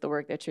for just the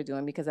work that you're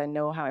doing, because I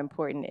know how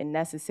important and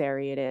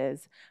necessary it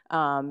is.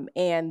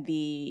 And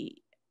the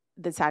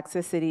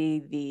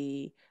toxicity,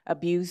 the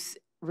abuse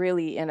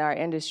really in our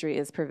industry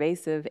is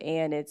pervasive,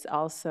 and it's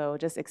also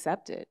just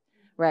accepted,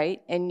 right?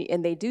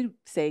 And they do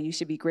say you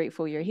should be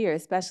grateful you're here,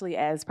 especially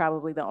as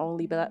probably the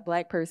only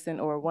Black person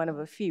or one of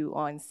a few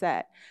on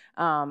set.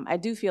 I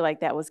do feel like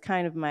that was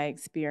kind of my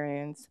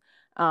experience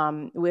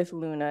with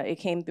Luna. It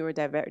came through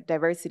a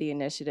diversity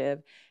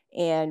initiative,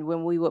 and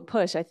when we would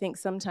push, I think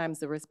sometimes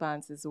the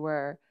responses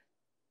were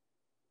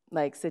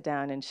like, sit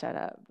down and shut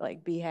up,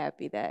 like, be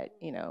happy that,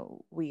 you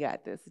know, we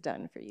got this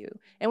done for you.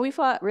 And we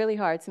fought really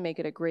hard to make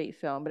it a great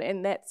film. But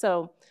in that,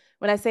 so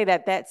when I say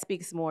that, that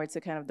speaks more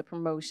to kind of the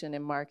promotion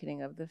and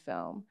marketing of the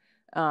film,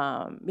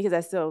 because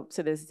I still,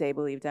 to this day,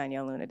 believe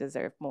Danielle Luna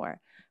deserved more.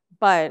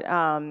 But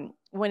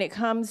when it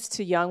comes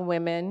to young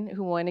women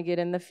who want to get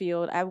in the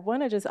field, I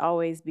want to just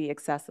always be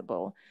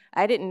accessible.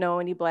 I didn't know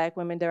any Black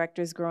women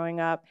directors growing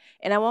up,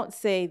 and I won't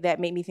say that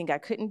made me think I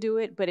couldn't do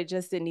it, but it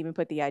just didn't even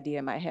put the idea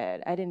in my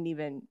head. I didn't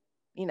even,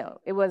 you know,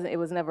 it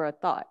was never a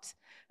thought.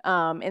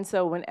 And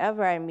so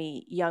whenever I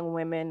meet young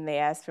women, they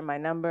ask for my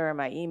number or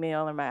my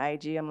email or my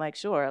IG, I'm like,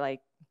 sure, like,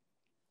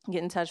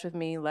 get in touch with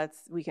me.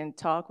 We can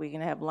talk, we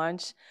can have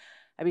lunch.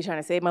 I be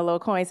trying to save my little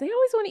coins. They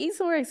always want to eat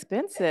somewhere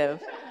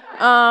expensive.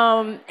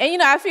 And you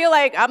know, I feel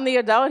like I'm the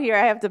adult here.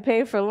 I have to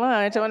pay for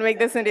lunch. I want to make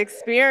this an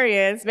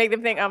experience. Make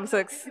them think I'm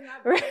so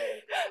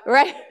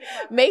right.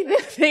 Make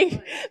them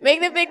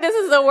think this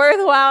is a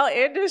worthwhile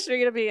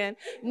industry to be in.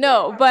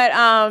 No, but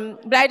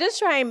I just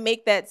try and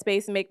make that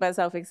space and make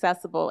myself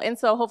accessible. And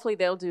so hopefully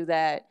they'll do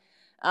that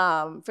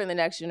for the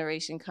next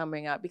generation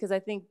coming up, because I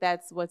think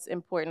that's what's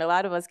important. A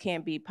lot of us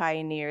can't be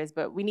pioneers,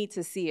 but we need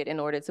to see it in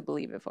order to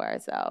believe it for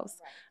ourselves.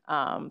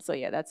 So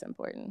yeah, that's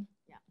important.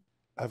 Yeah.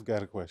 I've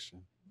got a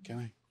question. Can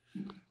I?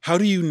 How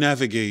do you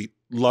navigate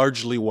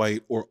largely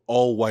white or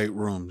all white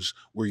rooms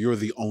where you're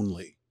the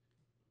only?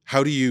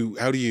 How do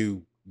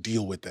you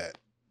deal with that?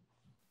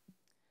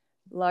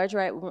 Large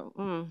white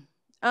room.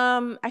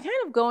 I kind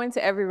of go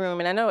into every room,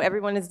 and I know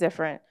everyone is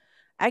different.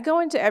 I go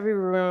into every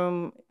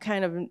room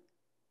kind of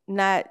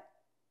not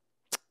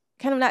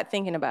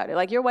thinking about it.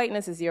 Like, your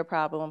whiteness is your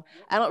problem.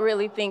 I don't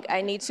really think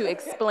I need to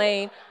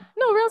explain.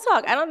 No, real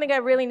talk. I don't think I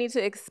really need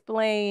to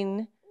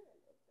explain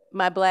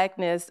my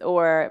Blackness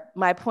or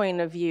my point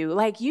of view.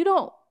 Like, you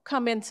don't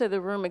come into the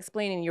room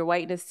explaining your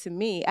whiteness to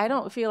me. I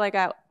don't feel like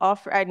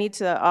I need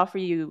to offer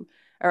you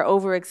or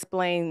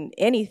over-explain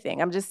anything.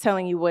 I'm just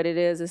telling you what it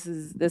is. This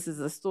is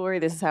a story.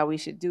 This is how we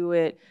should do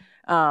it.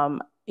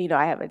 You know,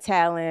 I have a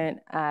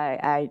talent.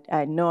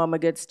 I know I'm a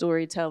good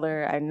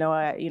storyteller. I know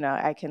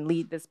I can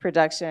lead this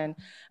production.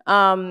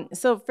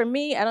 So for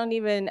me,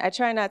 I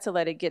try not to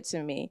let it get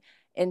to me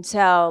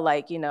until,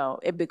 like, you know,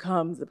 it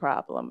becomes a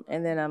problem.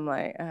 And then I'm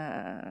like,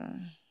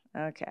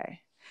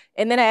 okay.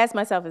 And then I ask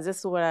myself, is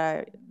this what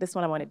I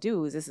want to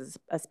do? Is this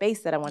a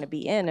space that I want to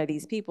be in? Are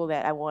these people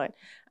that I want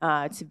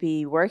to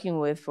be working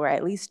with for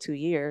at least 2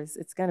 years?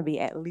 It's going to be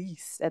at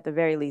the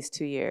very least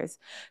 2 years.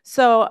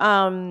 So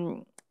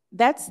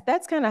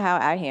that's kind of how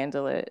I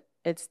handle it.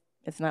 It's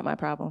not my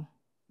problem.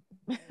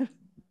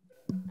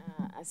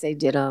 I say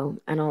ditto.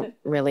 I don't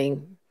really,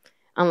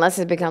 unless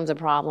it becomes a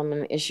problem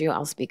and an issue,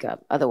 I'll speak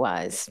up.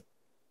 Otherwise,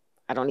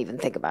 I don't even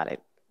think about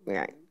it.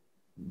 Right.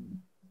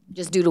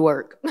 Just do the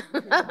work.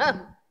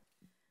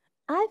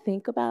 I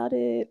think about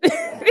it.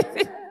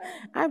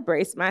 I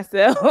brace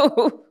myself.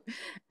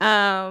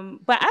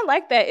 But I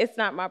like that it's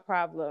not my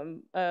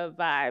problem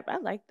vibe. I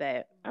like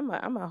that. I'm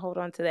gonna hold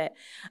on to that.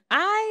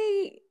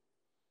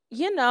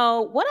 You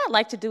know, what I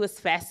like to do is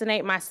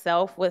fascinate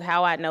myself with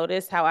how I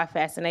notice how I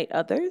fascinate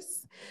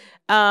others.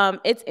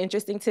 It's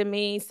interesting to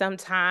me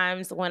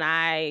sometimes when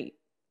I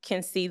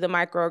can see the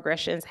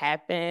microaggressions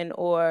happen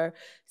or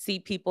see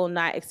people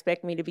not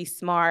expect me to be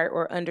smart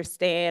or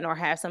understand or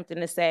have something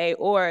to say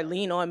or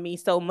lean on me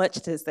so much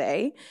to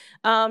say.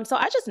 So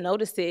I just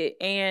notice it,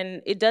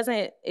 and it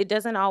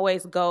doesn't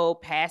always go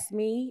past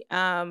me.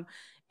 And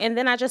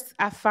then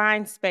I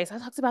find space. I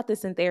talked about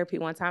this in therapy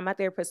one time. My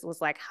therapist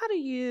was like, how do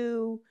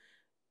you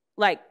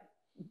like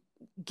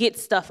get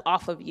stuff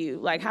off of you?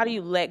 Like, how do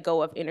you let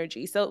go of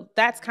energy? So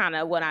that's kind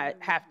of what I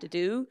have to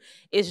do,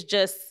 is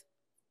just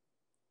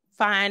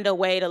find a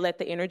way to let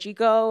the energy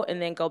go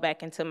and then go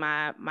back into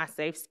my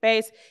safe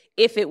space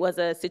if it was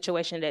a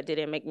situation that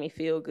didn't make me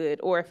feel good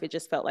or if it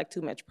just felt like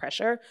too much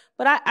pressure.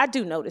 But I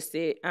do notice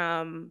it.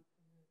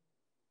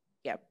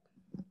 Yeah.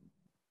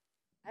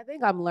 I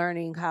think I'm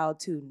learning how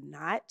to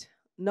not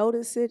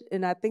notice it.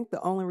 And I think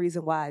the only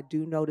reason why I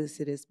do notice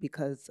it is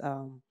because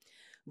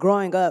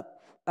growing up,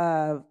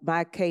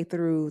 my K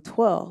through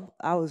 12,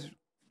 I was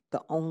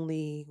the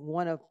only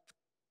one of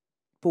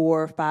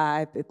 4 or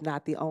 5, if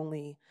not the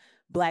only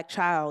Black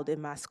child in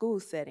my school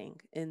setting.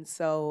 And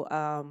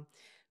so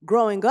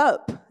growing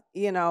up,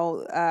 you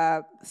know,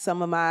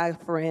 some of my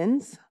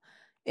friends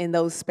in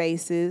those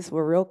spaces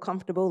were real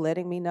comfortable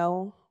letting me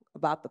know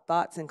about the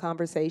thoughts and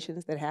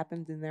conversations that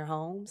happened in their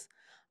homes.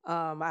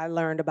 I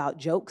learned about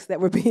jokes that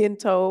were being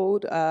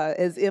told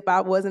as if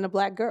I wasn't a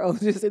Black girl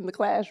just in the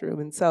classroom.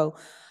 And so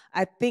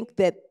I think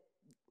that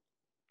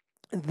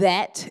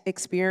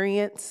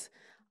experience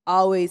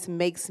always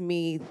makes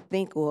me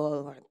think,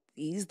 well, are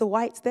these the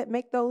whites that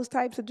make those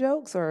types of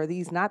jokes, or are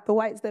these not the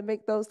whites that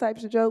make those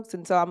types of jokes?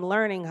 And so I'm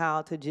learning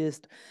how to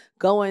just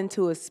go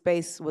into a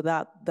space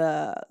without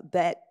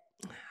that,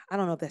 I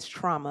don't know if that's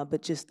trauma,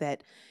 but just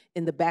that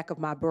in the back of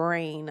my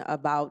brain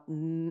about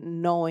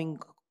knowing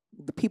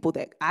the people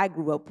that I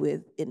grew up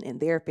with in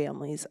their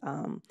families,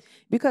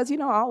 because, you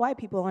know, all white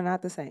people are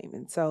not the same.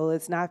 And so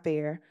it's not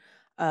fair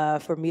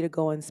for me to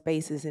go in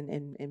spaces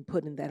and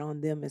putting that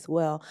on them as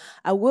well.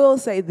 I will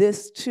say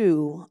this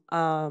too,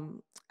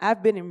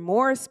 I've been in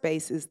more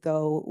spaces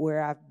though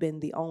where I've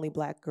been the only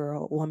Black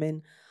girl,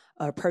 woman,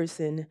 or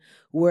person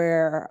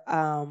where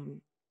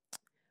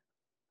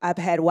I've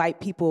had white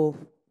people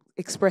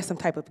express some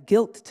type of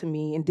guilt to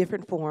me in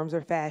different forms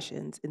or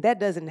fashions, and that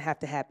doesn't have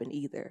to happen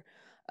either.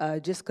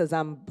 Just because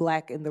I'm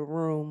Black in the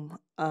room,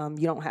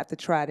 you don't have to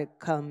try to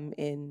come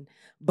and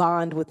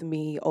bond with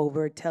me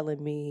over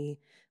telling me,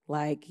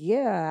 like,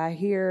 yeah, I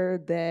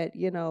hear that,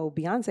 you know,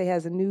 Beyonce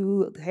has a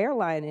new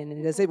hairline in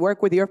it. Does it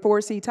work with your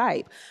 4C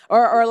type?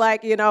 Or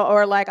like, you know,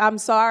 or like, I'm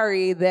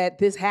sorry that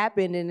this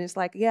happened. And it's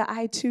like, yeah,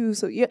 I too.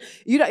 So, yeah,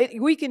 you know,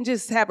 we can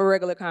just have a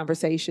regular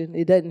conversation.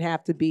 It doesn't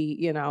have to be,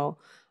 you know,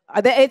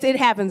 it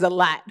happens a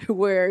lot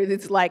where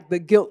it's like the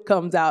guilt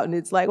comes out and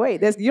it's like,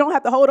 wait, you don't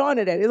have to hold on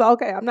to that. It's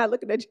okay. I'm not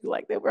looking at you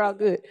like that. We're all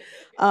good.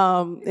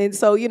 And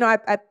so, you know,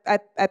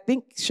 I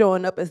think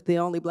showing up as the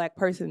only Black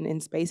person in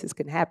spaces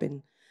can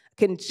happen,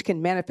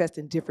 can manifest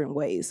in different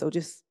ways. So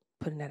just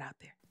putting that out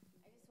there.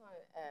 I just want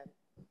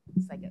to,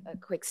 it's like a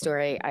quick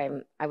story.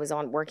 I was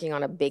working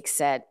on a big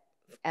set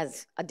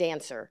as a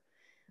dancer.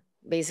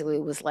 Basically,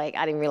 it was like,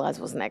 I didn't realize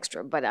it was an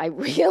extra, but I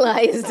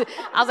realized,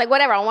 I was like,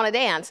 whatever, I want to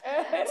dance.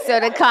 So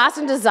the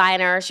costume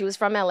designer, she was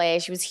from LA,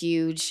 she was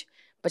huge,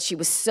 but she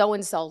was so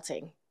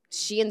insulting.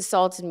 She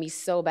insulted me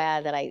so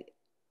bad that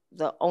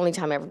the only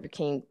time I ever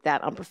became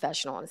that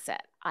unprofessional on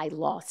set, I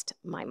lost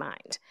my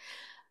mind.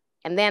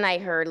 And then I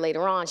heard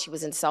later on she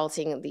was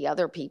insulting the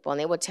other people, and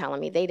they were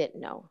telling me they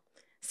didn't know.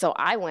 So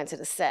I went to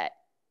the set.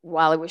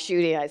 While I was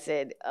shooting, I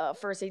said,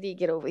 first AD,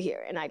 get over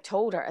here. And I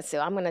told her, I said,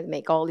 I'm going to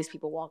make all these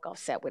people walk off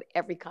set with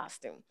every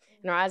costume.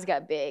 And her eyes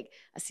got big.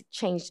 I said,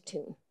 change the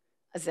tune.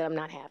 I said, I'm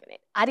not having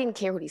it. I didn't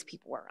care who these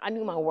people were. I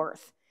knew my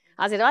worth.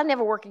 I said, if I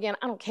never work again,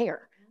 I don't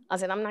care. I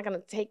said, I'm not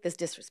going to take this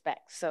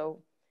disrespect. So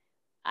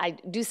I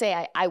do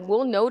say I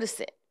will notice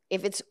it.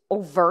 If it's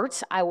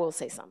overt, I will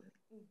say something.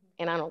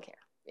 And I don't care,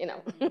 you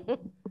know.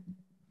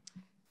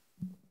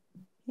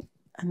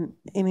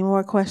 Any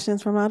more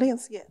questions from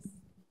audience? Yes.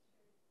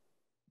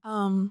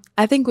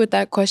 I think with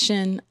that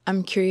question,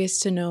 I'm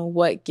curious to know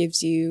what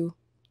gives you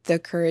the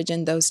courage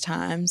in those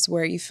times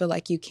where you feel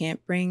like you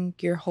can't bring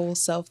your whole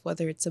self,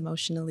 whether it's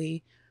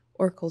emotionally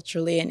or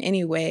culturally in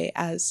any way,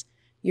 as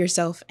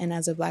yourself and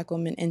as a Black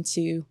woman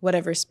into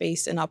whatever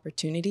space and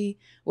opportunity.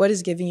 What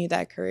is giving you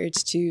that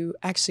courage to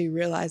actually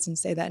realize and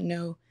say that,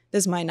 no,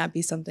 this might not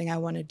be something I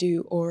want to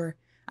do, or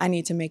I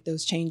need to make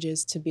those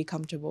changes to be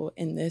comfortable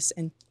in this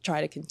and try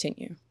to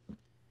continue?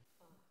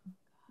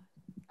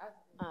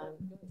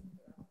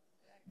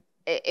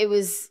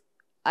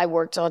 I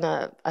worked on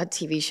a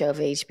TV show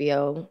for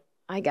HBO.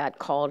 I got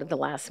called at the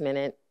last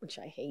minute, which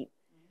I hate.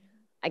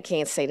 I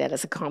can't say that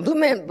as a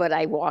compliment, but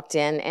I walked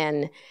in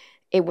and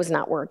it was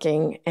not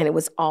working and it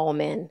was all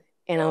men.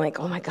 And I'm like,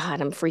 oh my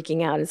God, I'm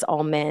freaking out. It's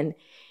all men.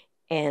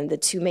 And the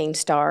 2 main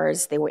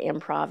stars, they were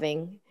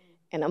improvising.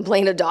 And I'm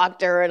playing a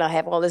doctor and I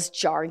have all this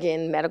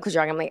jargon, medical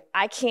jargon. I'm like,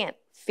 I can't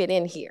fit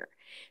in here.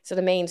 So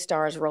the main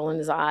star is rolling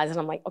his eyes and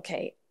I'm like,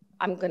 okay,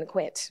 I'm gonna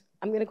quit.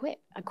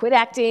 I quit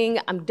acting,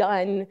 I'm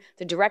done.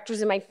 The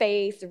director's in my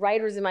face, the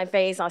writer's in my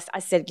face. I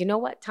said, you know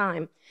what,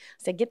 time. I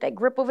said, get that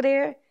grip over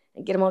there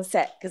and get him on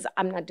set, because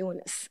I'm not doing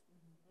this.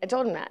 I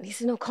told him that. And he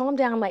said, no, calm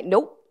down. I'm like,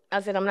 nope. I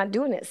said, I'm not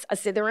doing this. I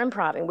said, they're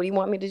improvising. What do you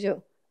want me to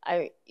do?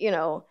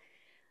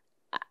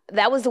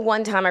 That was the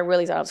one time I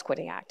really thought I was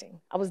quitting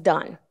acting. I was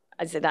done.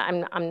 I said,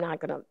 I'm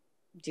not gonna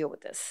deal with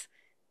this.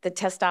 The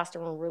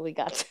testosterone really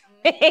got to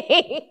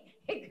me.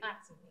 It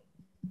got to me.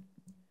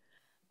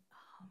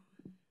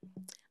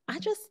 I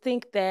just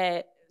think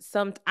that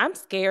I'm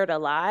scared a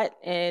lot.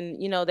 And,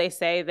 they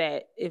say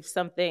that if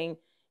something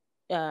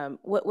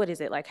what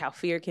is it, like how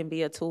fear can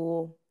be a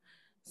tool.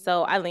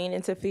 So I lean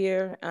into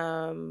fear.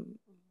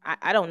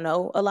 I don't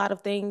know a lot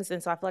of things,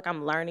 and so I feel like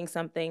I'm learning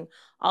something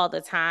all the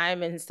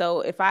time. And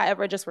so if I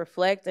ever just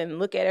reflect and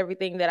look at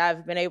everything that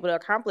I've been able to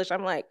accomplish,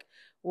 I'm like,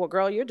 well,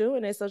 girl, you're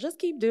doing it, so just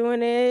keep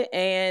doing it.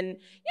 And you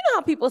know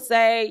how people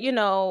say,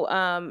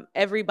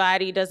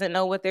 everybody doesn't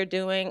know what they're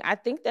doing. I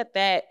think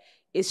that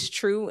is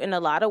true in a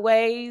lot of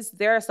ways.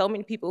 There are so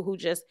many people who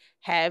just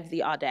have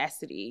the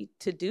audacity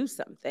to do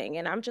something.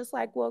 And I'm just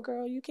like, well,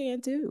 girl, you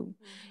can too.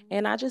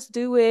 And I just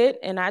do it,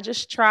 and I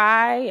just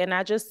try, and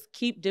I just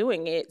keep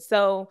doing it.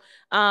 So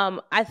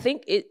I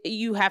think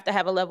you have to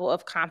have a level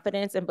of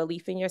confidence and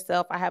belief in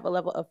yourself. I have a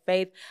level of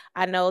faith.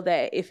 I know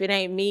that if it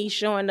ain't me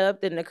showing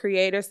up, then the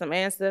creator, some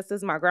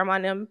ancestors, my grandma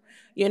and them,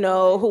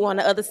 who on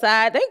the other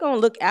side, they gonna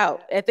look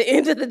out at the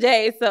end of the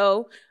day.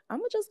 So I'm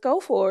gonna just go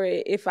for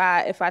it if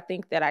I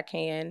think that I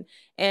can.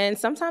 And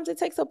sometimes it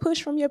takes a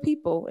push from your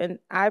people, and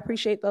I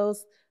appreciate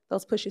those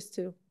pushes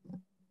too.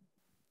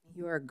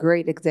 You are a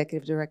great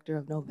executive director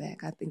of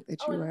NOCGS. I think that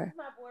you are. This is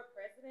my board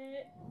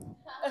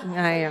president.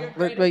 I am,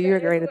 but you're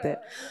great at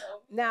that.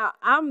 Now,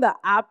 I'm the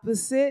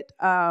opposite.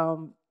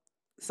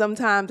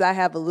 Sometimes I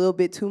have a little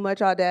bit too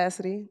much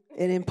audacity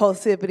and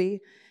impulsivity,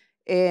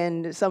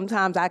 and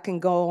sometimes I can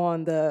go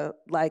on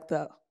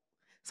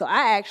so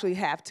I actually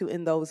have to,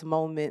 in those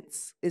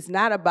moments, it's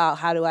not about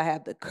how do I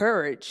have the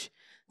courage.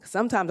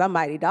 Sometimes I'm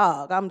mighty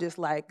dog. I'm just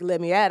like, let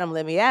me at him,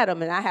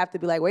 and I have to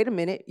be like, wait a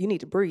minute, you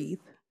need to breathe.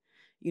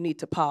 You need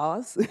to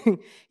pause.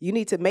 You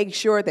need to make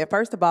sure that,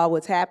 first of all,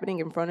 what's happening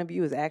in front of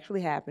you is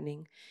actually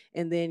happening.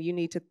 And then you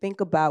need to think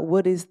about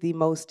what is the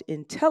most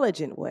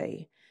intelligent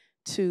way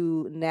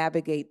to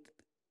navigate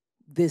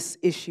this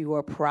issue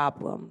or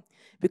problem.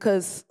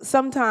 Because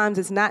sometimes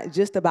it's not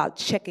just about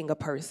checking a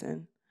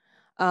person.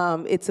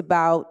 It's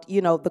about,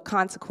 the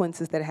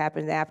consequences that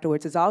happen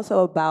afterwards. It's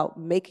also about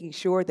making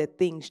sure that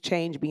things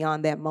change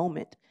beyond that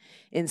moment.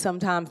 And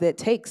sometimes that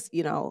takes,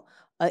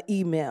 an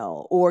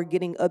email or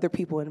getting other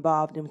people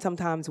involved. And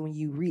sometimes when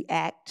you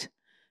react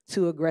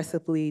too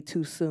aggressively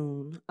too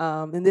soon,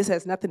 and this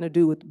has nothing to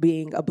do with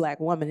being a Black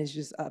woman, it's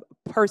just a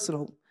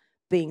personal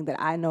thing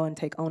that I know and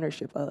take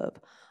ownership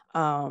of.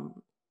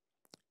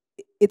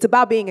 It's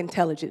about being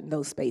intelligent in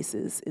those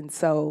spaces. And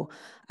so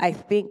I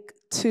think,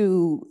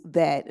 too,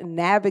 that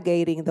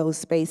navigating those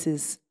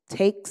spaces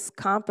takes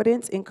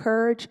confidence and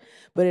courage,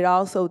 but it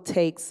also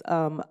takes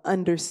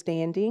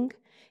understanding.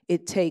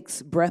 It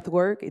takes breath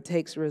work. It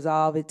takes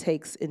resolve. It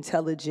takes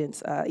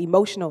intelligence,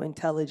 emotional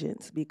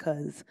intelligence,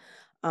 because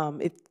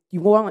if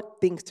you want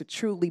things to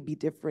truly be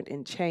different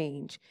and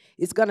change,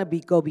 it's gonna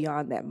go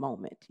beyond that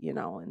moment,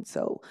 And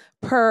so,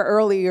 per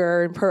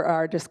earlier and per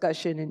our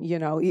discussion, and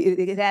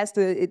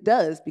it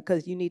does,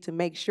 because you need to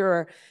make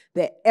sure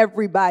that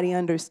everybody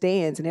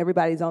understands and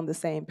everybody's on the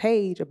same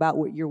page about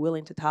what you're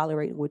willing to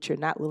tolerate and what you're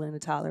not willing to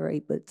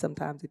tolerate. But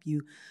sometimes, if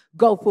you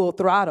go full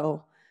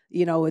throttle,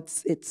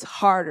 it's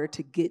harder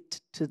to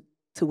get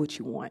to what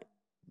you want.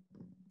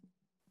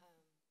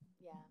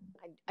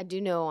 I do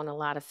know on a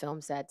lot of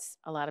film sets,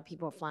 a lot of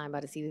people are flying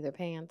by the seat of their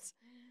pants.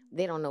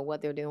 They don't know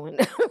what they're doing.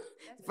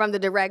 From the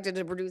director to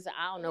the producer,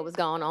 I don't know what's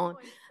going on.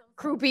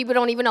 Crew people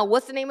don't even know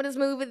what's the name of this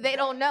movie. They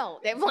don't know.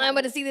 They're flying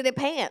by the seat of their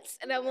pants.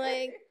 And I'm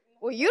like,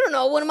 well, you don't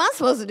know. What am I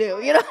supposed to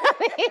do? You know what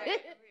I mean?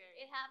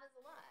 It happens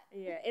a lot.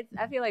 Yeah,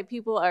 I feel like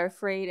people are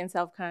afraid and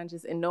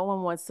self-conscious, and no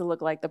one wants to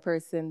look like the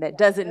person that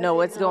doesn't know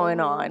what's going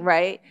on,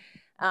 right?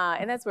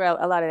 And that's where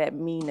a lot of that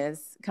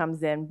meanness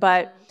comes in.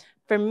 But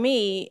for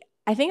me,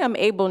 I think I'm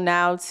able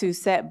now to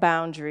set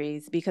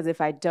boundaries, because if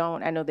I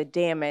don't, I know the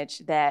damage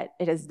that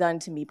it has done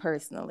to me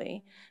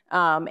personally.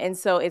 And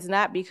so it's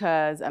not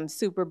because I'm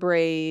super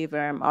brave or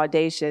I'm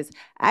audacious.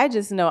 I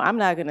just know I'm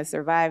not gonna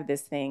survive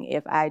this thing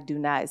if I do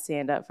not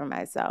stand up for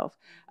myself.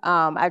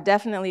 I've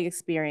definitely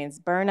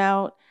experienced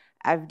burnout.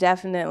 I've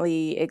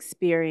definitely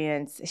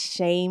experienced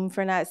shame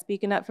for not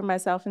speaking up for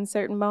myself in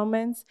certain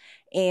moments,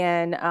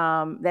 and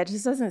that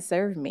just doesn't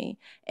serve me.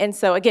 And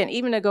so again,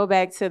 even to go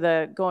back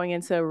to going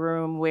into a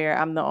room where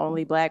I'm the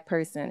only Black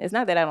person, it's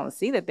not that I don't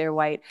see that they're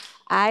white,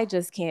 I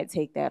just can't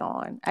take that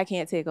on. I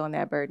can't take on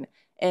that burden.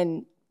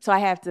 And so I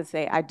have to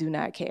say, I do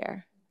not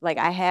care. Like,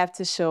 I have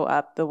to show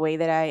up the way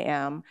that I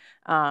am,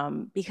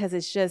 because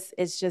it's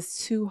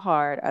just too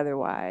hard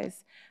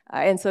otherwise.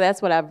 And so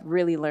that's what I've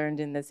really learned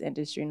in this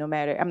industry. No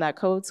matter, I'm not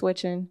code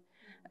switching.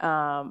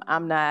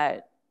 I'm not,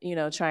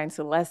 trying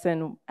to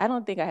lessen. I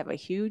don't think I have a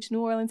huge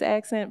New Orleans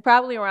accent.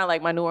 Probably around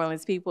like my New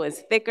Orleans people is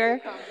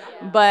thicker,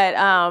 but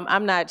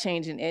I'm not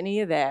changing any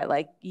of that.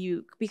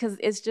 Because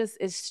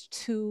it's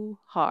too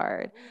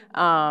hard.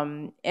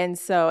 And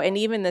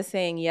even the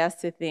saying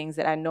yes to things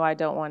that I know I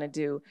don't want to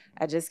do,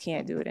 I just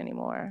can't do it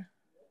anymore.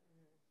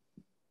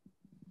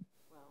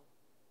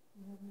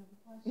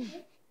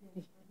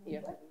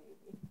 Yeah.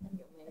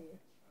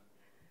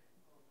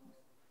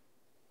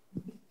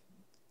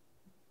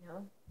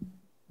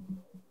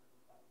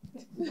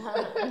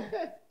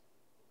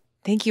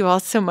 Thank you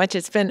all so much.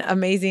 It's been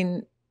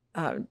amazing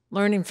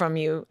learning from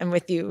you and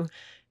with you.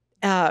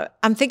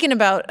 I'm thinking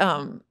about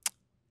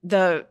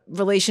the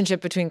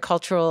relationship between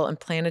cultural and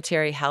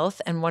planetary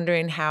health, and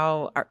wondering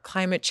how our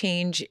climate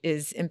change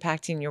is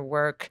impacting your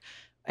work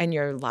and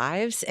your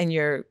lives and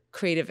your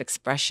creative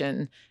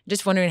expression.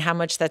 Just wondering how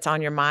much that's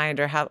on your mind,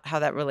 or how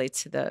that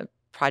relates to the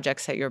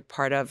projects that you're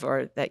part of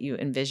or that you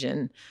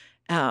envision.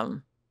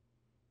 And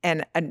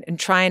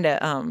trying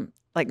to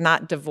like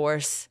not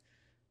divorce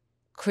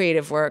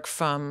creative work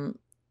from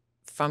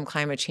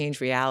climate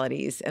change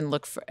realities, and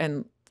look for,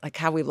 and like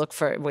how we look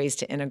for ways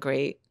to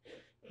integrate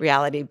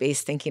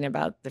reality-based thinking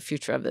about the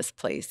future of this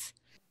place.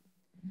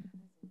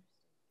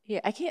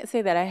 Yeah, I can't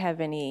say that I have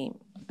any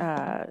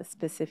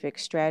specific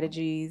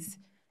strategies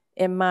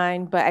in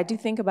mind, but I do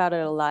think about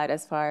it a lot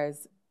as far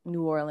as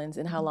New Orleans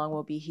and how long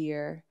we'll be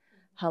here,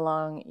 how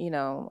long, you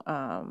know,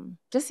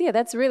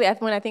 that's really,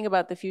 when I think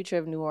about the future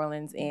of New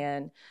Orleans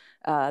and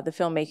the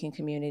filmmaking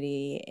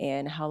community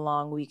and how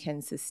long we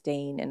can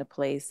sustain in a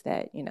place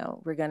that, you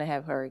know, we're gonna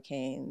have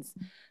hurricanes,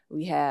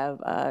 we have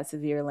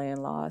severe land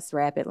loss,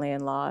 rapid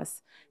land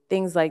loss,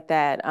 things like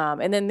that.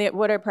 And then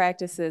what are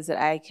practices that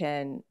I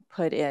can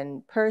put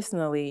in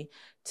personally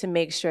to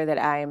make sure that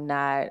I am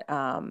not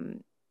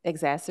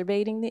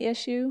exacerbating the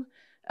issue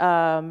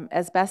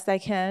as best I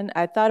can.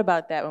 I thought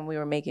about that when we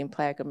were making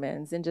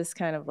Plaquemines, and just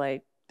kind of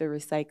like the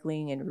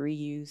recycling and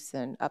reuse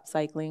and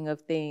upcycling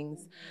of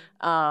things.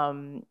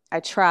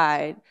 I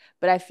tried,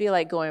 but I feel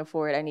like going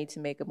forward, I need to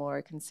make a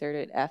more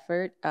concerted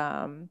effort.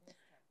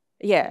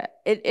 Yeah,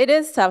 it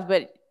is tough,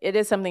 but it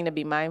is something to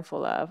be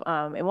mindful of.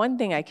 And one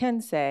thing I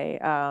can say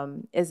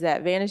is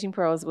that Vanishing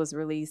Pearls was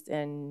released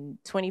in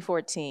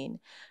 2014.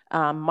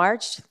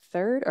 March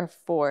 3rd or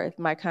 4th,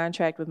 my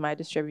contract with my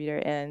distributor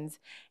ends.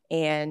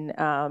 And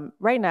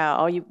right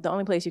now, the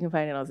only place you can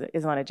find it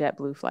is on a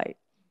JetBlue flight.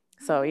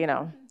 So, you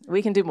know,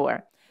 we can do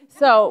more.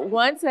 So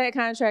once that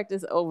contract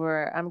is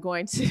over, I'm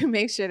going to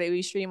make sure that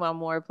we stream on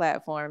more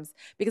platforms,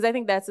 because I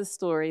think that's a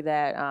story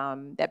that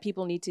that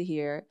people need to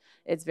hear.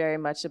 It's very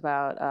much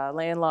about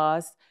land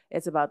loss.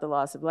 It's about the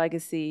loss of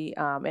legacy.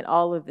 And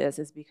all of this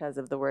is because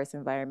of the worst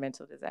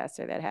environmental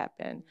disaster that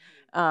happened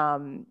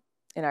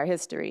in our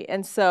history.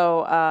 And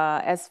so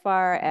as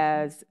far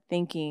as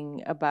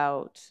thinking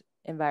about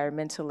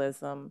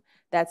environmentalism,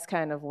 that's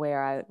kind of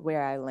where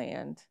I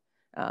land.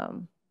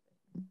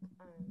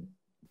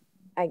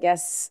 I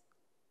guess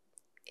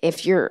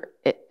if you're,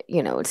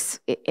 you know, it's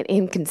an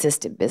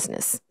inconsistent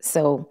business.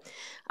 So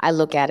I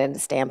look at it in a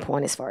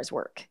standpoint as far as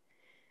work.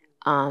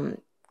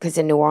 Because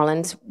in New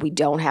Orleans, we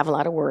don't have a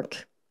lot of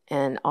work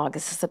in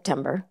August and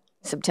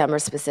September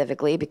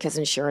specifically, because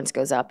insurance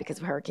goes up because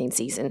of hurricane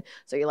season.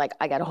 So you're like,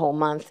 I got a whole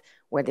month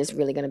where there's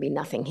really going to be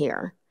nothing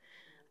here.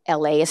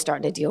 LA is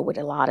starting to deal with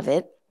a lot of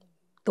it.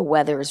 The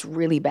weather is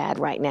really bad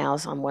right now.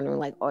 So I'm wondering,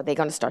 like, are they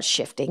going to start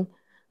shifting?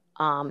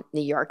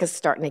 New York is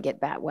starting to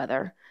get bad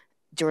weather.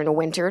 During the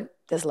winter,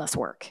 there's less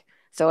work.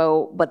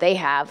 So, but they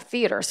have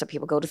theater, so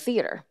people go to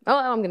theater. Oh,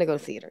 I'm going to go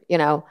to theater, you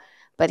know.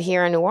 But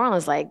here in New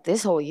Orleans, like,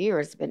 this whole year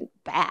has been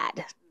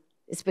bad.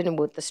 It's been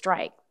with the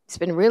strike. It's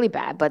been really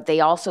bad, but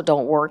they also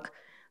don't work.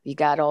 You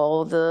got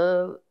all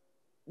the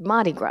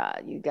Mardi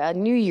Gras, you got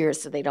New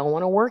Year's, so they don't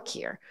want to work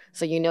here.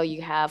 So, you know,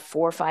 you have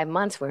 4 or 5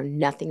 months where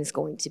nothing's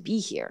going to be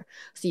here.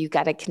 So you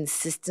got to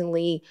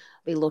consistently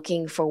be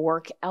looking for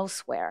work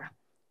elsewhere,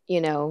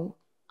 you know.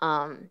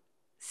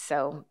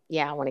 So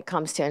yeah, when it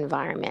comes to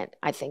environment,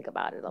 I think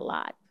about it a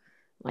lot.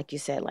 Like you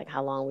said, like,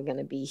 how long are we going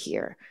to be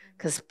here?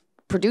 Because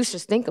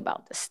producers think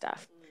about this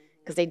stuff,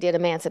 because they did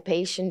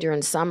Emancipation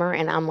during summer,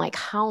 and I'm like,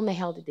 how in the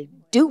hell did they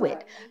do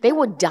it? They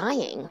were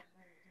dying.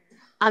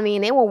 I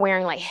mean, they were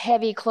wearing like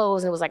heavy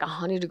clothes, and it was like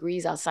 100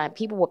 degrees outside.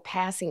 People were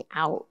passing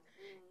out.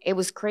 It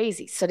was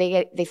crazy. So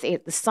they say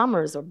the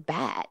summers are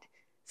bad.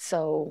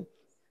 So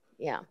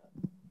yeah.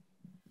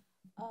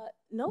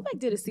 NOCGS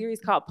did a series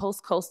called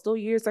Post-Coastal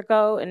years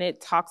ago, and it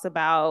talks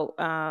about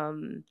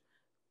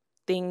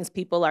things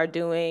people are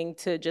doing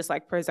to just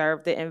like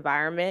preserve the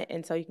environment.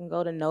 And so you can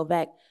go to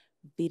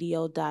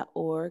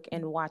novacvideo.org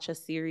and watch a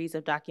series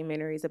of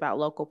documentaries about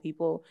local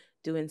people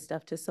doing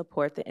stuff to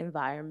support the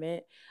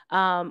environment.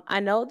 I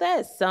know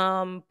that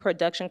some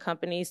production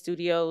companies,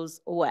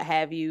 studios, what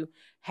have you,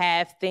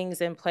 have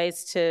things in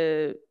place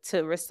to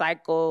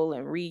recycle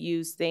and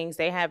reuse things.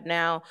 They have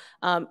now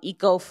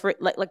eco-free,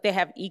 like they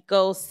have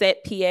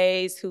eco-set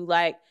PAs who,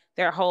 like,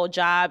 their whole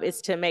job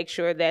is to make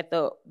sure that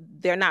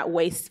they're not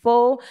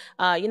wasteful.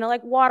 You know,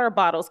 like water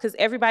bottles, because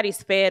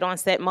everybody's fed on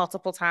set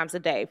multiple times a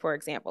day, for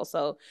example.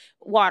 So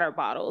water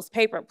bottles,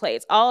 paper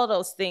plates, all of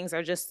those things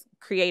are just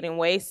creating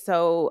waste.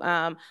 So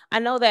I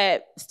know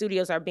that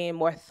studios are being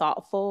more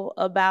thoughtful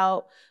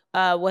about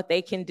what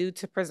they can do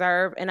to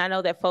preserve. And I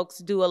know that folks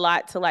do a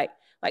lot to like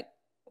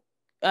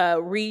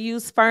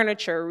reuse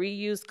furniture,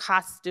 reuse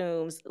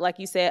costumes, like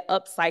you said,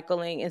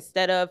 upcycling,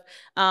 instead of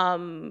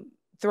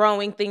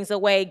throwing things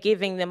away,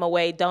 giving them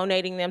away,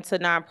 donating them to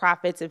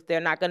nonprofits if they're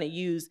not going to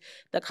use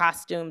the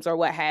costumes or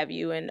what have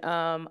you. And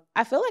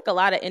I feel like a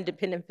lot of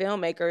independent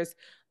filmmakers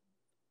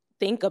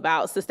think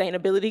about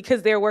sustainability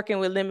because they're working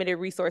with limited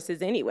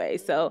resources anyway.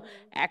 So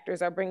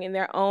actors are bringing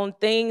their own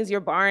things.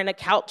 You're borrowing a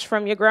couch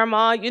from your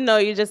grandma. You know,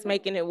 you're just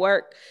making it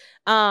work.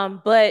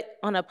 But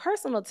on a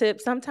personal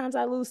tip, sometimes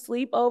I lose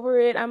sleep over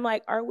it. I'm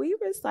like, are we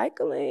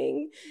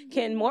recycling?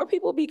 Can more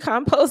people be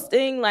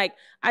composting? Like,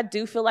 I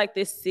do feel like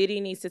this city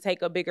needs to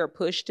take a bigger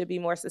push to be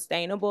more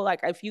sustainable.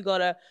 Like, if you go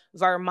to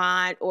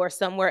Vermont or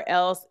somewhere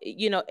else,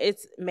 you know,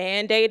 it's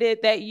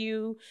mandated that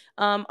you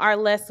are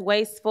less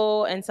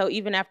wasteful. And so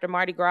even after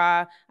Mardi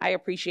Gras, I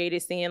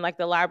appreciated seeing like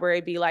the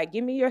library be like,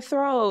 give me your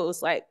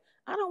throws. Like,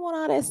 I don't want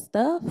all that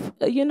stuff,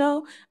 you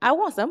know. I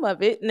want some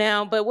of it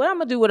now, but what I'm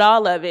gonna do with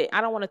all of it, I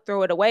don't want to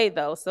throw it away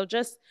though. So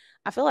just,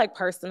 I feel like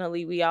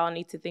personally, we all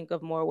need to think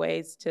of more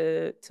ways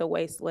to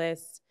waste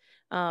less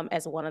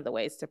as one of the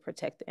ways to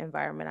protect the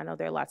environment. I know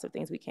there are lots of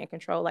things we can't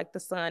control, like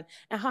the sun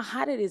and how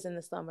hot it is in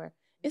the summer.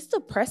 It's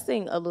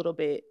depressing a little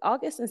bit.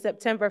 August and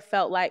September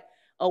felt like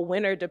a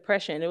winter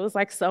depression. It was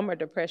like summer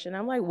depression.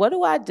 I'm like, what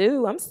do I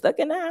do? I'm stuck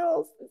in the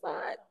house. It's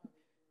hot.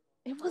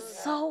 It was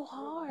so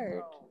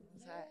hard.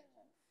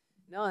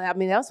 No, I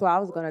mean, that's why I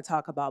was going to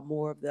talk about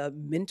more of the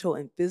mental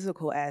and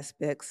physical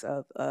aspects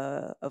of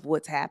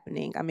what's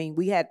happening. I mean,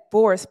 we had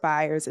forest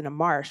fires in a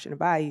marsh in a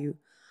bayou.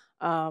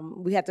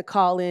 We had to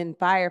call in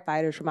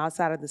firefighters from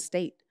outside of the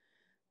state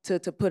to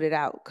put it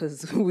out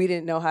because we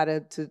didn't know how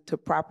to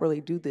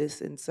properly do this.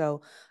 And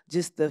so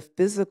just the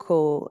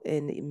physical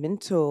and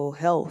mental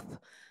health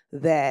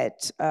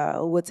that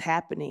what's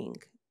happening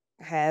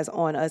has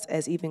on us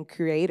as even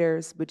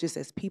creators, but just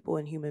as people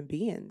and human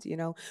beings, you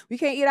know. We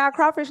can't eat our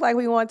crawfish like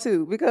we want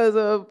to because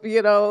of,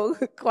 you know,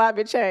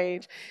 climate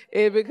change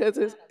and because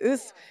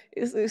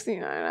it's you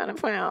know, not a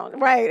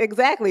pound. Right,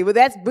 exactly. But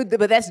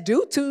that's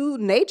due to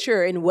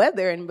nature and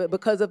weather and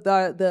because of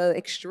the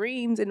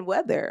extremes in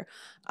weather.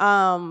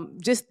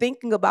 Just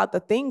thinking about the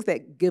things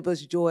that give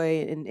us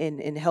joy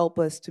and help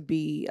us to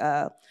be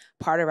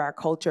part of our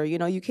culture. You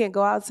know, you can't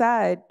go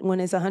outside when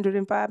it's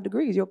 105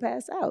 degrees, you'll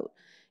pass out.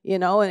 You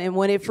know, and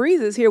when it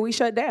freezes here, we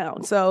shut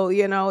down. So,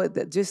 you know,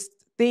 just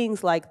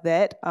things like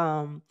that.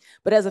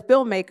 But as a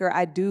filmmaker,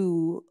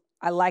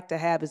 I like to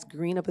have as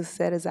green of a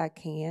set as I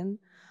can.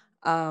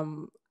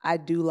 I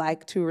do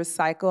like to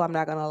recycle. I'm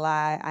not gonna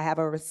lie. I have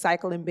a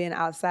recycling bin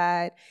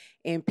outside,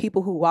 and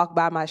people who walk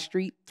by my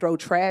street throw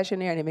trash in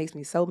there, and it makes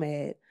me so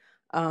mad.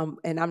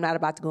 And I'm not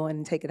about to go in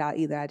and take it out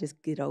either. I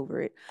just get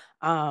over it.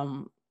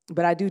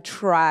 But I do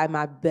try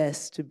my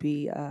best to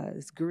be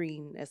as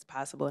green as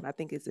possible, and I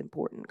think it's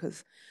important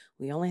because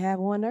we only have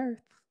one Earth,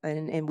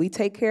 and we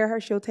take care of her,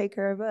 she'll take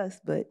care of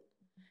us. But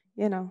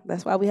you know,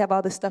 that's why we have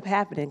all this stuff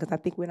happening because I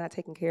think we're not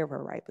taking care of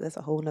her right. But that's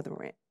a whole nother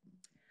rant.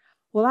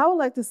 Well, I would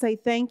like to say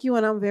thank you,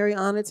 and I'm very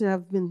honored to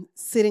have been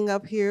sitting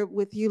up here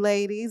with you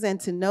ladies and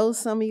to know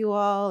some of you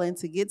all and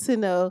to get to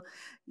know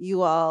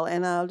you all.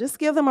 And I'll just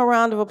give them a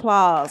round of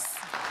applause.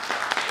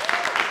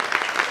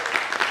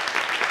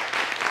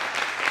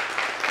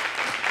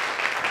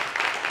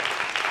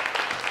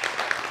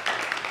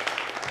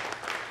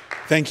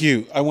 Thank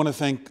you. I want to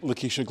thank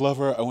Lakesha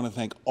Glover. I want to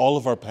thank all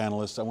of our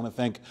panelists. I want to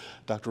thank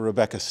Dr.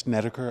 Rebecca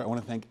Snedeker. I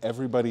want to thank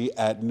everybody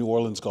at New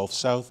Orleans Gulf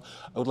South.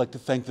 I would like to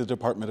thank the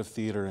Department of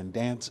Theater and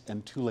Dance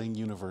and Tulane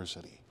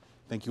University.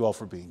 Thank you all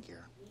for being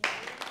here.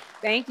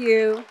 Thank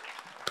you.